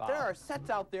talking about. There are sets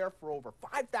out there for over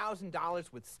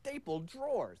 $5,000 with stapled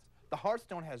drawers. The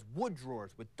Hearthstone has wood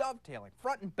drawers with dovetailing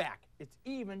front and back. It's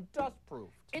even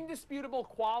dust-proofed. Indisputable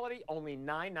quality, only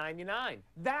 $9.99.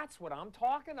 That's what I'm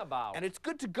talking about. And it's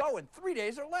good to go in 3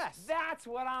 days or less. That's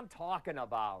what I'm talking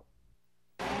about.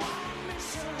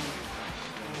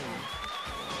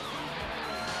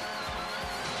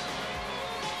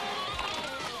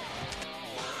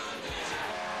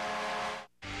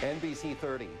 NBC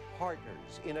 30,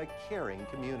 partners in a caring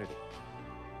community.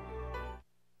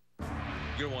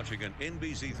 You're watching an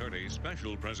NBC 30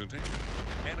 special presentation,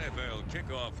 NFL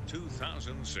Kickoff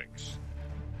 2006.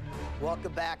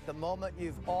 Welcome back, the moment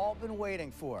you've all been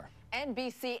waiting for.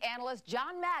 NBC analyst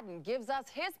John Madden gives us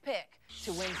his pick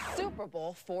to win Super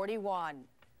Bowl 41.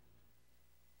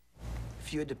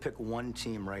 If you had to pick one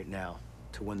team right now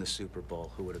to win the Super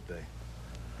Bowl, who would it be?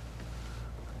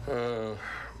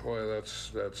 Boy,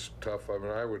 that's tough. I mean,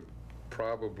 I would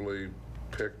probably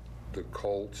pick the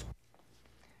Colts.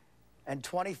 And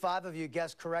 25 of you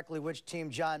guessed correctly which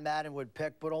team John Madden would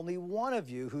pick, but only one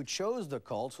of you who chose the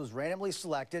Colts was randomly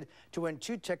selected to win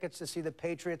 2 tickets to see the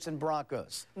Patriots and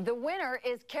Broncos. The winner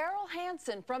is Carol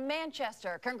Hansen from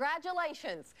Manchester.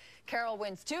 Congratulations. Carol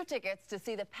wins 2 tickets to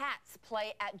see the Pats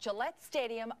play at Gillette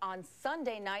Stadium on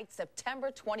Sunday night, September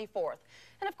 24th.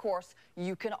 And of course,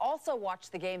 you can also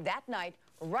watch the game that night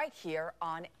right here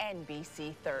on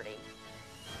NBC 30.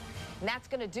 And that's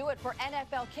going to do it for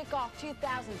NFL Kickoff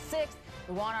 2006.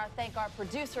 We want to thank our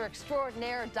producer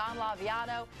extraordinaire, Don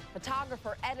Laviano,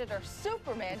 photographer, editor,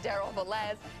 Superman, Daryl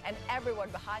Velez, and everyone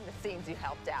behind the scenes who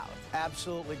helped out.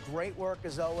 Absolutely. Great work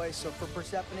as always. So for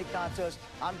Persephone Contos,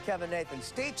 I'm Kevin Nathan.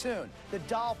 Stay tuned. The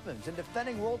Dolphins and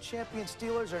defending world champion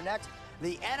Steelers are next.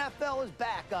 The NFL is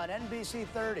back on NBC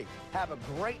 30. Have a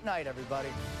great night, everybody.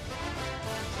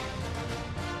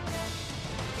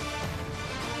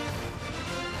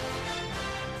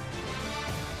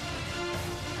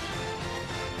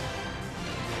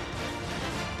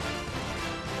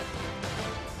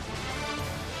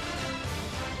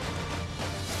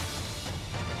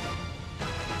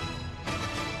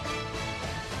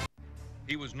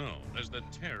 He was known as the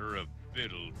terror of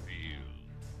BIDDLE Field.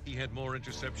 He had more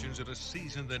interceptions in a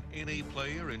season than any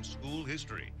player in school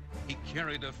history. He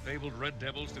carried the fabled Red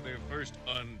Devils to their first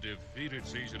undefeated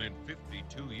season in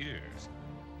 52 years.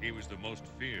 He was the most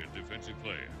feared defensive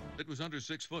player that was under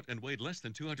 6 foot and weighed less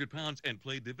than 200 pounds and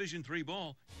played Division III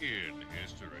ball in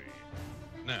history.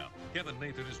 Now, Kevin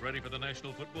Nathan is ready for the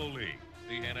National Football League.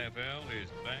 The NFL is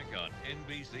back on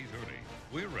NBC 30.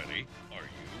 We're ready. Are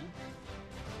you?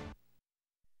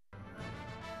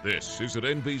 This is an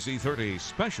NBC 30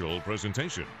 special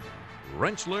presentation.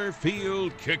 Rentschler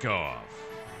Field Kickoff.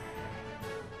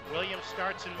 Williams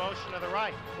starts in motion to the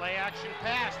right. Play action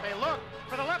pass. They look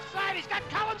for the left side. He's got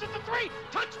Collins at the 3.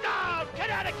 Touchdown,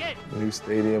 Connecticut! New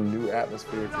stadium, new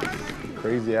atmosphere.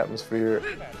 Crazy atmosphere.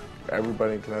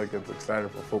 Everybody in Connecticut's excited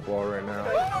for football right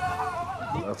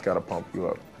now. That's got to pump you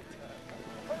up.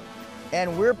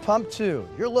 And we're pumped too.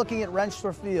 You're looking at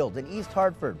Rentschler Field in East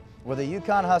Hartford, where the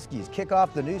Yukon Huskies kick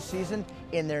off the new season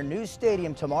in their new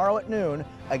stadium tomorrow at noon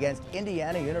against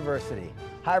Indiana University.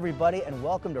 Hi, everybody, and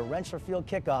welcome to Rentschler Field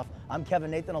Kickoff. I'm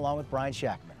Kevin Nathan, along with Brian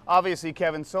Shackman. Obviously,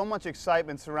 Kevin, so much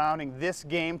excitement surrounding this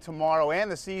game tomorrow and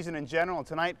the season in general. And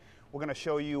tonight, we're going to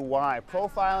show you why.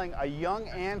 Profiling a young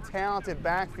and talented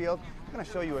backfield, we're going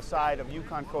to show you a side of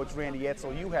Yukon coach Randy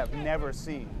Edsall you have never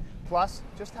seen. Plus,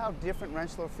 just how different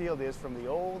Rentschler Field is from the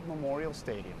old Memorial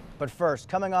Stadium. But first,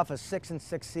 coming off a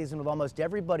 6-6 season with almost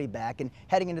everybody back and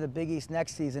heading into the Big East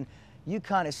next season,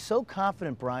 Yukon is so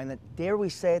confident, Brian, that dare we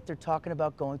say it, they're talking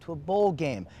about going to a bowl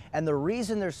game. And the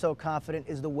reason they're so confident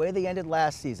is the way they ended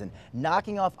last season,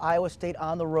 knocking off Iowa State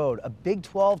on the road, a Big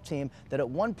 12 team that at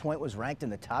one point was ranked in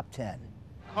the top 10.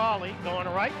 Cawley going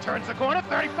to right, turns the corner,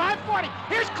 35-40.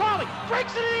 Here's Cawley,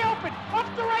 breaks into the open, up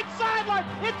the right sideline.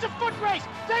 It's a foot race.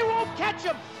 They won't catch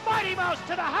him. Mighty Mouse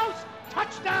to the house.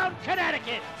 Touchdown,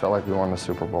 Connecticut. Felt like we won the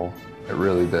Super Bowl. It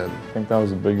really did. I think that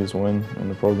was the biggest win in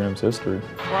the program's history.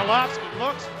 Orlovsky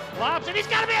looks, lobs, and he's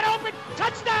got to be an open.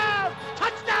 Touchdown!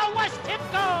 Touchdown, West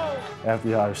Tipco! After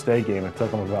the Iowa State game, it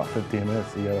took them about 15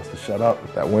 minutes to get us to shut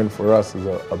up. That win for us is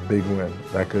a big win.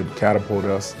 That could catapult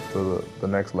us to the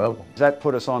next level. That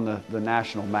put us on the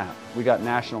national map. We got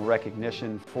national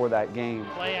recognition for that game.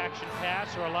 Play action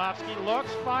pass, Orlovsky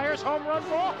looks, fires, home run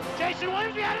ball. Jason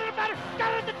Williams behind the defender,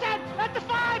 got it at the 10, at the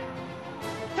 5.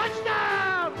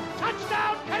 Touchdown!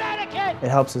 Touchdown, Connecticut! It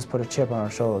helps us put a chip on our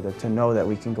shoulder to know that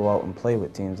we can go out and play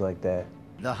with teams like that.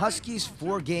 The Huskies'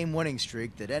 4-game winning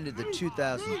streak that ended the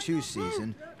 2002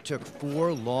 season took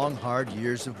 4 long, hard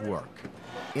years of work.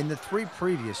 In the 3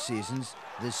 previous seasons,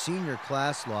 the senior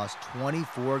class lost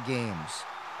 24 games,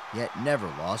 yet never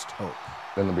lost hope.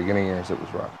 In the beginning years, it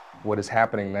was rough. What is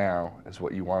happening now is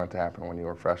what you wanted to happen when you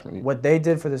were a freshman. What they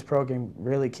did for this program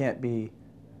really can't be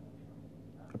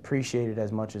appreciated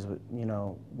as much as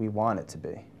we want it to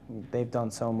be. They've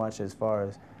done so much as far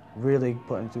as really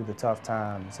putting through the tough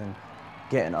times and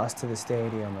getting us to the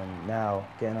stadium and now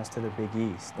getting us to the Big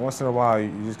East. Once in a while,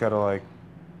 you just gotta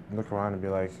look around and be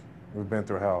like, We've been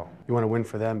through hell. You want to win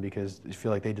for them because you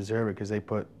feel like they deserve it because they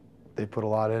put a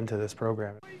lot into this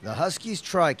program. The Huskies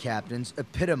tri-captains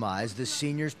epitomize the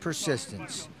seniors'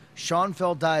 persistence. Sean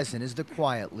Feldisen is the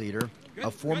quiet leader,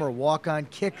 a former walk-on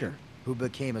kicker who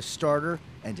became a starter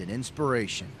and an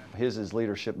inspiration. His is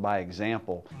leadership by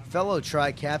example. Fellow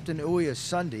tri-captain Uwe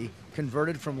Sunday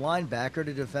converted from linebacker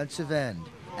to defensive end,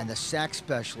 and the sack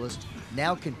specialist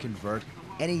now can convert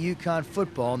any UConn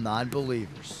football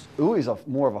non-believers. Uwe's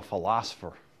more of a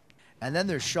philosopher. And then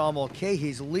there's Sean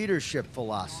Mulcahy's leadership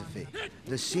philosophy.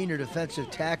 The senior defensive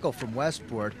tackle from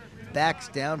Westport backs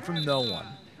down from no one.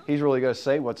 He's really going to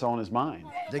say what's on his mind.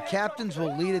 The captains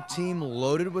will lead a team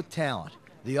loaded with talent.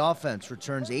 The offense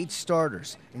returns 8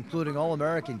 starters, including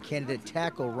All-American candidate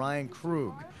tackle Ryan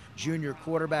Krug, junior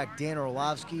quarterback Dan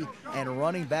Orlovsky, and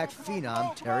running back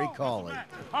phenom Terry Cawley.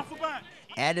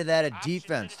 Add to that a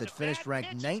defense that finished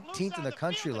ranked 19th in the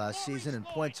country last season in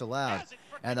points allowed,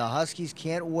 and the Huskies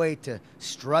can't wait to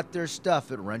strut their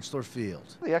stuff at Rentschler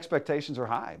Field. The expectations are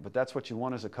high, but that's what you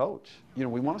want as a coach. You know,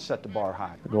 we want to set the bar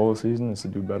high. The goal of the season is to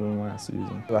do better than last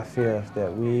season. I feel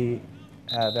that we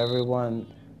have everyone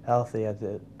healthy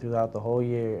throughout the whole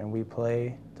year and we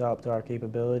play up to our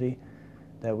capability,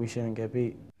 that we shouldn't get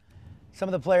beat. Some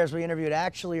of the players we interviewed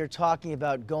actually are talking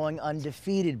about going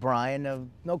undefeated, Brian.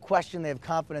 No question they have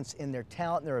confidence in their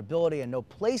talent and their ability, and no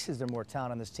place is there more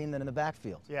talent on this team than in the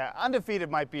backfield. Yeah, undefeated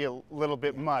might be a little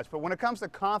bit much, but when it comes to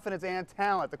confidence and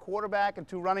talent, the quarterback and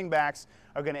 2 running backs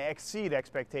are going to exceed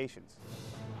expectations.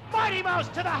 Mighty Mouse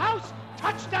to the house,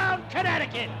 touchdown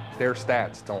Connecticut. Their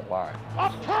stats don't lie. A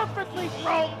perfectly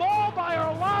thrown ball by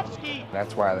Orlovsky.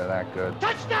 That's why they're that good.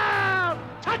 Touchdown!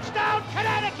 Touchdown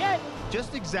Connecticut!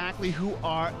 Just exactly who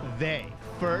are they?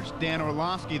 First, Dan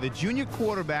Orlovsky, the junior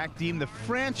quarterback, deemed the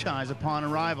franchise upon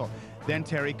arrival. Then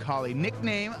Terry Cawley,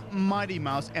 nickname Mighty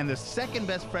Mouse, and the second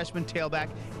best freshman tailback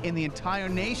in the entire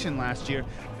nation last year.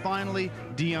 Finally,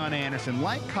 Dion Anderson.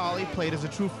 Like Cawley, played as a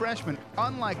true freshman.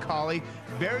 Unlike Cawley,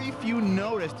 very few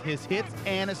noticed his hits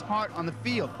and his heart on the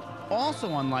field.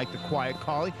 Also unlike the quiet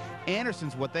Cawley,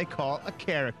 Anderson's what they call a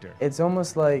character. It's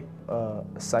almost like a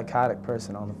psychotic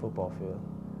person on the football field.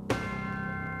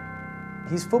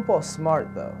 He's football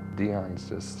smart, though. Dion's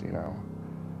just, you know,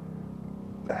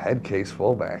 a head case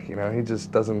fullback, you know, he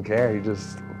just doesn't care, he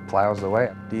just plows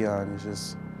away. Dion is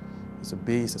just, he's a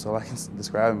beast, that's all I can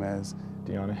describe him as.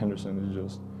 Dion Henderson is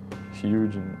just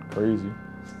huge and crazy,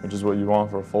 which is what you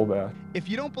want for a fullback. If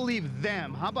you don't believe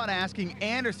them, how about asking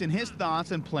Anderson his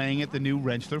thoughts on playing at the new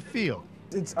Rentschler Field?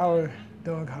 It's our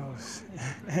doghouse,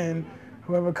 and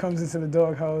whoever comes into the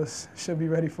doghouse should be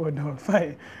ready for a dog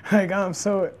fight. Like, I'm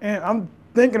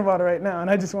thinking about it right now, and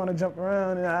I just want to jump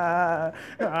around and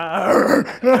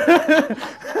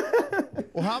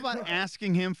Well, how about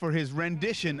asking him for his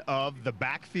rendition of the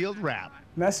backfield rap?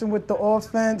 Messing with the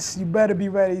offense, you better be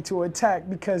ready to attack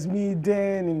because me,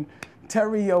 Dan, and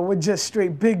Terry, we're just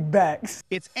straight big backs.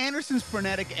 It's Anderson's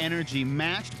frenetic energy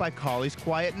matched by Cawley's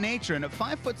quiet nature, and at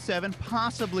 5'7",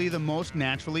 possibly the most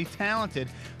naturally talented,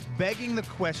 begging the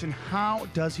question, how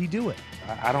does he do it?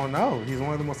 I don't know. He's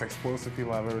one of the most explosive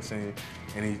people I've ever seen,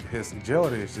 and his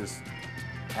agility is just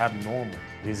abnormal.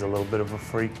 He's a little bit of a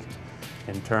freak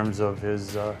in terms of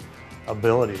his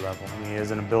ability level. I mean, he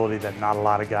has an ability that not a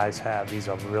lot of guys have. He's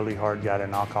a really hard guy to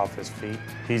knock off his feet.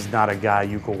 He's not a guy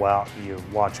you go out, you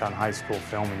watch on high school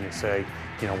film and you say,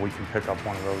 you know, we can pick up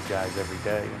one of those guys every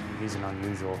day. I mean, he's an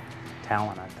unusual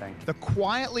talent, I think. The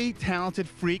quietly talented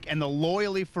freak and the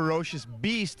loyally ferocious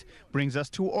beast brings us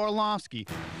to Orlovsky.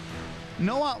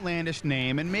 No outlandish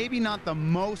name and maybe not the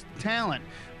most talent,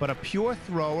 but a pure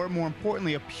thrower, more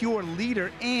importantly, a pure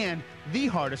leader and the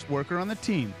hardest worker on the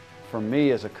team. For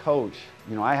me as a coach,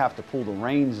 you know, I have to pull the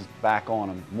reins back on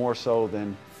him more so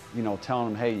than, you know,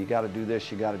 telling him, hey, you got to do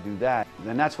this, you got to do that.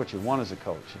 And that's what you want as a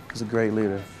coach. He's a great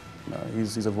leader.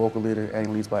 He's a vocal leader and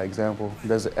he leads by example. He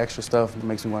does the extra stuff that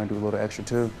makes me want to do a little extra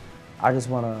too. I just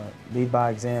want to lead by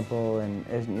example, and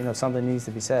if, you know, something needs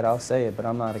to be said, I'll say it, but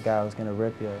I'm not a guy who's going to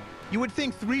rip you. You would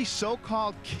think 3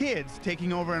 so-called kids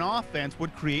taking over an offense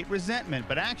would create resentment,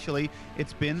 but actually,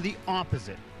 it's been the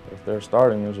opposite. If they're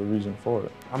starting, there's a reason for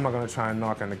it. I'm not going to try and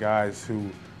knock on the guys who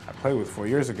I played with 4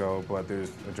 years ago, but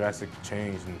there's a drastic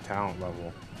change in talent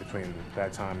level between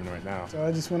that time and right now. So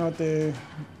I just went out there,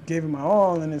 gave it my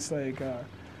all, and it's like,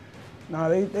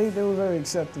 they were very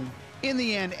accepting. In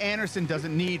the end, Anderson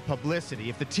doesn't need publicity.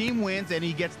 If the team wins and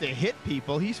he gets to hit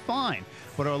people, he's fine.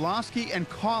 But Orlovsky and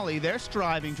Cawley, they're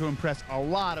striving to impress a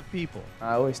lot of people.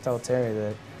 I always tell Terry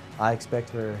that I expect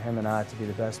for him and I to be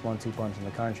the best 1-2 punch in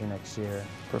the country next year.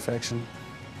 Perfection.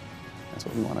 That's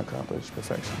what we want to accomplish,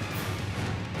 perfection.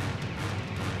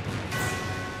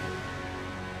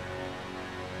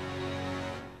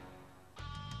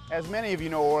 As many of you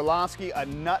know, Orlovsky, a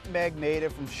Nutmeg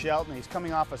native from Shelton. He's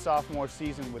coming off a sophomore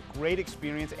season with great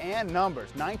experience and numbers.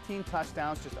 19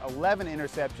 touchdowns, just 11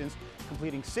 interceptions,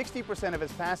 completing 60% of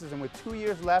his passes, and with 2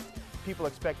 years left, people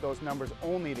expect those numbers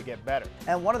only to get better.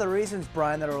 And one of the reasons,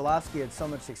 Brian, that Orlovsky had so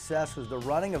much success was the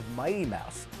running of Mighty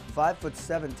Mouse.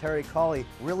 5'7" Terry Cawley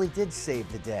really did save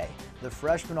the day. The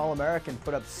freshman All-American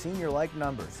put up senior-like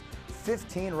numbers.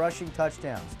 15 rushing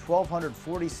touchdowns,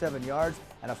 1,247 yards,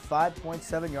 and a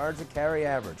 5.7 yards a carry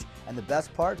average. And the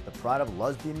best part, the pride of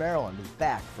Lusby, Maryland, is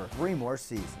back for 3 more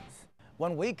seasons.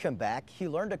 When we come back, he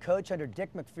learned to coach under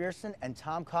Dick McPherson and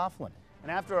Tom Coughlin.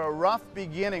 And after a rough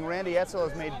beginning, Randy Edsall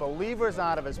has made believers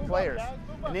out of his players.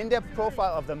 An in-depth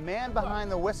profile of the man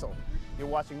behind the whistle. You're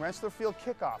watching Rensselaer Field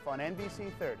Kickoff on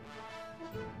NBC 30.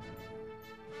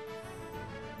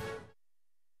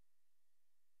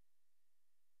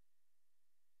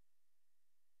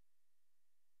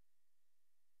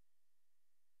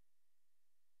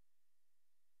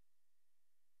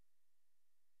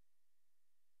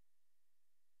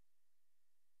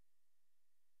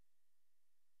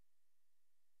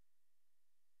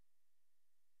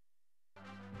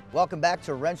 Welcome back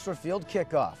to Rensselaer Field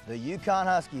Kickoff. The UConn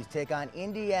Huskies take on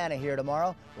Indiana here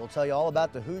tomorrow. We'll tell you all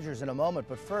about the Hoosiers in a moment,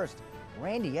 but first,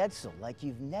 Randy Edsall, like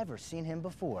you've never seen him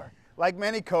before. Like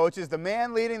many coaches, the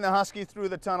man leading the Huskies through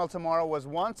the tunnel tomorrow was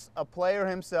once a player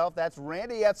himself. That's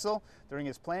Randy Edsall. During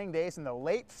his playing days in the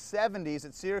late 70s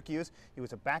at Syracuse, he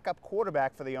was a backup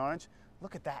quarterback for the Orange.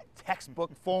 Look at that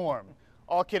textbook form.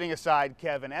 All kidding aside,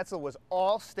 Kevin, Edsall was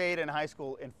all-state in high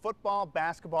school in football,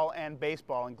 basketball, and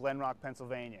baseball in Glen Rock,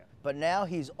 Pennsylvania. But now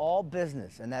he's all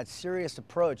business, and that serious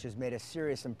approach has made a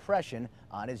serious impression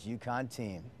on his UConn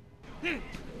team. He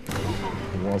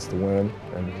wants to win,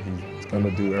 and he's going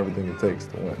to do everything it takes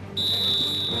to win.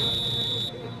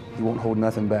 He won't hold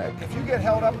nothing back. If you get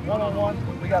held up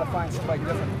one-on-one, we got to find somebody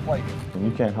different to play. And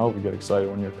you can't help but get excited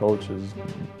when your coach is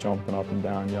jumping up and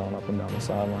down, yelling up and down the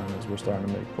sideline as we're starting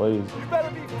to make plays. You better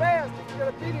be fast if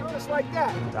you're going to beat him just like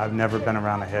that. I've never been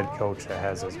around a head coach that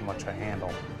has as much a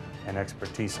handle and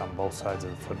expertise on both sides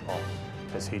of the football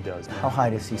as he does. How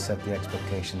high does he set the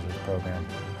expectations of the program?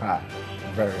 High,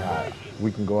 very high.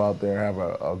 We can go out there and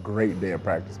have a great day of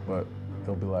practice, but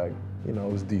he'll be like, you know,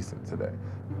 it was decent today.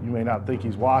 You may not think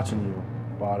he's watching you,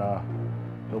 but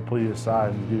he'll pull you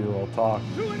aside and give you a little talk.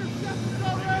 2 interceptions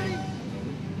already?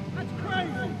 That's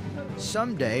crazy.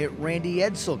 Someday, Randy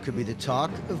Edsall could be the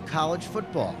talk of college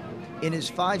football. In his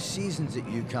 5 seasons at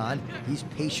UConn, he's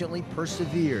patiently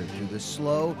persevered through the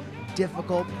slow,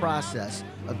 difficult process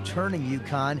of turning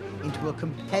UConn into a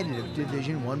competitive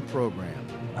Division I program.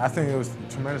 I think it was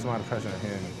a tremendous amount of pressure on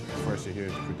him his first year here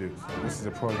to produce. This is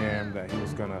a program that he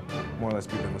was going to more or less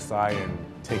be the Messiah and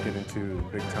take it into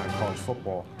big-time college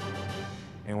football.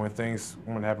 And when things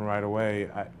weren't happening right away,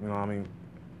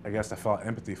 I guess I felt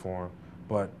empathy for him,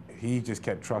 but he just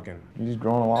kept trucking. He's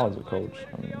grown a lot as a coach.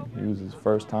 I mean, he was his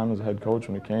first time as a head coach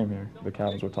when he came here. The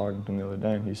Cavs were talking to him the other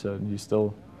day, and he said he's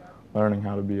still learning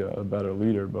how to be a better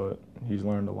leader, but he's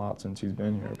learned a lot since he's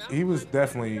been here. He was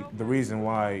definitely the reason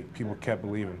why people kept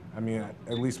believing. I mean,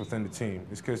 at least within the team.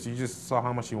 It's because you just saw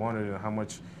how much he wanted and how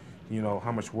much,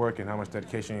 how much work and how much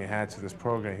dedication he had to this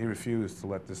program. He refused to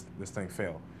let this thing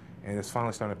fail. And it's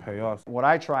finally starting to pay off. What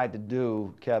I tried to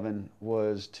do, Kevin,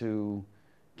 was to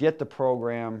get the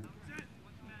program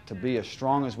to be as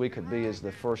strong as we could be as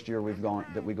the first year we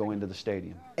go into the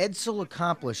stadium. Edsall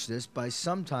accomplished this by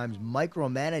sometimes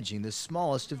micromanaging the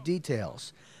smallest of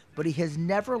details, but he has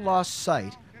never lost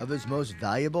sight of his most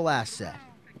valuable asset,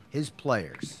 his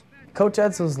players. Coach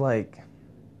Edsall's like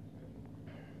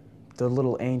the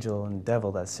little angel and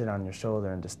devil that sit on your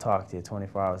shoulder and just talk to you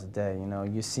 24 hours a day. You know,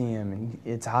 you see him and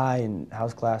it's high in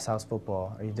house class, house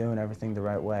football. Are you doing everything the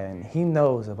right way? And he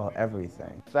knows about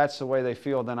everything. If that's the way they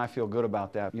feel, then I feel good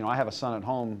about that. You know, I have a son at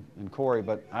home in Corey,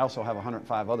 but I also have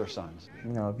 105 other sons.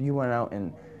 You know, if you went out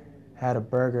and had a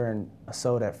burger and a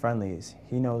soda at Friendly's,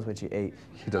 he knows what you ate.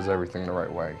 He does everything the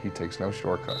right way. He takes no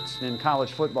shortcuts. In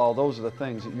college football, those are the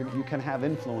things. You can have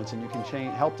influence and you can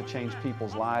help to change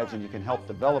people's lives and you can help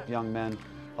develop young men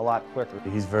a lot quicker.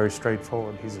 He's very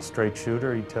straightforward. He's a straight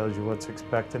shooter. He tells you what's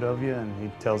expected of you and he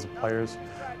tells the players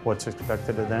what's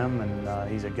expected of them,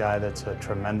 and he's a guy that's a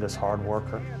tremendous hard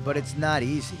worker. But it's not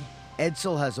easy.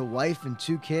 Edsall has a wife and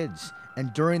 2 kids,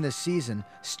 and during the season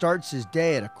starts his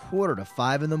day at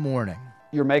 4:45 in the morning.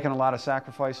 You're making a lot of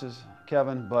sacrifices,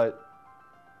 Kevin, but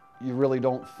you really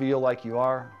don't feel like you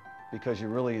are because you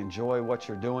really enjoy what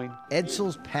you're doing.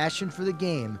 Edsall's passion for the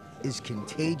game is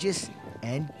contagious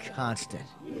and constant.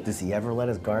 Does he ever let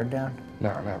his guard down?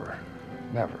 No, never.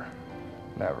 Never.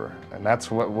 never. And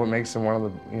that's what makes him one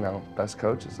of the best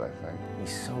coaches, I think.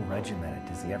 He's so regimented.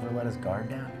 Does he ever let his guard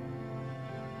down?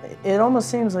 It almost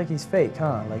seems like he's fake,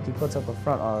 huh? Like he puts up a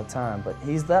front all the time, but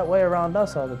he's that way around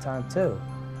us all the time too.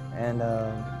 And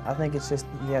I think it's just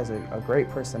he has a great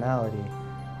personality,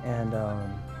 and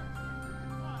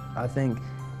I think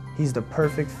he's the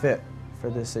perfect fit for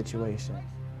this situation.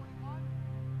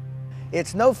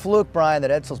 It's no fluke, Brian,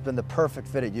 that Edsel's been the perfect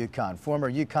fit at UConn.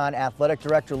 Former UConn athletic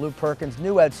director Lou Perkins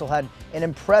knew Edsel had an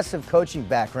impressive coaching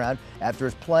background. After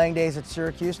his playing days at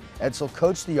Syracuse, Edsel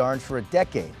coached the Orange for a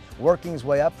decade, working his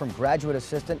way up from graduate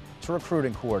assistant to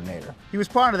recruiting coordinator. He was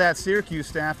part of that Syracuse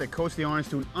staff that coached the Orange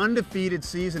to an undefeated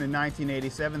season in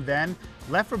 1987, then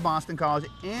left for Boston College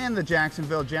and the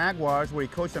Jacksonville Jaguars, where he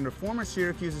coached under former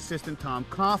Syracuse assistant Tom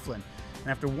Coughlin. And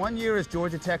after 1 year as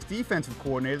Georgia Tech's defensive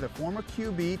coordinator, the former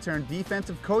QB turned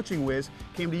defensive coaching whiz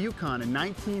came to UConn in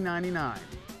 1999.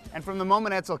 And from the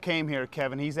moment Edsel came here,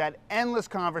 Kevin, he's had endless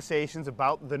conversations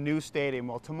about the new stadium.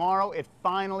 Well, tomorrow it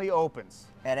finally opens.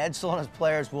 And Edsel and his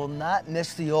players will not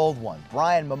miss the old one.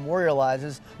 Brian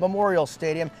memorializes Memorial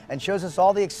Stadium and shows us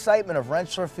all the excitement of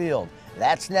Rentschler Field.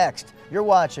 That's next. You're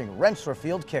watching Rentschler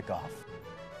Field Kickoff.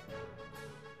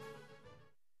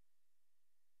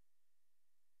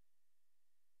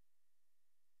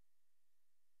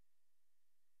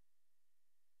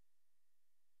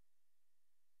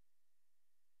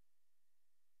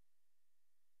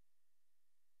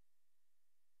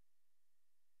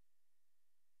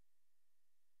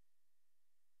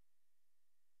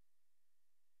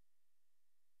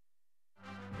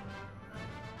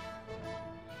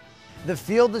 The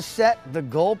field is set, the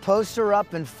goalposts are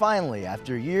up, and finally,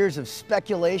 after years of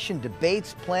speculation,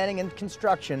 debates, planning, and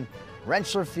construction,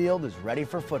 Rentschler Field is ready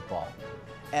for football.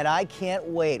 And I can't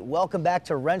wait. Welcome back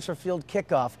to Rentschler Field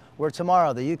Kickoff, where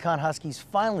tomorrow the UConn Huskies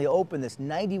finally open this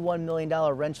 $91 million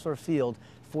Rentschler Field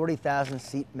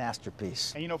 40,000-seat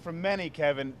masterpiece. And you know, for many,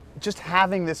 Kevin, just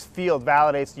having this field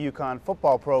validates the UConn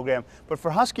football program. But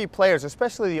for Husky players,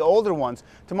 especially the older ones,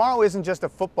 tomorrow isn't just a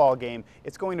football game.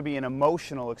 It's going to be an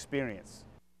emotional experience.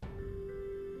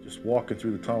 Just walking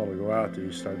through the tunnel to go out there,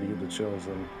 you start to get the chills.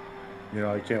 And, you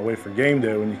know, you can't wait for game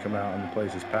day when you come out and the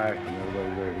place is packed and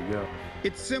everybody's ready to go.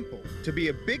 It's simple. To be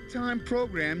a big-time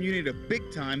program, you need a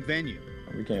big-time venue.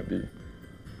 We can't be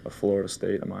a Florida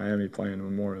State and Miami playing in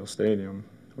Memorial Stadium.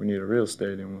 We need a real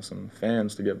stadium with some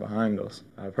fans to get behind us.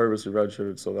 I purposely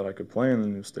redshirted so that I could play in the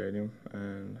new stadium,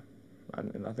 and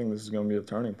I think this is going to be a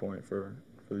turning point for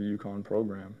the UConn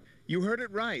program. You heard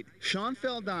it right. Sean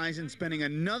Feldheisen spending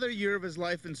another year of his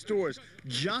life in stores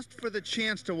just for the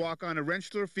chance to walk on a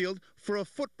Rentschler Field for a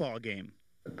football game.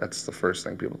 That's the first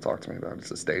thing people talk to me about. It's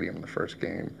the stadium, the first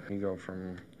game. You go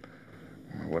from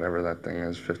whatever that thing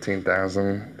is,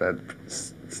 15,000 that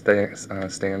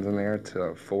stands in there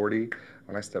to 40.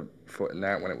 When I stepped foot in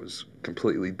that, when it was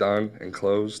completely done and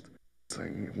closed, it's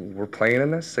like, we're playing in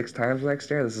this 6 times next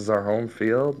year? This is our home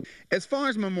field? As far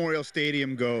as Memorial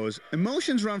Stadium goes,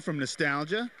 emotions run from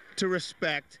nostalgia to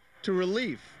respect to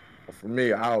relief. For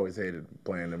me, I always hated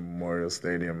playing in Memorial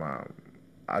Stadium.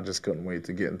 I just couldn't wait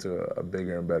to get into a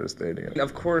bigger and better stadium.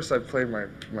 Of course, I played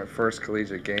my first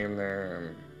collegiate game there,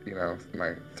 and you know,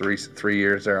 my three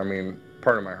years there. I mean,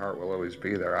 part of my heart will always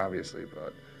be there, obviously,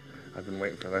 but I've been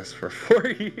waiting for this for 4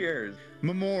 years.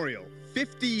 Memorial,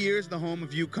 50 years the home of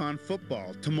UConn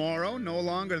football. Tomorrow, no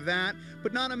longer that,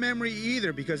 but not a memory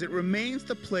either, because it remains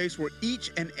the place where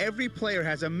each and every player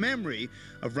has a memory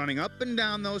of running up and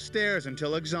down those stairs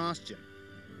until exhaustion.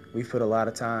 We've put a lot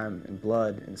of time and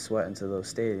blood and sweat into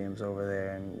those stadiums over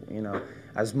there, and you know,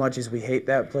 as much as we hate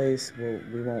that place,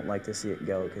 we won't like to see it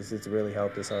go, because it's really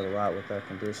helped us out a lot with our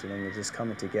conditioning and just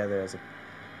coming together as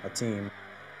a team.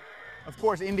 Of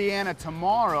course, Indiana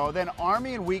tomorrow, then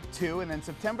Army in week 2, and then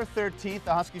September 13th,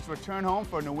 the Huskies return home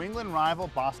for New England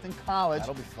rival Boston College.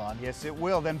 That'll be fun. Yes, it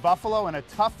will. Then Buffalo and a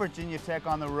tough Virginia Tech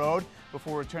on the road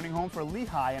before returning home for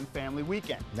Lehigh and family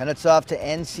weekend. Then it's off to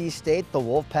NC State, the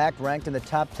Wolfpack ranked in the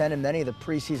top 10 in many of the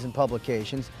preseason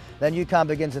publications. Then UConn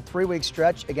begins a 3-week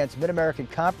stretch against Mid-American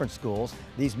Conference schools.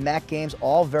 These MAC games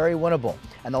all very winnable.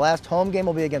 And the last home game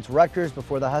will be against Rutgers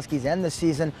before the Huskies end the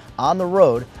season on the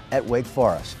road at Wake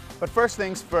Forest. But first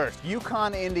things first,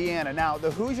 UConn, Indiana. Now, the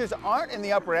Hoosiers aren't in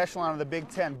the upper echelon of the Big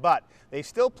Ten, but they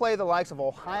still play the likes of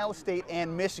Ohio State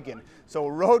and Michigan. So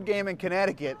a road game in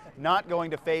Connecticut not going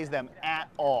to faze them at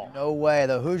all. No way.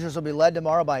 The Hoosiers will be led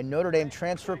tomorrow by Notre Dame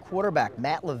transfer quarterback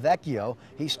Matt LaVecchio.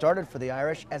 He started for the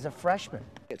Irish as a freshman.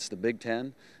 It's the Big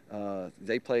Ten.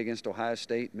 They play against Ohio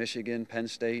State, Michigan, Penn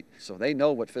State, so they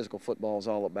know what physical football is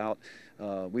all about.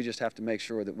 We just have to make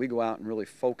sure that we go out and really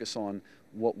focus on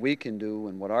what we can do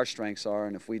and what our strengths are,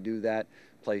 and if we do that,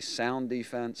 play sound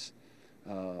defense,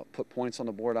 put points on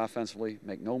the board offensively,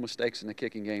 make no mistakes in the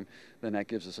kicking game, then that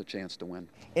gives us a chance to win.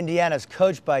 Indiana's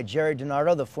coached by Jerry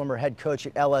DiNardo, the former head coach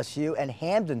at LSU, and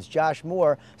Hamden's Josh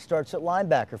Moore starts at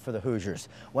linebacker for the Hoosiers.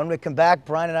 When we come back,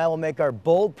 Brian and I will make our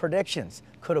bold predictions.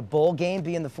 Could a bowl game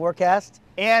be in the forecast?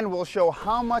 And we'll show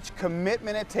how much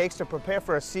commitment it takes to prepare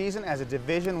for a season as a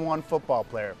Division I football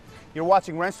player. You're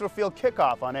watching Rensselaer Field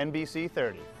Kickoff on NBC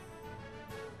 30.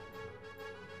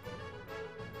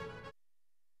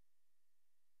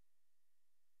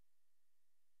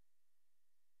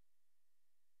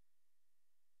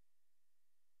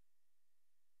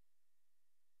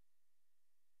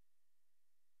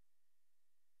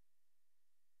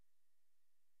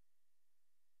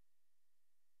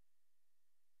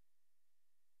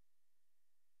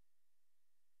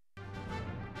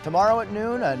 Tomorrow at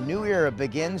noon, a new era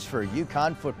begins for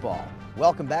UConn football.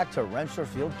 Welcome back to Rensselaer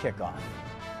Field Kickoff.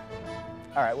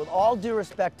 All right, with all due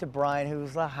respect to Brian,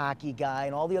 who's a hockey guy,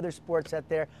 and all the other sports out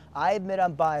there, I admit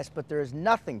I'm biased, but there is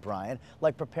nothing, Brian,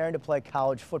 like preparing to play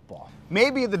college football.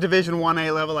 Maybe at the Division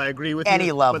 1A level, I agree with you.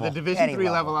 Any level. But the Division III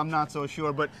level, I'm not so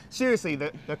sure. But seriously,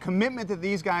 the commitment that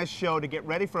these guys show to get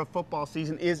ready for a football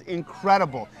season is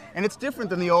incredible. And it's different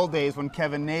than the old days when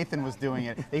Kevin Nathan was doing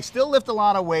it. They still lift a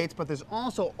lot of weights, but there's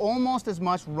also almost as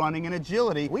much running and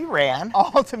agility. We ran.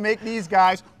 All to make these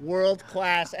guys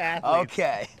world-class athletes.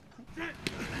 Okay.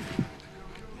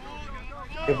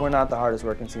 If we're not the hardest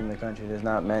working team in the country, there's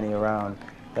not many around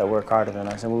that work harder than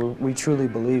us, and we truly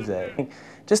believe that.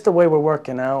 Just the way we're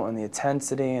working out and the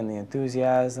intensity and the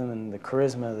enthusiasm and the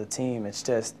charisma of the team,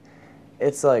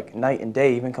 it's like night and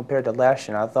day, even compared to last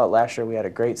year. And I thought last year we had a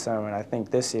great summer, and I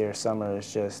think this year's summer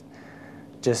is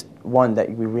just one that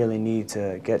we really need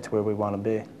to get to where we want to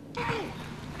be.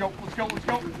 Let's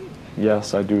go.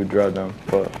 Yes, I do dread them,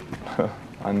 but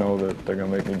I know that they're going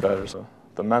to make me better. So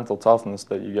the mental toughness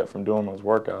that you get from doing those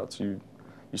workouts, you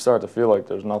start to feel like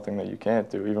there's nothing that you can't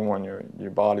do. Even when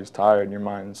your body's tired, your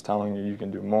mind's telling you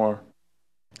can do more.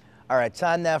 All right,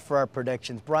 time now for our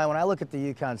predictions. Brian, when I look at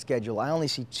the UConn schedule, I only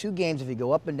see 2 games if you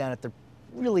go up and down it that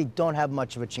really don't have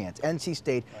much of a chance. NC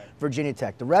State, Virginia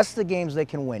Tech. The rest of the games they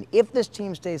can win. If this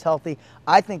team stays healthy,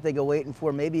 I think they go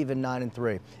 8-4, maybe even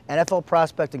 9-3. NFL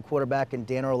prospect and quarterback in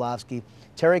Dan Orlovsky,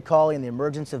 Terry Cawley, and the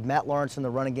emergence of Matt Lawrence in the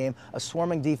running game, a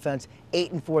swarming defense,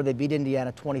 8-4. They beat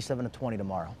Indiana 27-20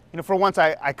 tomorrow. You know, for once,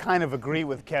 I kind of agree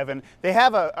with Kevin. They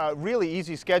have a really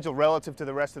easy schedule relative to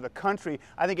the rest of the country.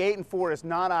 I think 8-4 is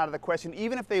not out of the question.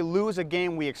 Even if they lose a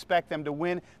game we expect them to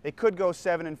win, they could go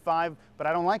 7-5, but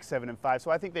I don't like 7-5. So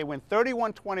I think they win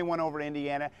 31-21 over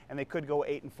Indiana, and they could go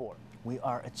 8-4. We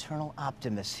are eternal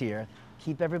optimists here.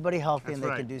 Keep everybody healthy, That's and they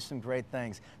right. can do some great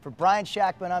things. For Brian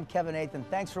Shackman, I'm Kevin Nathan.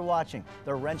 Thanks for watching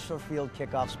the Rensselaer Field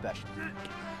Kickoff Special.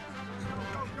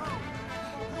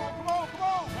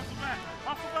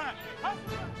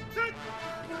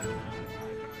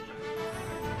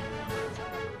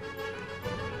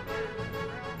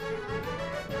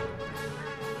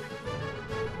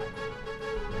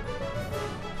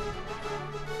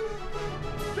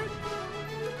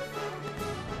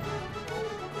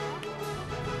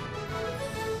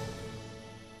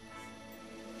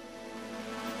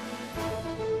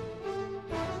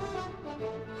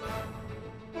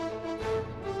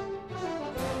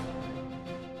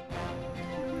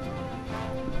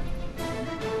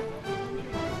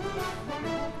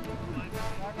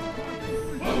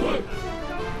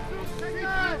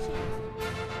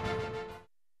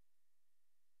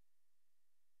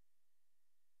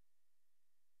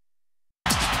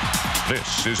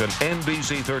 This is an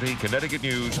NBC 30 Connecticut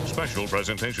News special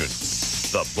presentation.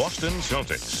 The Boston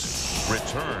Celtics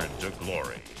return to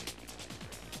glory.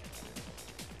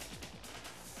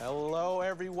 Hello,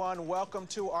 everyone. Welcome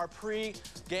to our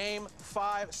pre-Game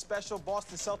 5 special.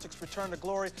 Boston Celtics return to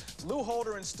glory. Lou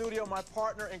Holder in studio, my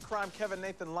partner in crime, Kevin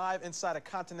Nathan, live inside a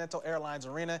Continental Airlines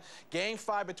Arena. Game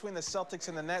 5 between the Celtics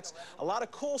and the Nets. A lot of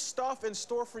cool stuff in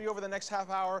store for you over the next half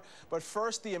hour. But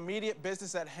first, the immediate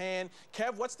business at hand.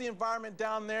 Kev, what's the environment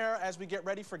down there as we get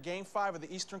ready for Game 5 of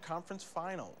the Eastern Conference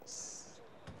Finals?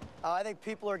 I think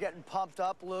people are getting pumped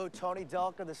up, Lou. Tony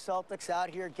Delk of the Celtics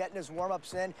out here getting his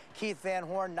warm-ups in. Keith Van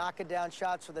Horn knocking down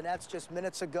shots for the Nets just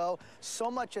minutes ago. So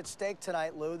much at stake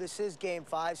tonight, Lou. This is Game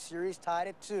 5, series tied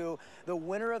at 2. The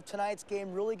winner of tonight's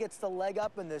game really gets the leg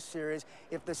up in this series.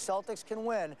 If the Celtics can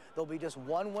win, they'll be just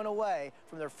 1 win away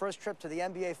from their first trip to the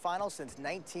NBA Finals since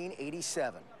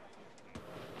 1987.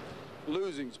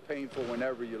 Losing's painful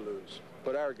whenever you lose,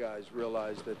 but our guys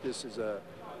realize that this is a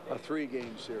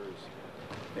 3-game series.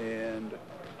 And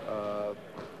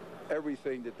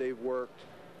everything that they've worked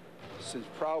since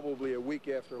probably a week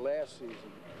after last season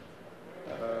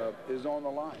is on the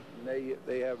line. And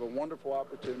they have a wonderful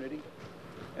opportunity,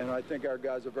 and I think our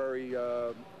guys are very,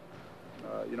 you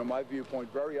know, my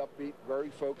viewpoint, very upbeat, very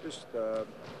focused.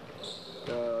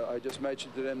 I just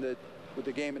mentioned to them that with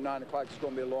the game at 9 o'clock, it's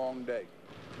going to be a long day.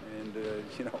 And,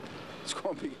 you know, it's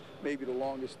going to be maybe the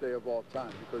longest day of all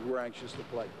time because we're anxious to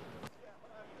play.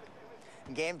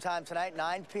 Game time tonight,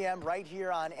 9 p.m. right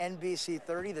here on NBC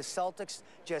 30. The Celtics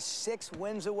just 6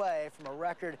 wins away from a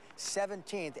record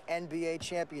 17th NBA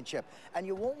championship. And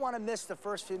you won't want to miss the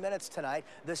first few minutes tonight.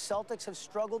 The Celtics have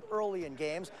struggled early in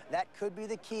games. That could be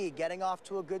the key, getting off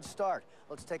to a good start.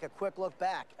 Let's take a quick look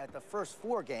back at the first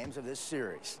 4 games of this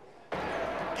series.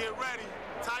 Get ready.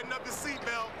 Tighten up the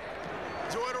seatbelt.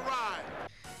 Enjoy the ride.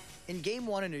 In Game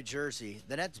 1 in New Jersey,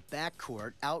 the Nets'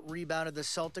 backcourt out-rebounded the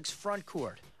Celtics' front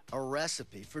court. A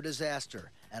recipe for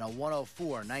disaster and a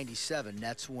 104-97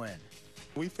 Nets win.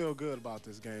 We feel good about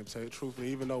this game, truthfully.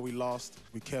 Even though we lost,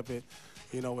 we kept it,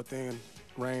 you know, within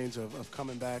range of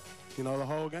coming back, you know, the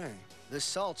whole game. The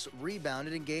Celts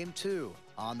rebounded in Game 2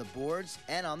 on the boards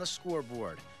and on the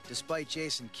scoreboard. Despite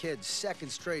Jason Kidd's second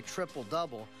straight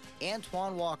triple-double,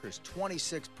 Antoine Walker's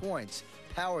 26 points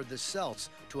powered the Celts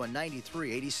to a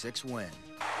 93-86 win.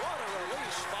 What a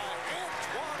release by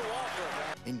Antoine Walker.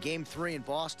 In Game 3 in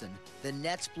Boston, the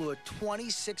Nets blew a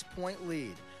 26-point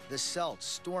lead. The Celts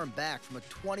stormed back from a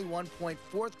 21-point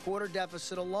fourth-quarter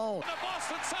deficit alone. The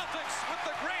Boston Celtics with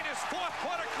the greatest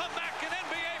fourth-quarter comeback in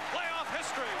NBA playoff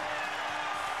history.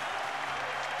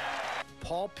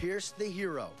 Paul Pierce, the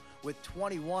hero, with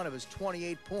 21 of his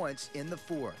 28 points in the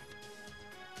fourth.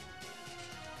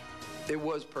 It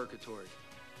was purgatory.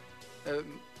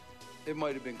 It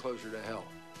might have been closer to hell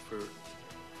for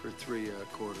 3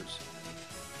 quarters.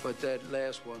 But that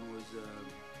last one was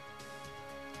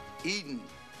Eden.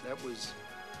 That was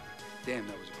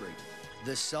great.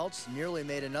 The Celts nearly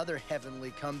made another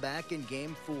heavenly comeback in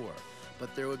Game 4,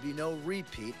 but there would be no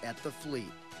repeat at the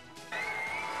Fleet.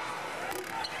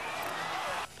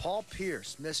 Paul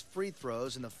Pierce missed free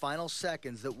throws in the final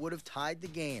seconds that would have tied the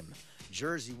game.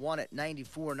 Jersey won at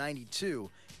 94-92,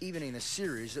 evening the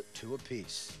series at 2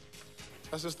 apiece.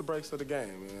 That's just the breaks of the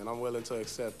game, and I'm willing to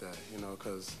accept that, you know,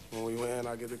 because when we win,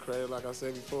 I get the credit, like I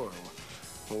said before.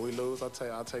 When we lose, I'll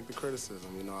take the criticism,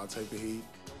 you know, I'll take the heat.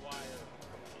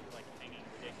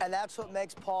 And that's what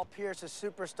makes Paul Pierce a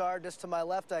superstar. Just to my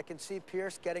left, I can see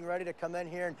Pierce getting ready to come in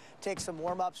here and take some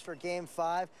warm-ups for Game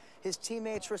 5. His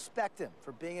teammates respect him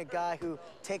for being a guy who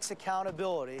takes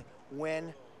accountability,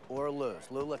 win or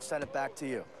lose. Lou, let's send it back to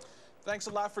you. Thanks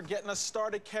a lot for getting us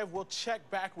started, Kev. We'll check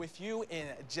back with you in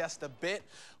just a bit.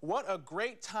 What a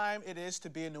great time it is to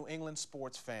be a New England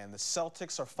sports fan. The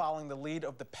Celtics are following the lead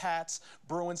of the Pats,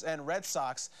 Bruins, and Red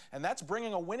Sox, and that's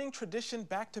bringing a winning tradition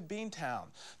back to Beantown.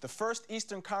 The first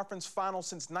Eastern Conference final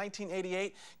since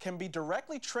 1988 can be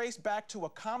directly traced back to a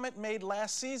comment made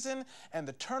last season and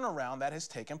the turnaround that has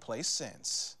taken place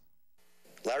since.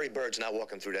 Larry Bird's not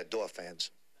walking through that door,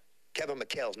 fans. Kevin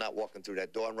McHale's not walking through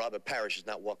that door, and Robert Parrish is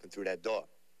not walking through that door.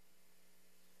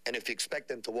 And if you expect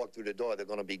them to walk through the door, they're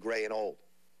going to be gray and old.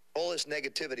 All this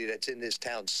negativity that's in this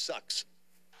town sucks.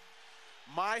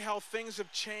 My, how things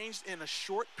have changed in a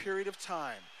short period of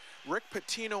time. Rick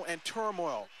Pitino and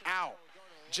turmoil, out.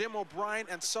 Jim O'Brien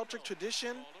and Celtic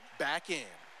tradition, back in.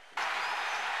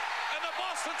 And the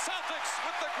Boston Celtics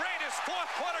with the greatest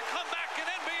fourth-quarter comeback in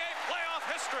NBA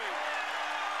playoff history.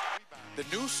 The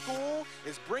new school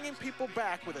is bringing people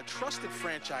back with a trusted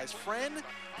franchise friend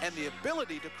and the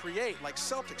ability to create like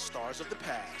Celtic stars of the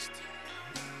past.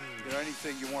 You know,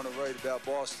 anything you want to write about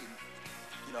Boston,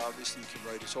 you know, obviously you can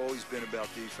write. It's always been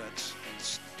about defense.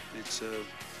 And it's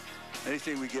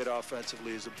anything we get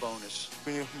offensively is a bonus.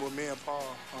 With me and Paul,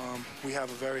 we have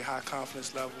a very high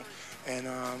confidence level, and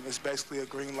it's basically a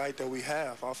green light that we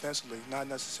have offensively, not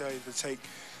necessarily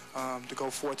to go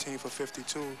 14 for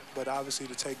 52, but obviously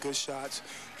to take good shots,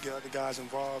 get other guys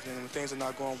involved, and when things are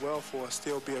not going well for us,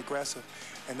 still be aggressive.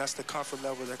 And that's the comfort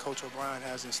level that Coach O'Brien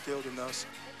has instilled in us.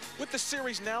 With the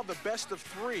series now the best of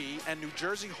 3 and New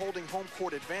Jersey holding home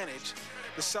court advantage,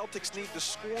 the Celtics need the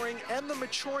scoring and the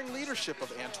maturing leadership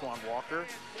of Antoine Walker,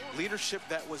 leadership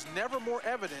that was never more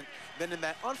evident than in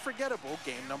that unforgettable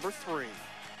game number 3.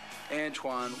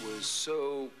 Antoine was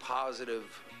so positive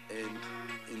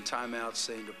in timeouts,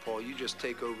 saying to Paul, you just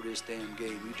take over this damn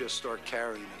game. You just start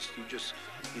carrying us. You just,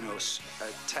 you know,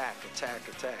 attack.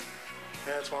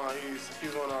 Antoine,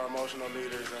 he's one of our emotional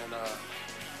leaders, and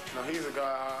you know, he's a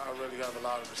guy I really have a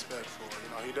lot of respect for. You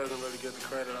know, he doesn't really get the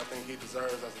credit I think he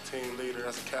deserves as a team leader,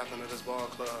 as a captain of this ball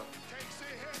club.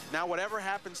 Now, whatever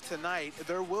happens tonight,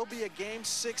 there will be a Game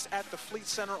 6 at the Fleet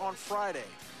Center on Friday.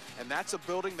 And that's a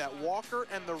building that Walker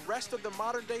and the rest of the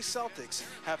modern-day Celtics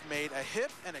have made a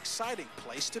hip and exciting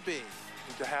place to be.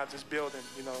 To have this building,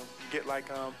 you know, get like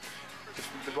the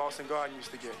Boston Garden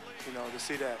used to get, you know, to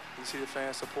see that, to see the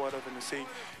fans supportive, and to see,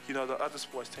 you know, the other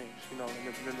sports teams, you know,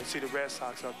 and to see the Red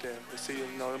Sox up there, to see, you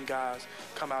know, them guys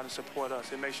come out and support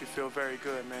us. It makes you feel very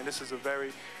good, man. This is a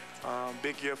very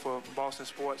big year for Boston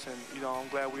sports, and, you know, I'm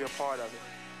glad we're a part of it.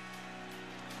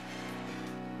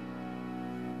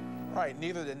 Right,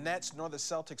 neither the Nets nor the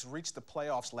Celtics reached the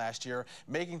playoffs last year,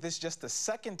 making this just the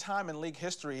second time in league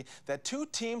history that two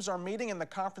teams are meeting in the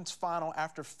conference final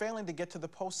after failing to get to the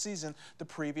postseason the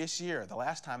previous year. The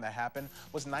last time that happened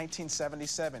was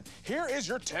 1977. Here is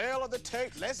your tale of the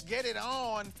tape. Let's get it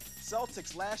on.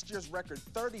 Celtics last year's record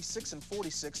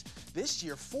 36-46. This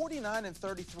year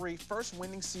 49-33, first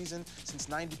winning season since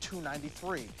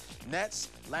 92-93. Nets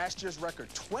last year's record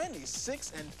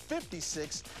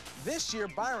 26-56. This year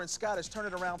Byron Scott has turned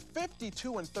it around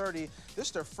 52-30. This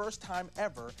is their first time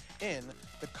ever in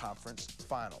the conference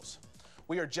finals.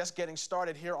 We are just getting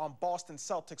started here on Boston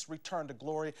Celtics Return to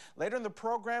Glory. Later in the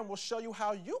program, we'll show you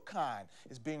how UConn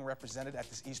is being represented at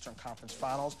this Eastern Conference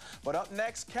Finals. But up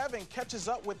next, Kevin catches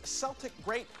up with Celtic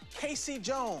great K.C.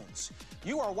 Jones.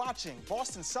 You are watching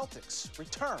Boston Celtics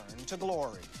Return to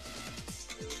Glory.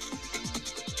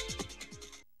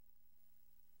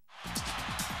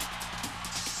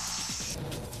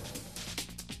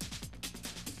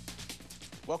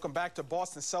 Welcome back to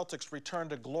Boston Celtics Return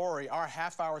to Glory, our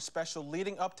half-hour special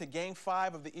leading up to Game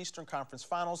 5 of the Eastern Conference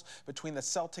Finals between the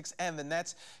Celtics and the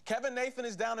Nets. Kevin Nathan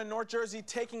is down in North Jersey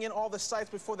taking in all the sights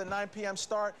before the 9 p.m.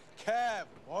 start. Kev,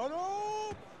 what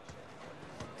up?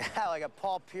 I got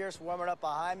Paul Pierce warming up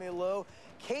behind me, Lou.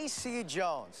 K.C.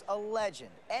 Jones, a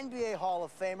legend, NBA Hall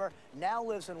of Famer, now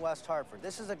lives in West Hartford.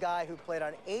 This is a guy who played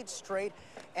on 8 straight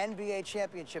NBA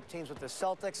championship teams with the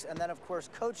Celtics, and then, of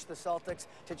course, coached the Celtics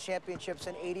to championships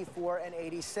in '84 and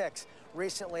 '86.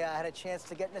 Recently, I had a chance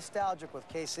to get nostalgic with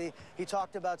K.C. He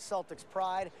talked about Celtics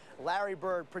pride, Larry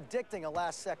Bird predicting a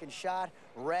last-second shot,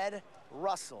 Red,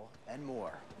 Russell, and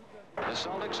more. The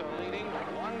Celtics are leading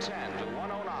 110 to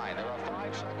 109. There are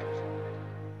 5 seconds.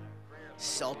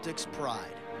 Celtics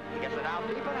pride. He gets it out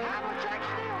deep, and Havlicek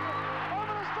steals it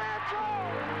over the stand zone.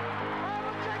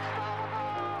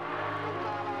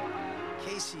 Havlicek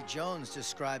K.C. Jones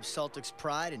describes Celtics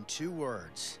pride in 2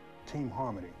 words. Team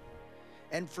harmony.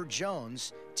 And for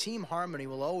Jones, team harmony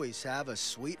will always have a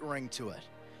sweet ring to it.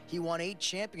 He won 8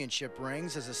 championship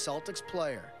rings as a Celtics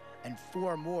player and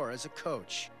 4 more as a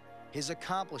coach. His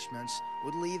accomplishments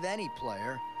would leave any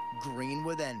player green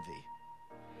with envy.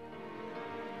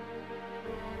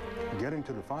 Getting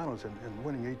to the finals and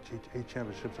winning 8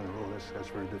 championships in a row, that's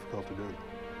very difficult to do.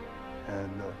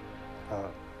 And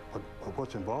but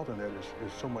what's involved in that is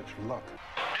so much luck.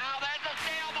 Now there's a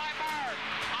steal by Bird.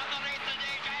 Underneath the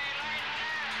DJ, lays it in.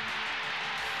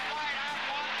 Right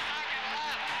up 1 second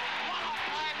left. What a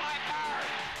play by Bird.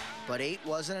 But 8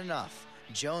 wasn't enough.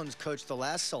 Jones coached the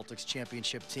last Celtics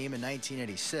championship team in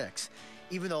 1986,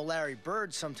 even though Larry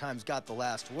Bird sometimes got the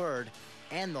last word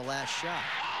and the last shot.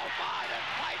 Oh, my, this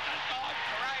place is going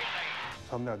crazy.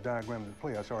 So I'm now diagramming the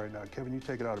play. I said, all right, now, Kevin, you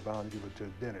take it out of bounds and give it to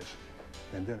Dennis.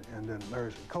 And then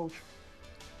Larry said, Coach,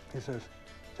 he says,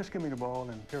 just give me the ball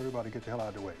and tell everybody to get the hell out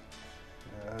of the way.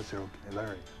 I said, okay,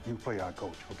 Larry, you play our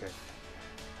coach, okay?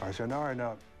 I said, all right,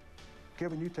 now,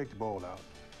 Kevin, you take the ball out.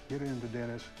 Get it into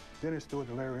Dennis. Dennis threw it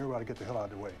to Larry, everybody get the hell out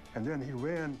of the way. And then he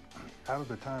ran out of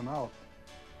the timeout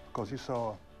because he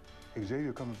saw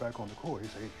Xavier coming back on the court. He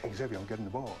said, hey, Xavier, I'm getting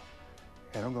the ball.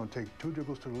 And I'm going to take 2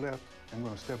 dribbles to the left, I'm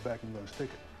going to step back and I'm going to stick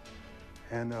it.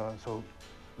 And so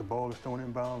the ball is thrown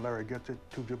inbound, Larry gets it,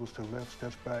 2 dribbles to the left,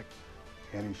 steps back,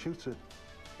 and he shoots it.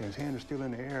 And his hand is still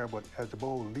in the air, but as the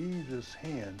ball leaves his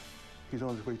hand, he's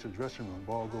on his way to the dressing room. The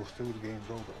ball goes through, the game's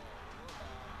over.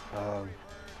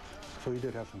 So he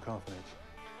did have some confidence.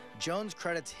 Jones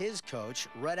credits his coach,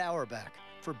 Red Auerbach,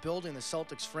 for building the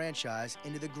Celtics franchise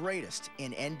into the greatest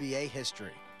in NBA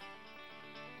history.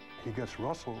 He gets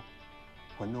Russell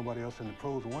when nobody else in the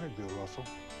pros wanted Bill Russell.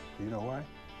 You know why?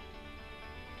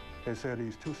 They said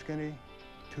he's too skinny,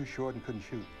 too short, and couldn't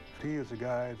shoot. He is the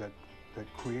guy that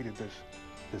created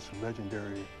this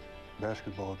legendary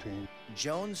basketball team.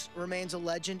 Jones remains a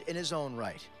legend in his own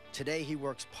right. Today he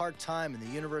works part-time in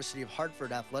the University of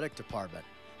Hartford athletic department,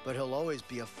 but he'll always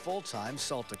be a full-time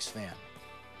Celtics fan.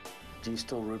 Do you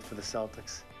still root for the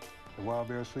Celtics? The Wild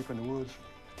Bears sleep in the woods?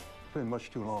 It's been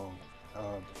much too long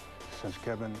since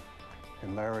Kevin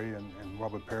and Larry and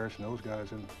Robert Parrish and those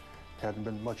guys, and hadn't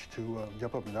been much to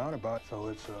jump up and down about. So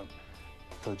it's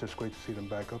just great to see them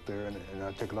back up there, and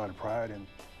I take a lot of pride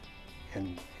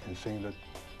in seeing that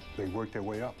they worked their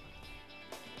way up.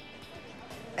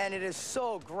 And it is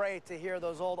so great to hear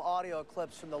those old audio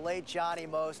clips from the late Johnny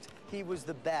Most. He was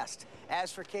the best.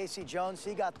 As for Casey Jones,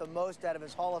 he got the most out of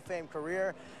his Hall of Fame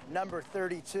career. Number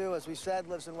 32, as we said,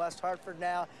 lives in West Hartford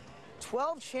now.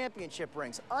 12 championship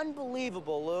rings.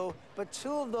 Unbelievable, Lou. But 2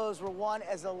 of those were won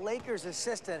as a Lakers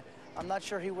assistant. I'm not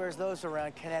sure he wears those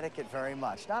around Connecticut very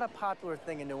much. Not a popular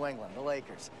thing in New England, the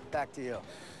Lakers. Back to you.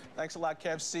 Thanks a lot,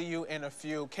 Kev. See you in a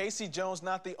few. Casey Jones,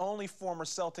 not the only former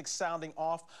Celtic sounding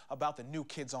off about the new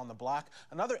kids on the block.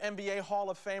 Another NBA Hall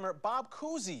of Famer, Bob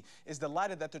Cousy, is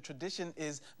delighted that the tradition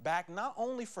is back not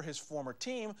only for his former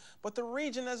team, but the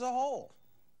region as a whole.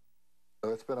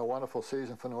 It's been a wonderful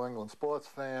season for New England sports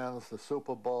fans. The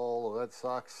Super Bowl, the Red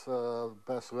Sox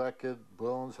best record,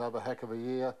 Bruins have a heck of a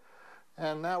year.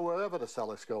 And now wherever the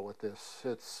Celtics go with this,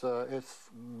 it's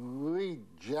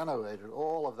regenerated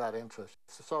all of that interest.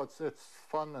 So it's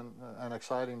fun and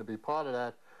exciting to be part of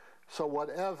that. So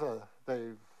whatever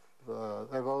they've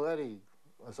already,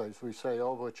 as we say,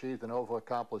 overachieved and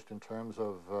overaccomplished in terms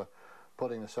of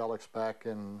putting the Celtics back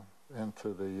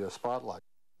into the spotlight.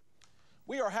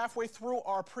 We are halfway through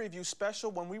our preview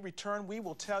special. When we return, we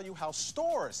will tell you how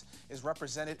Stores is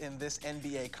represented in this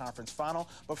NBA Conference Final.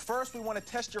 But first, we want to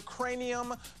test your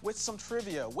cranium with some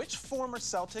trivia. Which former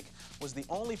Celtic was the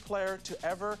only player to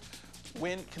ever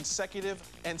win consecutive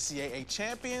NCAA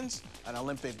champions, an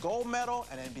Olympic gold medal,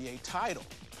 an NBA title?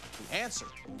 The answer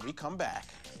when we come back.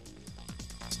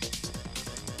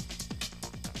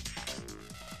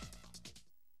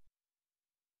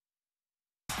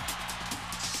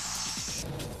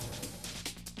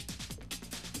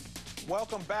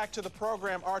 Welcome back to the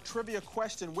program. Our trivia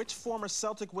question, which former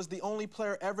Celtic was the only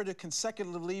player ever to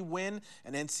consecutively win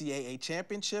an NCAA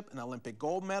championship, an Olympic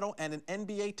gold medal, and an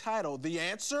NBA title? The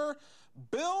answer,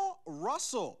 Bill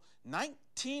Russell.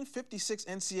 1956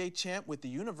 NCAA champ with the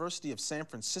University of San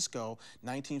Francisco.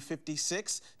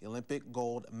 1956, the Olympic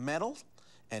gold medal.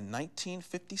 And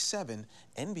 1957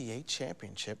 NBA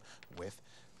championship with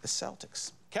the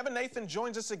Celtics. Kevin Nathan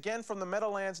joins us again from the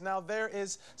Meadowlands. Now, there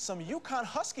is some UConn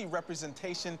Husky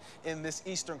representation in this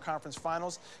Eastern Conference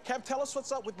Finals. Kev, tell us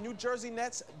what's up with New Jersey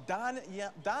Nets'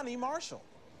 Donnie Marshall.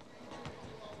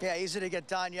 Yeah, easy to get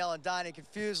Danielle and Donnie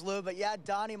confused, Lou. But yeah,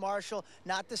 Donnie Marshall,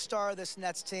 not the star of this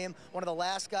Nets team. One of the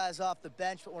last guys off the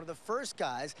bench, but one of the first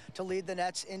guys to lead the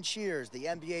Nets in cheers. The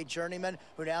NBA journeyman,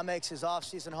 who now makes his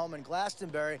offseason home in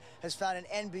Glastonbury, has found an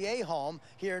NBA home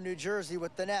here in New Jersey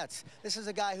with the Nets. This is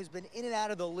a guy who's been in and out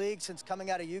of the league since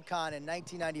coming out of UConn in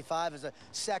 1995 as a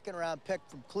second-round pick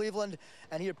from Cleveland,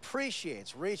 and he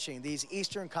appreciates reaching these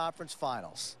Eastern Conference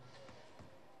Finals.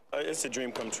 It's a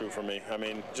dream come true for me. I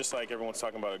mean, just like everyone's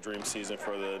talking about a dream season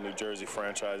for the New Jersey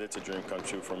franchise, it's a dream come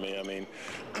true for me. I mean,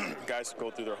 guys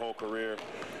go through their whole career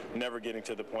never getting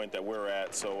to the point that we're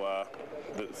at. So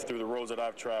through the roads that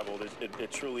I've traveled,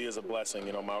 it truly is a blessing.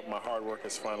 You know, my hard work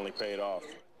has finally paid off.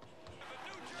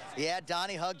 Yeah,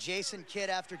 Donnie hugged Jason Kidd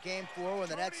after Game 4 when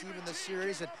the Nets evened the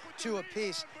series at 2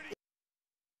 apiece.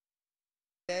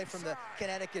 From the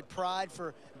Connecticut pride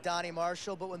for Donnie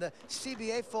Marshall, but when the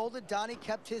CBA folded, Donnie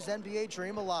kept his NBA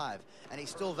dream alive, and he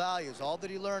still values all that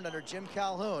he learned under Jim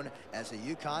Calhoun as a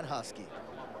UConn Husky.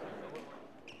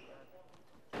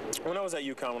 When I was at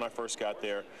UConn, when I first got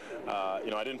there,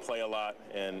 you know, I didn't play a lot,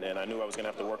 and I knew I was going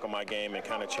to have to work on my game and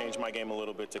kind of change my game a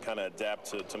little bit to kind of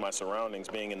adapt to my surroundings,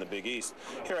 being in the Big East.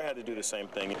 Here I had to do the same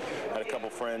thing. I had a couple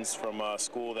friends from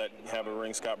school that have a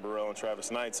ring, Scott Burrell and Travis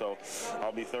Knight, so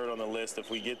I'll be third on the list if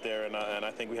we get there, and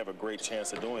I think we have a great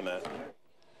chance of doing that.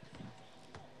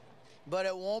 But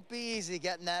it won't be easy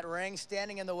getting that ring.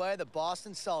 Standing in the way, the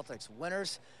Boston Celtics,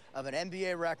 winners of an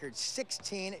NBA record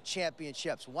 16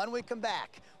 championships. When we come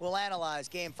back, we'll analyze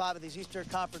Game 5 of these Eastern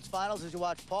Conference Finals as you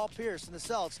watch Paul Pierce and the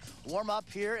Celtics warm up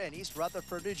here in East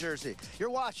Rutherford, New Jersey. You're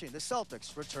watching the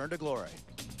Celtics return to glory.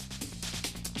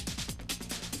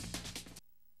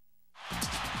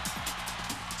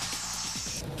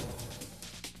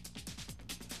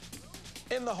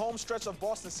 In the home stretch of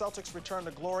Boston Celtics return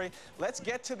to glory, let's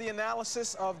get to the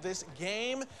analysis of this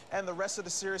game and the rest of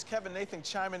the series. Kevin Nathan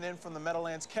chiming in from the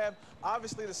Meadowlands. Kev,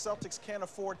 obviously the Celtics can't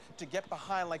afford to get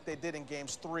behind like they did in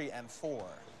Games 3 and 4.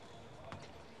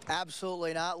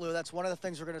 Absolutely not, Lou. That's one of the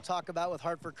things we're going to talk about with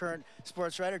Hartford Current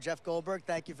sports writer Jeff Goldberg.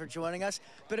 Thank you for joining us.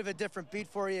 Bit of a different beat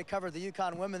for you. You covered the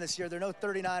UConn women this year. There are no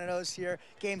 39-0s here.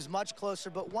 Game's much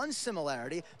closer, but one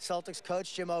similarity. Celtics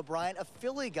coach Jim O'Brien, a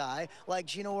Philly guy like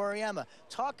Geno Auriemma.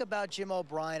 Talk about Jim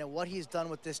O'Brien and what he's done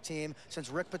with this team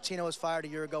since Rick Pitino was fired a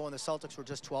year ago when the Celtics were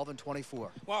just 12-24.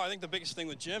 Well, I think the biggest thing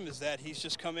with Jim is that he's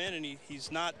just come in and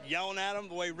he's not yelling at him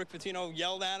the way Rick Pitino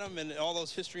yelled at him, and all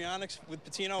those histrionics with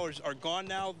Pitino are gone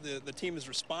now. now. The team is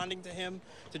responding to him,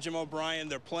 to Jim O'Brien.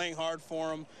 They're playing hard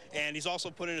for him, and he's also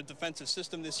put in a defensive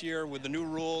system this year with the new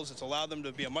rules. It's allowed them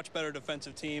to be a much better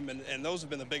defensive team, and those have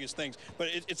been the biggest things. But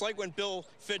it's like when Bill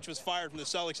Fitch was fired from the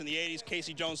Celtics in the 80s.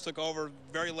 Casey Jones took over,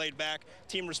 very laid back.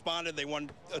 Team responded. They won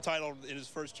a title in his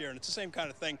first year, and it's the same kind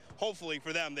of thing. Hopefully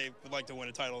for them, they would like to win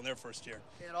a title in their first year.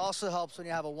 It also helps when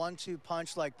you have a 1-2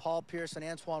 punch like Paul Pierce and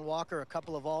Antoine Walker, a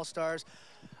couple of all-stars.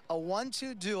 A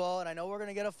 1-2 duo, and I know we're going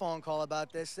to get a phone call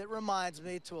about this, it reminds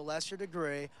me to a lesser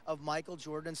degree of Michael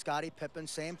Jordan and Scottie Pippen,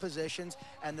 same positions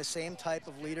and the same type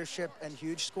of leadership and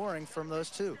huge scoring from those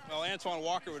two. Well, Antoine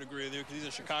Walker would agree with you because he's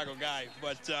a Chicago guy.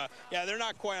 But, yeah, they're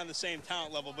not quite on the same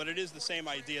talent level, but it is the same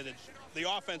idea that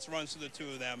the offense runs to the two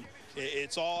of them.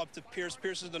 It's all up to Pierce.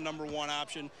 Pierce is the #1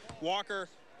 option. Walker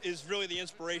is really the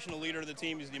inspirational leader of the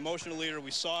team. He's the emotional leader.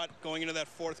 We saw it going into that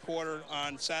fourth quarter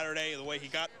on Saturday, the way he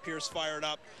got Pierce fired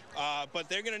up. But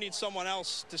they're going to need someone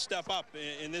else to step up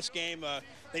in this game.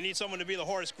 They need someone to be the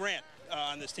Horace Grant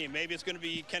on this team. Maybe it's going to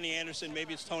be Kenny Anderson,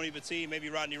 maybe it's Tony Wvit, maybe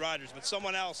Rodney Rogers, but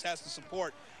someone else has to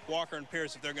support Walker and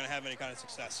Pierce if they're going to have any kind of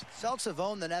success. Celtics have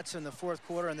owned the Nets in the fourth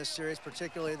quarter in this series,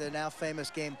 particularly the now famous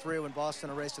Game 3 when Boston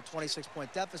erased a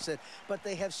 26-point deficit, but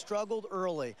they have struggled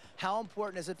early. How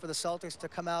important is it for the Celtics to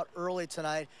come out early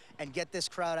tonight and get this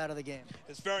crowd out of the game?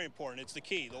 It's very important. It's the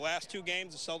key. The last two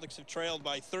games, the Celtics have trailed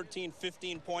by 13,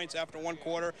 15 points after one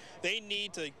quarter. They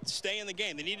need to stay in the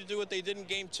game. They need to do what they did in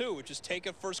Game 2, which is take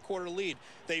a first quarter lead.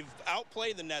 They've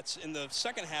outplayed the Nets in the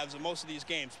second halves of most of these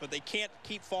games, but they can't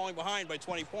keep falling behind by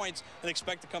 20 points and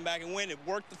expect to come back and win. It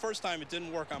worked the first time. It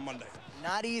didn't work on Monday.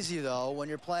 Not easy, though, when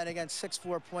you're playing against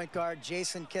 6'4" point guard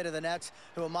Jason Kidd of the Nets,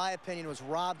 who, in my opinion, was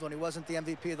robbed when he wasn't the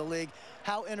MVP of the league.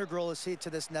 How integral is he to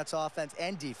this Nets offense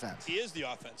and defense? He is the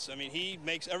offense. I mean, he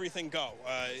makes everything go.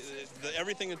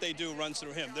 Everything that they do runs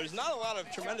through him. There's not a lot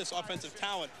of tremendous offensive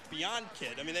talent beyond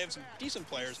Kidd. I mean, they have some decent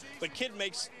players, but Kidd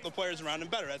makes the players around him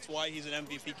better. That's why he's an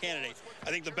MVP candidate. I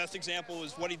think the best example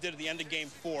is what he did at the end of Game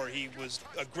 4. He was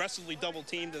aggressively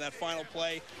double-teamed in that final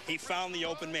play. He found the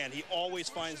open man. He always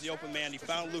finds the open man. He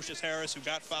found Lucius Harris, who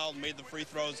got fouled and made the free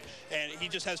throws, and he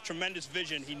just has tremendous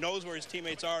vision. He knows where his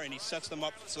teammates are, and he sets them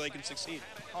up so they can succeed.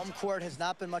 Home court has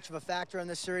not been much of a factor in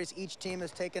this series. Each team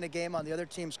has taken a game on the other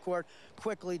team's court.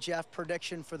 Quickly, Jeff,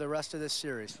 prediction for the rest of this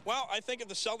series. Well, I think if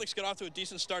the Celtics get off to a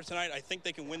decent start tonight, I think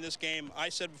they can win this game. I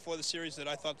said before the series that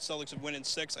I thought the Celtics would win in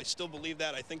 6. I still believe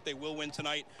that. I think they will win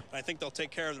tonight, and I think they'll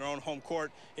take care of their own home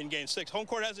court in Game 6. Home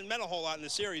court hasn't meant a whole lot in the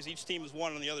series. Each team has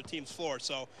won on the other team's floor,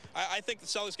 so I think the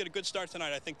Celtics get a good start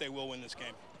tonight. I think they will win this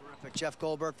game. Terrific. Jeff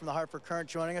Goldberg from the Hartford Current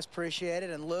joining us. Appreciate it.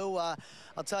 And Lou, I'll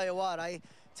tell you what, I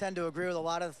tend to agree with a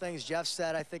lot of the things Jeff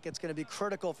said. I think it's going to be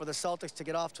critical for the Celtics to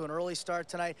get off to an early start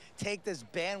tonight, take this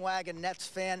bandwagon Nets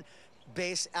fan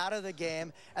base out of the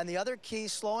game. And the other key,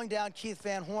 slowing down Keith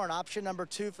Van Horn, option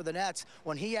 #2 for the Nets.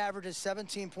 When he averages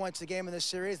 17 points a game in this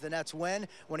series, the Nets win.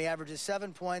 When he averages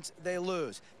 7 points, they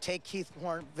lose. Take Keith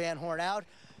Van Horn out,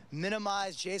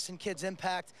 minimize Jason Kidd's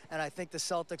impact, and I think the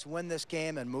Celtics win this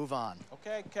game and move on.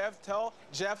 Okay, Kev, tell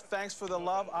Jeff thanks for the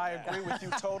love. I agree with you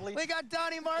totally. We got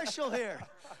Donnie Marshall here.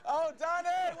 Oh,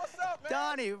 Donnie, what's up, man?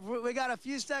 Donnie, we got a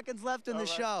few seconds left in the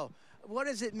show. What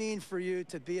does it mean for you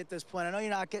to be at this point? I know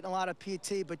you're not getting a lot of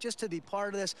PT, but just to be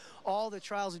part of this, all the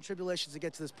trials and tribulations to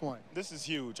get to this point. This is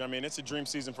huge. I mean, it's a dream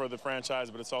season for the franchise,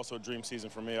 but it's also a dream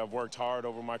season for me. I've worked hard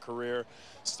over my career,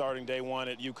 starting day one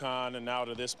at UConn and now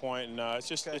to this point, and it's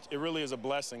just, it really is a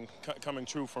blessing coming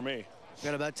true for me. We've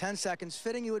got about 10 seconds.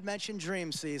 Fitting you would mention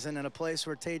dream season in a place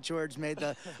where Tate George made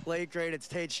the late great It's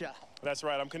Tate shot. That's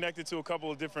right. I'm connected to a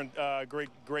couple of different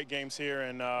great games here,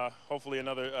 and hopefully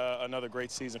another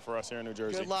great season for us here in New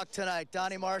Jersey. Good luck tonight.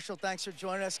 Donnie Marshall, thanks for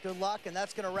joining us. Good luck. And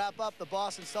that's going to wrap up the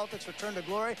Boston Celtics return to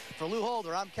glory. For Lou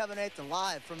Holder, I'm Kevin Nathan,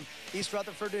 live from East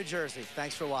Rutherford, New Jersey.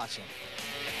 Thanks for watching.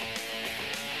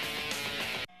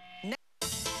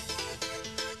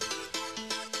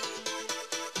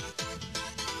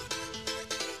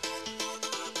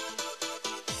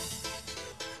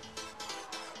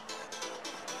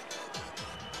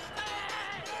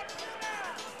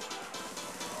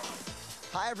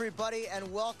 Hi, everybody,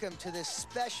 and welcome to this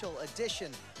special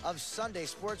edition of Sunday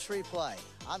Sports Replay.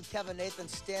 I'm Kevin Nathan,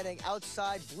 standing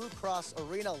outside Blue Cross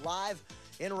Arena live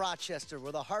in Rochester,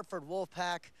 where the Hartford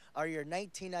Wolfpack are your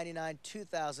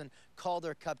 1999-2000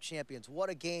 Calder Cup champions. What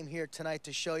a game here tonight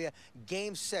to show you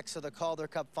Game 6 of the Calder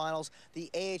Cup Finals,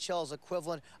 the AHL's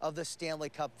equivalent of the Stanley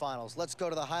Cup Finals. Let's go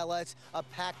to the highlights. A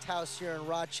packed house here in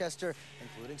Rochester,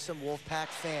 including some Wolfpack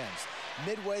fans.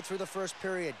 Midway through the first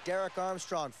period, Derek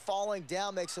Armstrong falling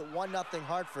down makes it 1-0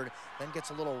 Hartford, then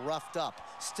gets a little roughed up.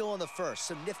 Still in the first,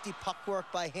 some nifty puck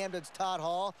work by Hamden's Todd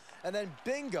Hall, and then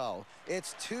bingo,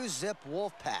 it's 2-zip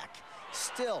Wolfpack.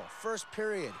 Still, first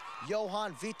period,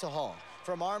 Johan Wvit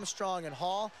from Armstrong and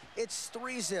Hall, it's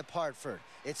 3-zip Hartford.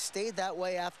 It stayed that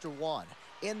way after 1.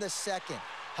 In the second,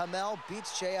 Hamel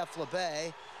beats J.F.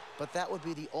 LeBay, but that would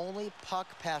be the only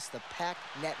puck past the Pack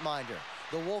netminder.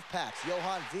 The Wolfpack's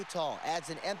Johan Wvit adds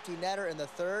an empty netter in the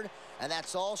third, and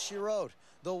that's all she wrote.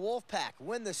 The Wolfpack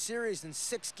win the series in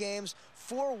 6 games,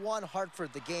 4-1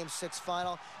 Hartford, the Game 6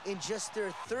 final. In just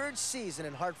their 3rd season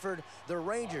in Hartford, the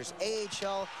Rangers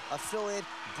AHL affiliate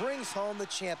brings home the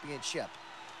championship.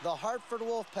 The Hartford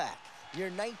Wolfpack, your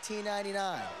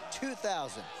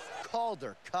 1999-2000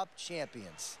 Calder Cup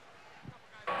champions.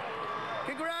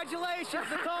 Congratulations,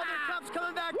 the Calder Cup's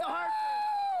coming back to Hartford.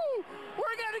 Woo!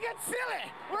 We're gonna get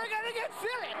silly. We're gonna get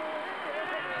silly.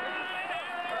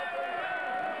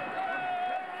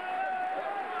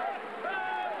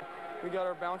 We got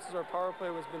our bounces, our power play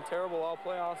has been terrible all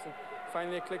playoffs, and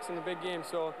finally it clicks in the big game.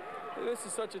 So this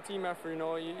is such a team effort, you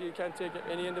know. You can't take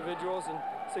any individuals, and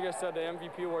like I said, the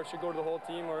MVP award should go to the whole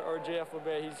team or J.F.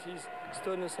 LeBay. He's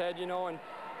stood in his head, you know, and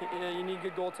you need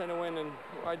good goaltending to win, and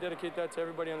I dedicate that to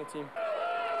everybody on the team.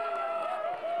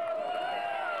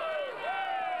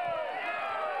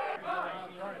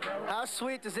 How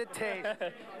sweet does it taste?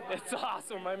 It's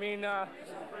awesome. I mean,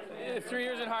 3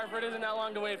 years in Hartford isn't that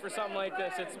long to wait for something like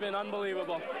this. It's been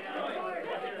unbelievable.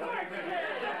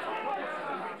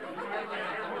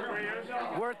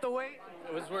 Worth the wait?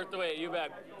 It was worth the wait, you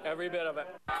bet. Every bit of it.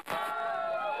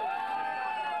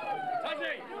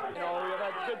 You know, we've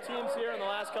had good teams here in the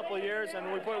last couple of years,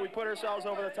 and we put ourselves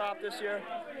over the top this year.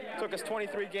 It took us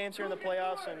 23 games here in the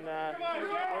playoffs, and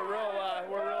we're real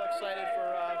excited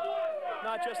for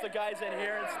not just the guys in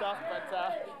here and stuff, but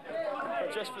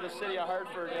just for the city of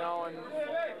Hartford, you know, and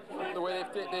the way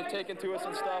they've taken to us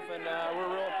and stuff, and we're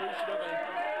real appreciative, and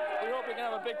we hope we can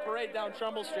have a big parade down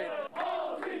Trumbull Street.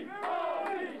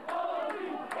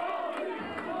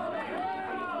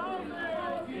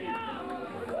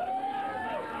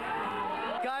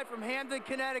 Guy from Hamden,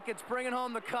 Connecticut's bringing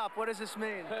home the cup. What does this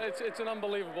mean? It's an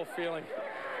unbelievable feeling.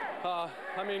 I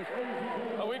mean,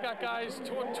 we got guys,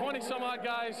 20-some-odd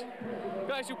guys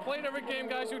who played every game,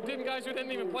 guys who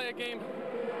didn't even play a game.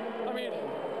 I mean,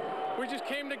 we just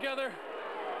came together,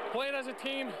 played as a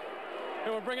team,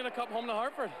 and we're bringing the cup home to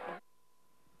Hartford.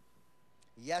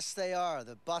 Yes, they are.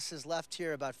 The buses left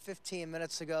here about 15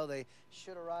 minutes ago. They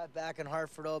should arrive back in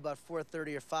Hartford about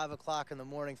 4:30 or 5 o'clock in the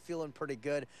morning, feeling pretty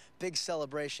good. Big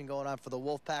celebration going on for the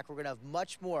Wolfpack. We're going to have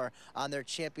much more on their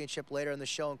championship later in the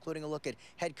show, including a look at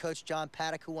head coach John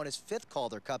Paddock, who won his 5th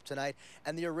Calder Cup tonight,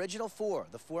 and the original 4,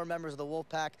 the 4 members of the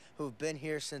Wolfpack who have been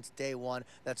here since day 1.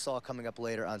 That's all coming up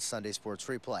later on Sunday Sports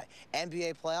Replay.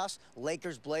 NBA playoffs,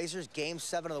 Lakers-Blazers, Game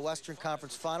 7 of the Western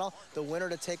Conference Final. The winner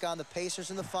to take on the Pacers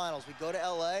in the finals. We go to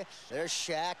L.A. There's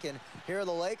Shaq, and here are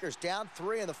the Lakers down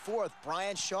 3 in the 4th.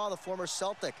 Brian Shaw, the former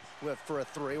Celtic, for a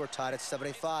 3. We're tied at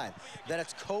 75. Then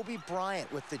it's Kobe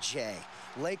Bryant with the J.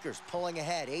 Lakers pulling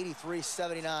ahead,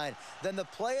 83-79. Then the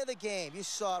play of the game, you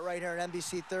saw it right here on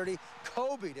NBC 30,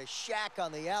 Kobe to Shaq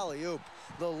on the alley-oop.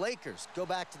 The Lakers go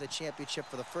back to the championship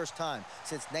for the first time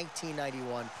since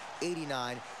 1991,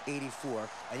 89, 84.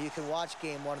 And you can watch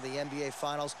Game 1 of the NBA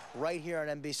Finals right here on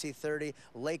NBC 30,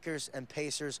 Lakers and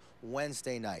Pacers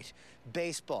Wednesday night.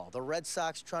 Baseball, the Red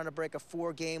Sox trying to break a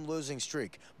 4-game losing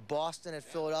streak. Boston at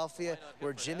Philadelphia,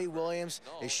 where Jimmy Williams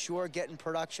is sure getting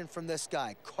production from this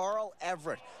guy, Carl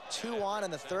Everett. 2 on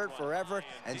in the 3rd for Everett,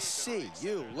 and see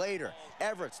you later.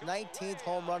 Everett's 19th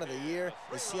home run of the year.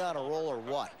 Is he on a roll or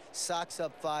what? Sox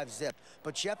up 5-zip.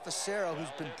 But Jeff Fassero, who's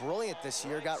been brilliant this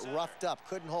year, got roughed up,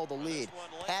 couldn't hold the lead.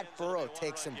 Pat Burrow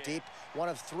takes him deep. One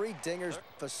of 3 dingers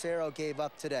Fassero gave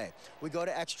up today. We go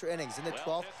to extra innings. In the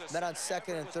 12th, men on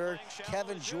 2nd and 3rd,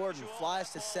 Kevin Jordan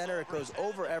flies to center. It goes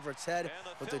over Everett's head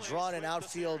with the drawn-in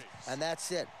outfield, and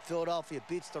that's it. Philadelphia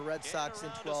beats the Red Sox in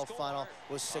 12. Final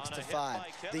was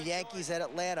 6-5. The Yankees at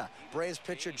Atlanta. Braves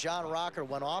pitcher John Rocker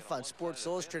went off on Sports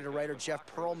Illustrated writer Jeff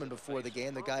Pearlman before the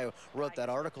game, the guy who wrote that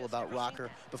article about Rocker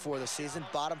before the season.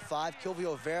 Bottom 5,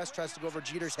 Kilvio Veras tries to go over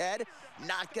Jeter's head.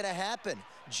 Not going to happen.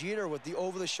 Jeter with the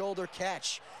over-the-shoulder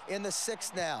catch. In the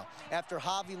 6th now, after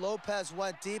Javi Lopez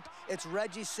went deep, it's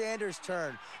Reggie Sanders'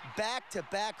 turn.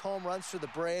 Back-to-back home runs for the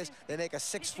Braves. They make a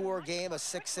 6-4 game, a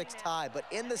 6-6 tie. But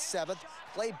in the 7th,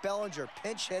 Clay Bellinger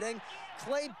pinch hitting.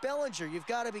 Clay Bellinger, you've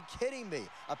got to be kidding me.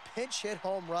 A pinch hit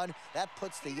home run. That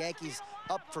puts the Yankees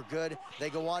up for good. They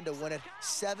go on to win it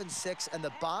 7-6, and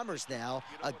the Bombers now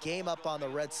a game up on the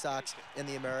Red Sox in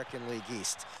the American League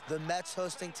East. The Mets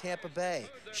hosting Tampa Bay.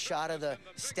 Shot of the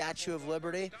Statue of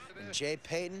Liberty, and Jay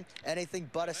Payton, anything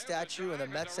but a statue in the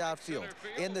Mets outfield.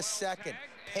 In the second,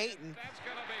 Payton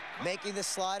making the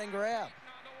slide and grab.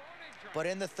 But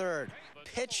in the third,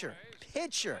 pitcher,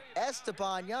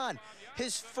 Esteban Yan,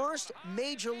 his first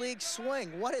major league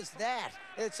swing. What is that?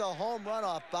 It's a home run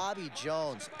off Bobby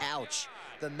Jones. Ouch.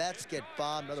 The Mets get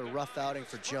bombed. Another rough outing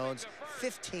for Jones.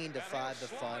 15-5 the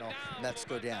final. Mets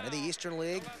go down. In the Eastern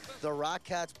League, the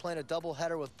Rockcats playing a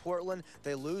doubleheader with Portland.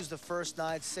 They lose the first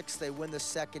 9-6. They win the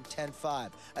second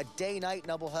 10-5. A day-night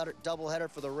doubleheader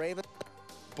for the Ravens.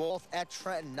 Both at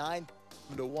Trenton,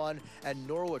 9-1, and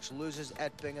Norwich loses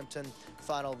at Binghamton.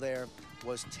 Final there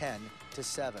was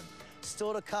 10-7.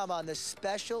 Still to come on this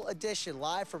special edition,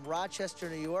 live from Rochester,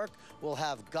 New York, we'll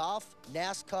have golf,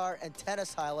 NASCAR, and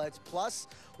tennis highlights. Plus,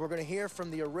 we're going to hear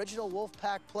from the original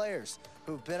Wolfpack players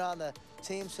who've been on the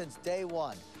team since day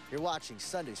one. You're watching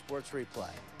Sunday Sports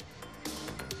Replay.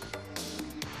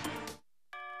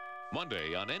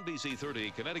 Monday on NBC 30,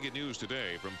 Connecticut News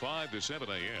Today from 5 to 7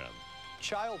 a.m.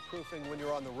 Childproofing when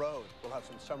you're on the road. We'll have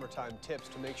some summertime tips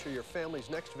to make sure your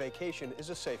family's next vacation is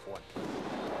a safe one.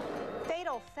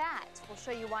 Fatal fat. We'll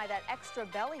show you why that extra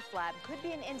belly flap could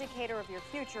be an indicator of your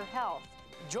future health.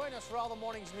 Join us for all the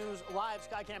morning's news, live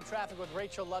Skycam traffic with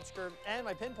Rachel Lutzker and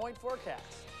my pinpoint forecast.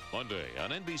 Monday on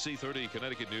NBC 30,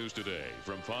 Connecticut News Today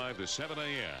from 5 to 7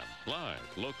 a.m. Live,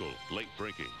 local, late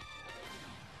breaking.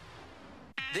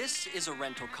 This is a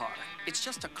rental car. It's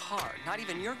just a car, not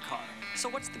even your car. So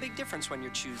what's the big difference when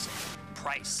you're choosing?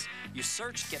 Price. You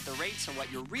search, get the rates, and what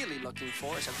you're really looking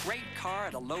for is a great car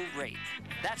at a low rate.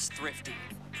 That's Thrifty.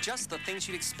 Just the things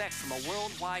you'd expect from a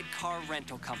worldwide car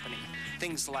rental company.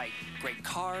 Things like great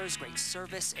cars, great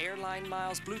service, airline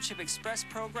miles, Blue Chip Express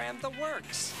program, the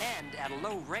works, and at a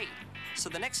low rate. So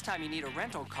the next time you need a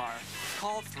rental car,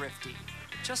 call Thrifty.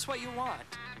 Just what you want,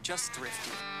 just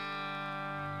Thrifty.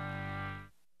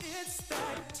 It's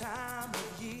that time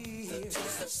of year. The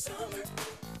taste of summer.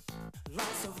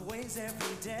 Lots of ways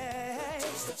every day. The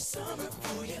taste of summer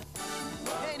for you.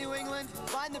 Hey, New England,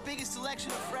 find the biggest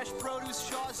selection of fresh produce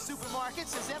Shaw's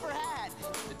Supermarkets has ever had.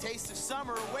 The taste of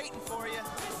summer are waiting for you.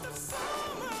 Taste of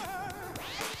summer.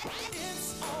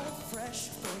 It's all fresh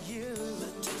for you.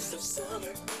 The taste of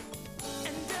summer.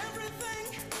 And everything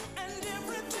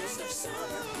taste of summer.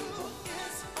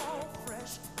 It's all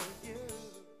fresh for you.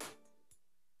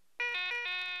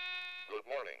 Good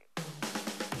morning.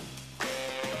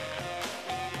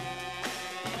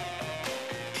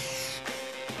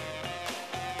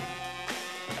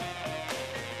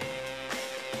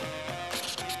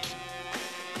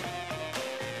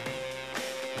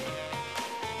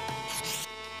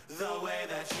 The way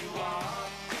that you are,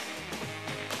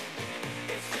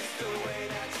 it's just the way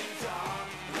that you talk,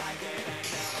 like it ain't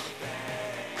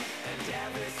nothing, and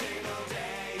every single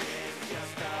day is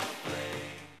just a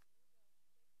fling.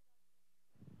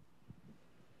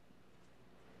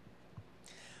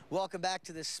 Welcome back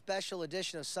to this special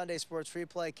edition of Sunday Sports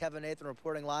Replay. Kevin Nathan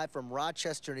reporting live from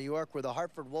Rochester, New York, where the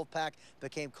Hartford Wolfpack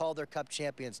became Calder Cup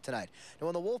champions tonight. Now,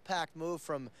 when the Wolfpack moved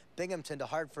from Binghamton to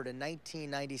Hartford in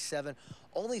 1997,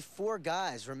 only 4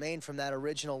 guys remained from that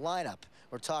original lineup.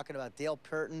 We're talking about Dale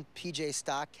Purton, P.J.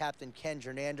 Stock, Captain Ken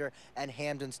Jernander, and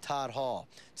Hamden's Todd Hall.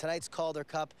 Tonight's Calder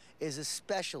Cup is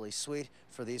especially sweet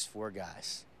for these 4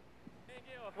 guys.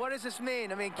 What does this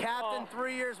mean? I mean, Captain,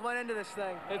 3 years went into this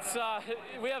thing. It's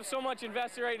we have so much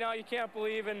invested right now, you can't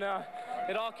believe, and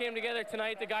it all came together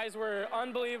tonight. The guys were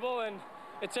unbelievable, and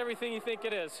it's everything you think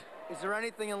it is. Is there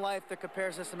anything in life that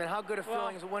compares this? I mean, how good a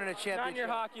feeling is winning a championship? Not in your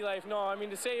hockey life, no. I mean,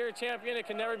 to say you're a champion, it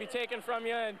can never be taken from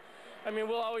you, and I mean,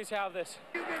 we'll always have this.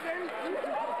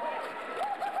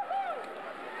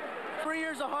 3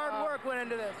 years of hard work went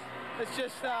into this. It's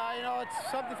just, you know,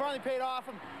 it's something finally paid off.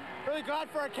 I'm really glad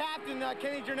for our captain,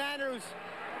 Kenny Jernander, who's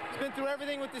been through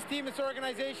everything with this team, this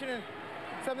organization, and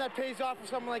something that pays off for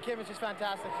someone like him is just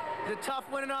fantastic. Is it tough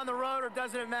winning on the road, or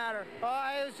doesn't it matter? It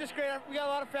was just great. We got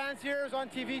a lot of fans here. It was on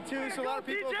TV, too, so a lot of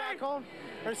people back home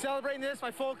are celebrating this.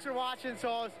 My folks are watching,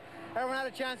 so everyone had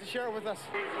a chance to share it with us.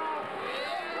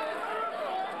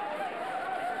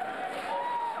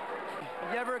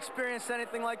 Have you ever experienced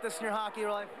anything like this in your hockey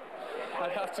life?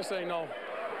 I'd have to say no.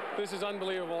 This is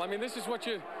unbelievable. I mean, this is what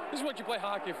you play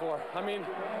hockey for. I mean,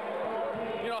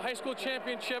 you know, high school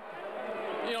championship,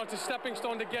 you know, it's a stepping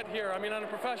stone to get here. I mean, on a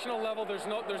professional level, there's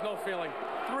no feeling.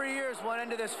 3 years went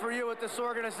into this for you with this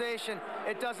organization.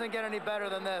 It doesn't get any better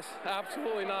than this.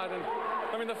 Absolutely not. And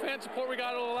I mean, the fan support we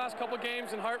got over the last couple of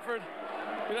games in Hartford,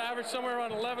 it averaged somewhere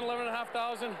around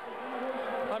 11,500.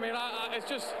 I mean, it's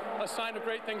just a sign of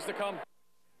great things to come.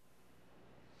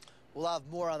 We'll have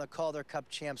more on the Calder Cup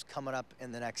champs coming up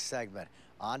in the next segment.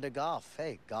 On to golf.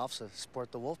 Hey, golf's a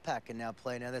sport the Wolfpack can now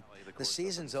play now that the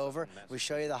season's over. We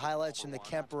show you the highlights from the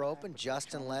Kemper Open.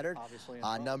 Justin Leonard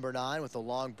on number 9 with a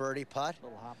long birdie putt.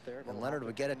 And Leonard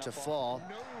would get it to fall.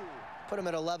 Put him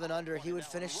at 11 under. He would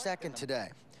finish second today.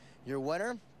 Your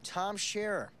winner, Tom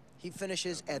Scherer. He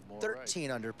finishes at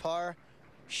 13 under par.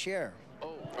 Scherer,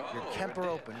 your Kemper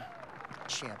Open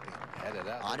champion.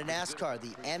 On to NASCAR,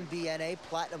 the MBNA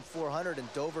Platinum 400 in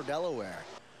Dover, Delaware.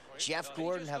 Jeff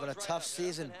Gordon having a tough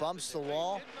season, bumps the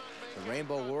wall. The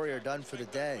Rainbow Warrior done for the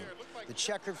day. The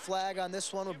checkered flag on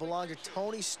this one would belong to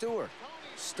Tony Stewart.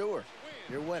 Stewart,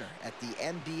 your winner at the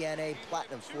MBNA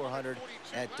Platinum 400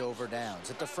 at Dover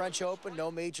Downs. At the French Open, no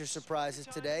major surprises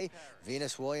today.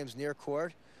 Venus Williams near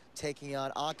court taking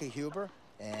on Anke Huber,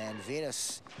 and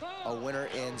Venus a winner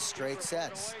in straight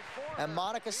sets. And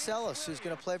Monica Seles, who's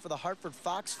going to play for the Hartford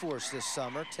Fox Force this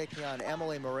summer, taking on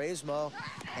Emily Mauresmo,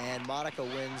 and Monica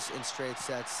wins in straight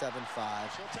sets 7-5,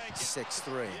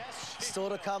 6-3. Still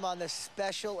to come on this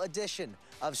special edition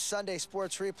of Sunday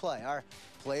Sports Replay, our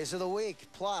plays of the week.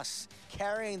 Plus,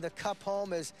 carrying the cup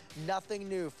home is nothing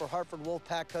new for Hartford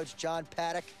Wolfpack coach John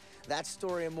Paddock. That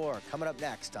story and more coming up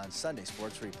next on Sunday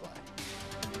Sports Replay.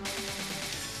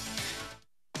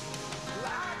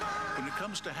 When it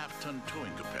comes to half-ton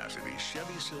towing capacity,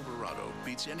 Chevy Silverado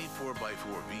beats any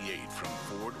 4x4 V8 from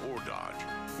Ford or Dodge.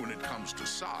 When it comes to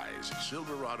size,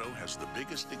 Silverado has the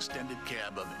biggest extended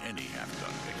cab of any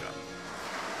half-ton pickup.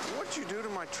 What'd you do to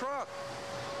my truck?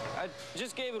 I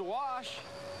just gave it a wash.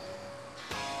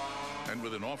 And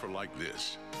with an offer like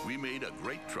this, we made a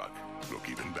great truck look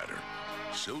even better.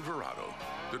 Silverado,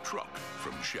 the truck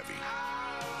from Chevy.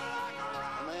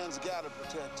 A man's got to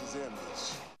protect his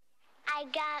image. I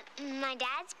got my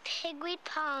dad's pigweed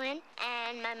pollen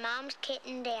and my mom's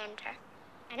kitten dander.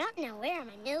 I don't know where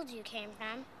my mildew came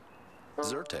from.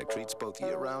 Zyrtec treats both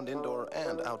year-round indoor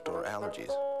and outdoor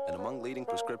allergies. And among leading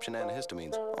prescription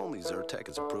antihistamines, only Zyrtec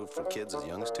is approved for kids as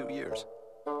young as 2 years.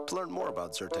 To learn more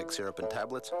about Zyrtec syrup and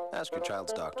tablets, ask your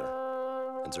child's doctor.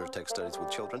 In Zyrtec studies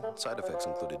with children, side effects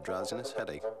included drowsiness,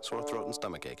 headache, sore throat, and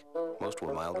stomachache. Most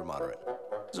were mild or moderate.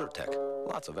 Zyrtec,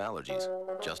 lots of allergies,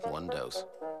 just one dose.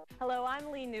 Hello,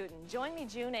 I'm Lee Newton. Join me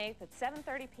June 8th at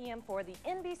 7:30 p.m. for the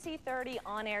NBC 30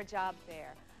 On-Air Job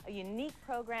Fair, a unique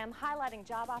program highlighting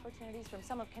job opportunities from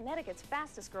some of Connecticut's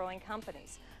fastest-growing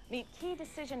companies. Meet key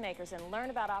decision makers and learn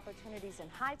about opportunities in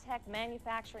high-tech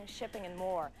manufacturing, shipping, and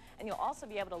more. And you'll also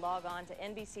be able to log on to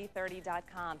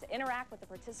NBC30.com to interact with the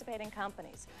participating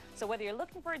companies. So whether you're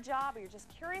looking for a job or you're just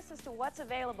curious as to what's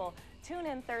available, tune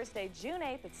in Thursday, June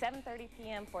 8th at 7:30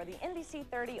 p.m. for the NBC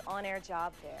 30 On-Air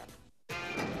Job Fair.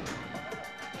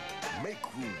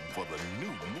 Make room for the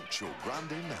new Mucho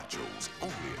Grande Nachos,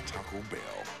 only at Taco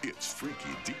Bell. It's freaky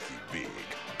deaky big,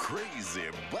 crazy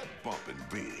butt-bumping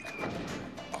big.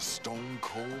 A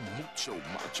stone-cold Mucho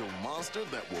Macho monster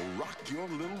that will rock your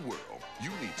little world.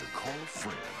 You need to call a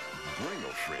friend, bring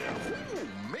a friend,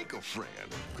 ooh, make a friend,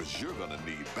 because you're gonna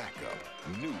need backup.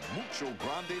 New Mucho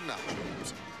Grande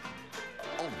Nachos,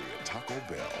 only at Taco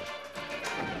Bell.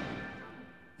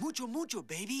 Mucho, mucho,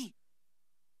 baby.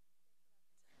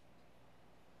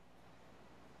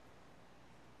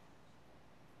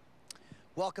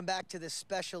 Welcome back to this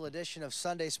special edition of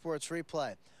Sunday Sports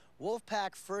Replay.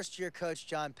 Wolfpack first-year coach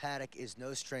John Paddock is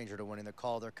no stranger to winning the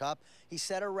Calder Cup. He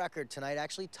set a record tonight,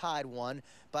 actually tied one,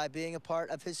 by being a part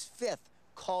of his 5th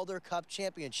Calder Cup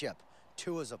championship,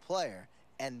 2 as a player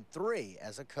and 3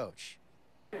 as a coach.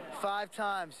 5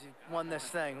 times you won this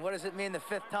thing. What does it mean the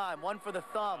 5th time? One for the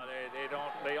thumb.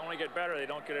 They only get better. They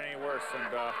don't get any worse.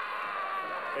 And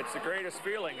it's the greatest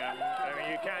feeling. I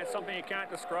mean, it's something you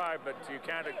can't describe, but you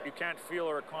can't feel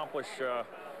or accomplish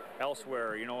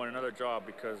elsewhere, you know, in another job,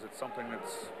 because it's something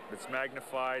that's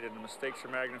magnified, and the mistakes are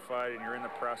magnified, and you're in the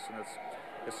press, and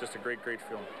it's just a great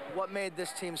feeling. What made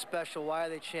this team special? Why are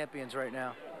they champions right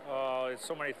now? It's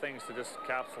so many things to just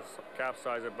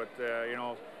capsize it, but you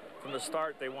know, from the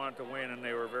start they wanted to win, and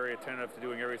they were very attentive to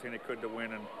doing everything they could to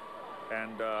win, and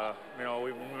you know,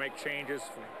 when we make changes,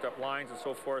 lines and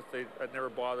so forth, that never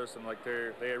bothers them. Like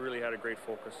they really had a great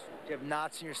focus. Do you have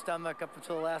knots in your stomach up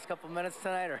until the last couple minutes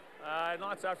tonight, or?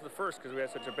 Knots after the first, because we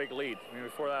had such a big lead. I mean,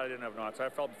 before that I didn't have knots. I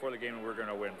felt before the game we were going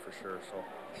to win for sure. So.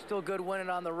 Still good winning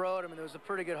on the road. I mean, there was a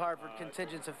pretty good Hartford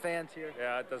contingent of fans here.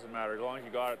 Yeah, it doesn't matter. As long as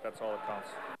you got it, that's all that counts.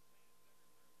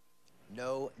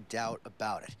 No doubt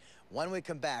about it. When we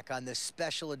come back on this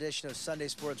special edition of Sunday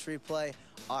Sports Replay,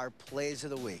 our plays of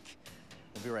the week.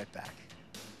 We'll be right back.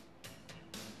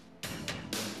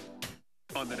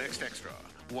 On the next extra,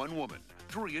 one woman,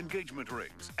 3 engagement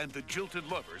rings and the jilted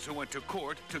lovers who went to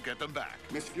court to get them back.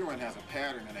 Miss Fuhren has a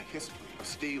pattern and a history of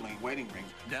stealing wedding rings.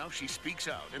 Now she speaks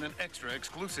out in an extra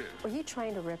exclusive. Were you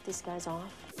trying to rip these guys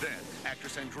off? Then,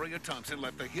 actress Andrea Thompson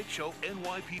left the hit show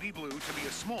NYPD Blue to be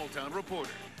a small-town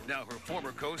reporter. Now her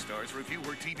former co-stars review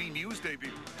her TV news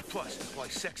debut. Plus, why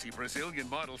sexy Brazilian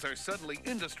models are suddenly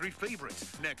industry favorites.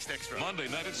 Next Extra. Monday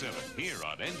night at 7, here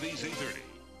on NBC 30.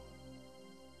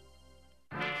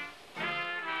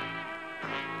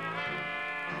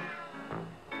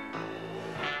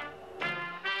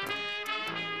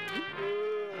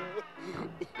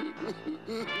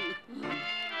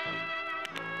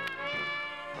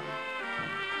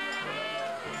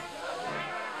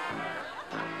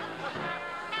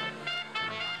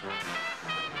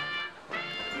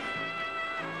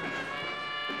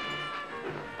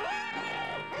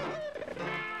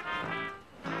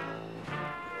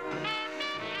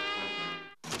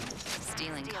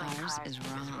 Stealing cars is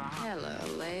wrong. Hello,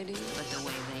 lady. But the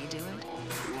way they do it...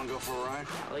 You want to go for a ride?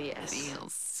 Oh, yes.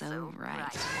 Feels so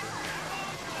right.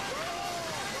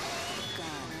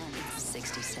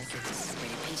 60 seconds.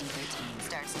 Rated PG-13.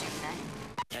 Starts June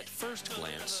 9th. At first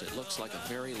glance, it looks like a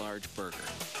very large burger.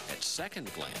 At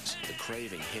second glance, the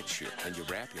craving hits you, and you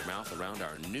wrap your mouth around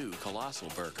our new Colossal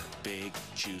Burger. Big,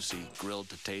 juicy, grilled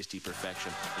to tasty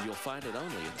perfection, and you'll find it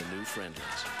only at the new Friendlies.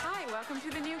 Hi, welcome to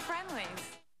the new Friendlies.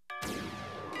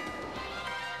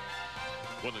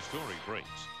 When the story breaks,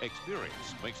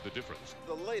 experience makes the difference.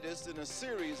 The latest in a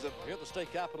series of... Here at the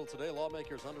state capitol today,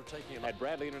 lawmakers undertaking... At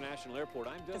Bradley International Airport,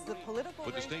 I'm just... The political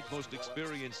With the state's most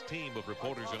experienced team of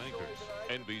reporters and anchors,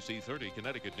 NBC 30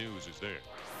 Connecticut News is there.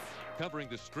 Covering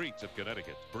the streets of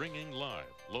Connecticut, bringing live,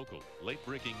 local,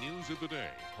 late-breaking news of the day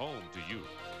home to you.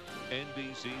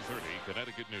 NBC 30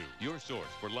 Connecticut News, your source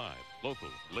for live, local,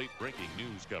 late-breaking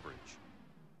news coverage.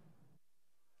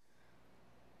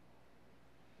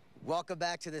 Welcome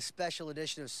back to this special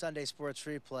edition of Sunday Sports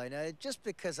Replay. Now, just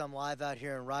because I'm live out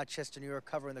here in Rochester, New York,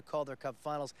 covering the Calder Cup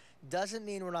Finals, doesn't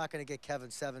mean we're not going to get Kevin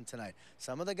Seven tonight.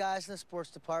 Some of the guys in the sports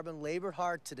department labored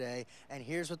hard today, and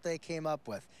here's what they came up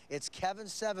with. It's Kevin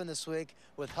Seven this week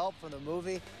with help from the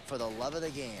movie For the Love of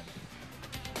the Game.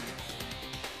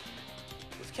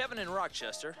 With Kevin in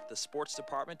Rochester, the sports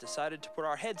department decided to put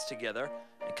our heads together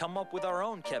and come up with our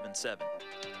own Kevin Seven.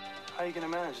 How are you going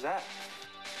to manage that?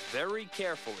 Very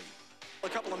carefully. A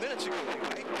couple of minutes ago,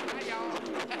 anyway. Hi, y'all.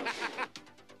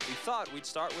 We thought we'd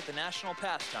start with the national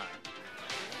pastime.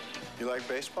 You like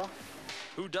baseball?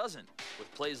 Who doesn't?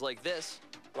 With plays like this.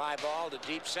 Fly ball to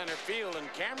deep center field,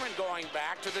 and Cameron going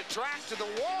back to the track, to the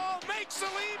wall, makes the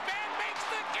leap, and makes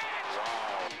the catch!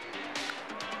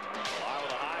 Fly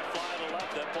with a high fly to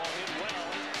left, that ball hit well.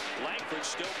 Langford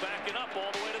still backing up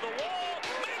all the way to the wall,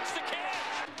 makes the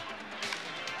catch!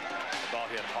 The ball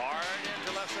hit hard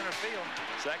into left center field.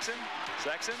 Sexton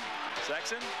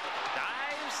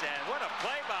dives, and what a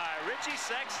play by Richie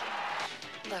Sexton.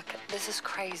 Look, this is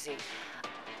crazy.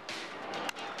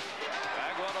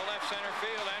 Bagwell to left center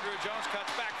field. Andrew Jones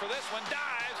cuts back for this one,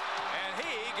 dives, and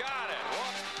he got it.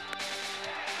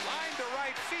 Line to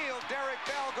right field, Derek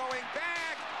Bell going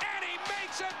back, and he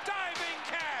makes a diving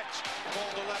catch.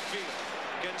 Ball to left field.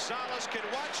 Gonzalez can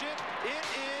watch it. It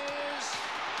is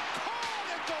caught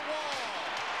at the wall.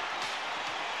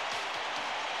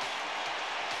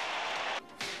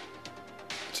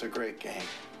 It's a great game.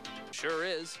 Sure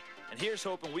is. And here's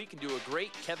hoping we can do a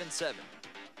great Kevin Seven.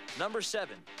 Number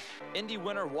 7, Indy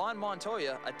winner Juan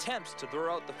Montoya attempts to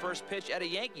throw out the first pitch at a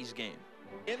Yankees game.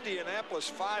 Indianapolis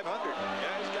 500.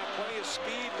 Yeah, he's got plenty of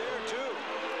speed there, too.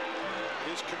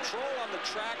 His control on the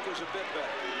track was a bit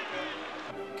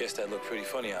better. Guess that looked pretty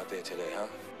funny out there today, huh?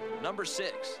 Number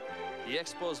 6, the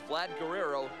Expos' Vlad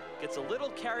Guerrero gets a little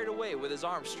carried away with his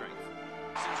arm strength.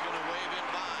 He's going to wave in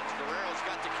Bonds. Guerrero's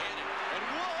got the cannon. And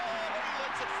whoa, he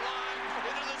lets it fly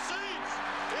into the seats.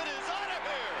 It is out of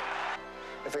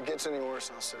here. If it gets any worse,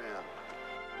 I'll sit down.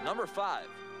 Number 5,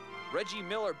 Reggie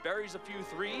Miller buries a few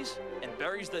threes and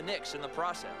buries the Knicks in the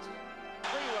process.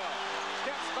 Freewell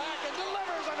steps back and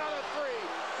delivers another three.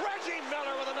 Reggie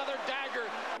Miller with another dagger.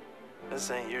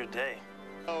 This ain't your day.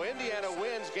 Oh, Indiana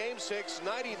wins Game 6,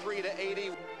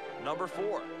 93-80. Number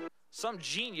 4, some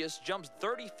genius jumps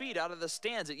 30 feet out of the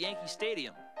stands at Yankee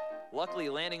Stadium, luckily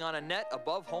landing on a net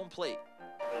above home plate.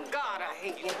 God, I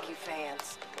hate Yankee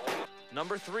fans.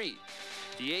 Number 3,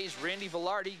 the A's' Randy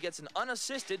Velarde gets an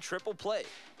unassisted triple play.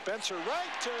 Spencer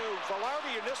right to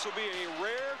Velarde, and this will be a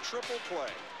rare triple play.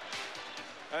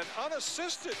 An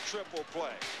unassisted triple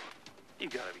play. You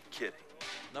gotta be kidding.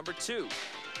 Number 2,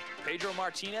 Pedro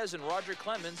Martinez and Roger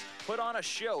Clemens put on a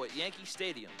show at Yankee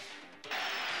Stadium.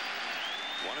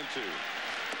 1-2.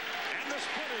 And the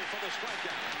sprinter for the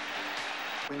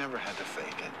strikeout. We never had to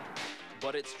fake it.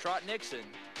 But it's Trot Nixon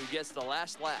who gets the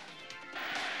last laugh.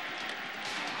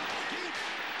 Deep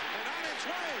and on its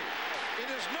way. It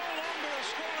is no longer a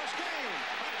scoreless game.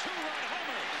 A two-run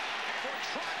homer for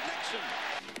Trot Nixon.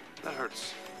 That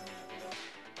hurts.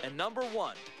 And number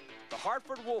 1, the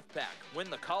Hartford Wolfpack win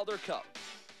the Calder Cup.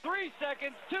 3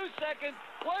 seconds, 2 seconds,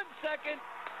 1 second.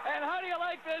 And how do you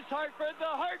like this, Hartford? The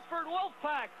Hartford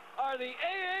Wolfpack are the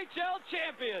AHL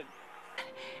champions.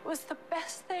 It was the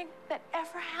best thing that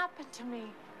ever happened to me.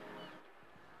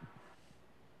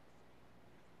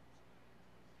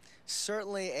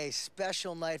 Certainly a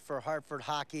special night for Hartford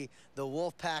hockey. The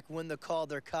Wolfpack win the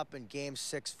Calder Cup in Game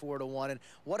 6, 4-1. And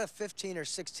what a 15 or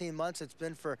 16 months it's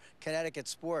been for Connecticut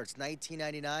sports.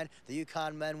 1999, the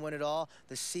UConn men win it all.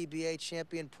 The CBA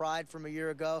champion Pride from a year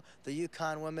ago, the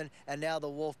UConn women, and now the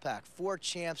Wolfpack. 4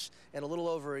 champs in a little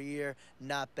over a year.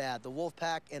 Not bad. The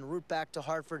Wolfpack en route back to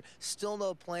Hartford. Still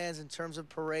no plans in terms of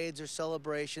parades or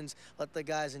celebrations. Let the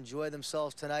guys enjoy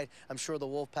themselves tonight. I'm sure the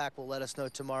Wolfpack will let us know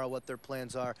tomorrow what their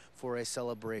plans are for a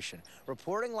celebration.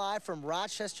 Reporting live from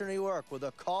Rochester, New York, where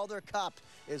the Calder Cup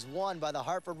is won by the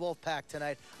Hartford Wolfpack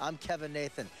tonight, I'm Kevin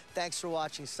Nathan. Thanks for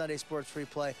watching Sunday Sports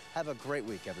Replay. Have a great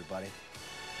week, everybody.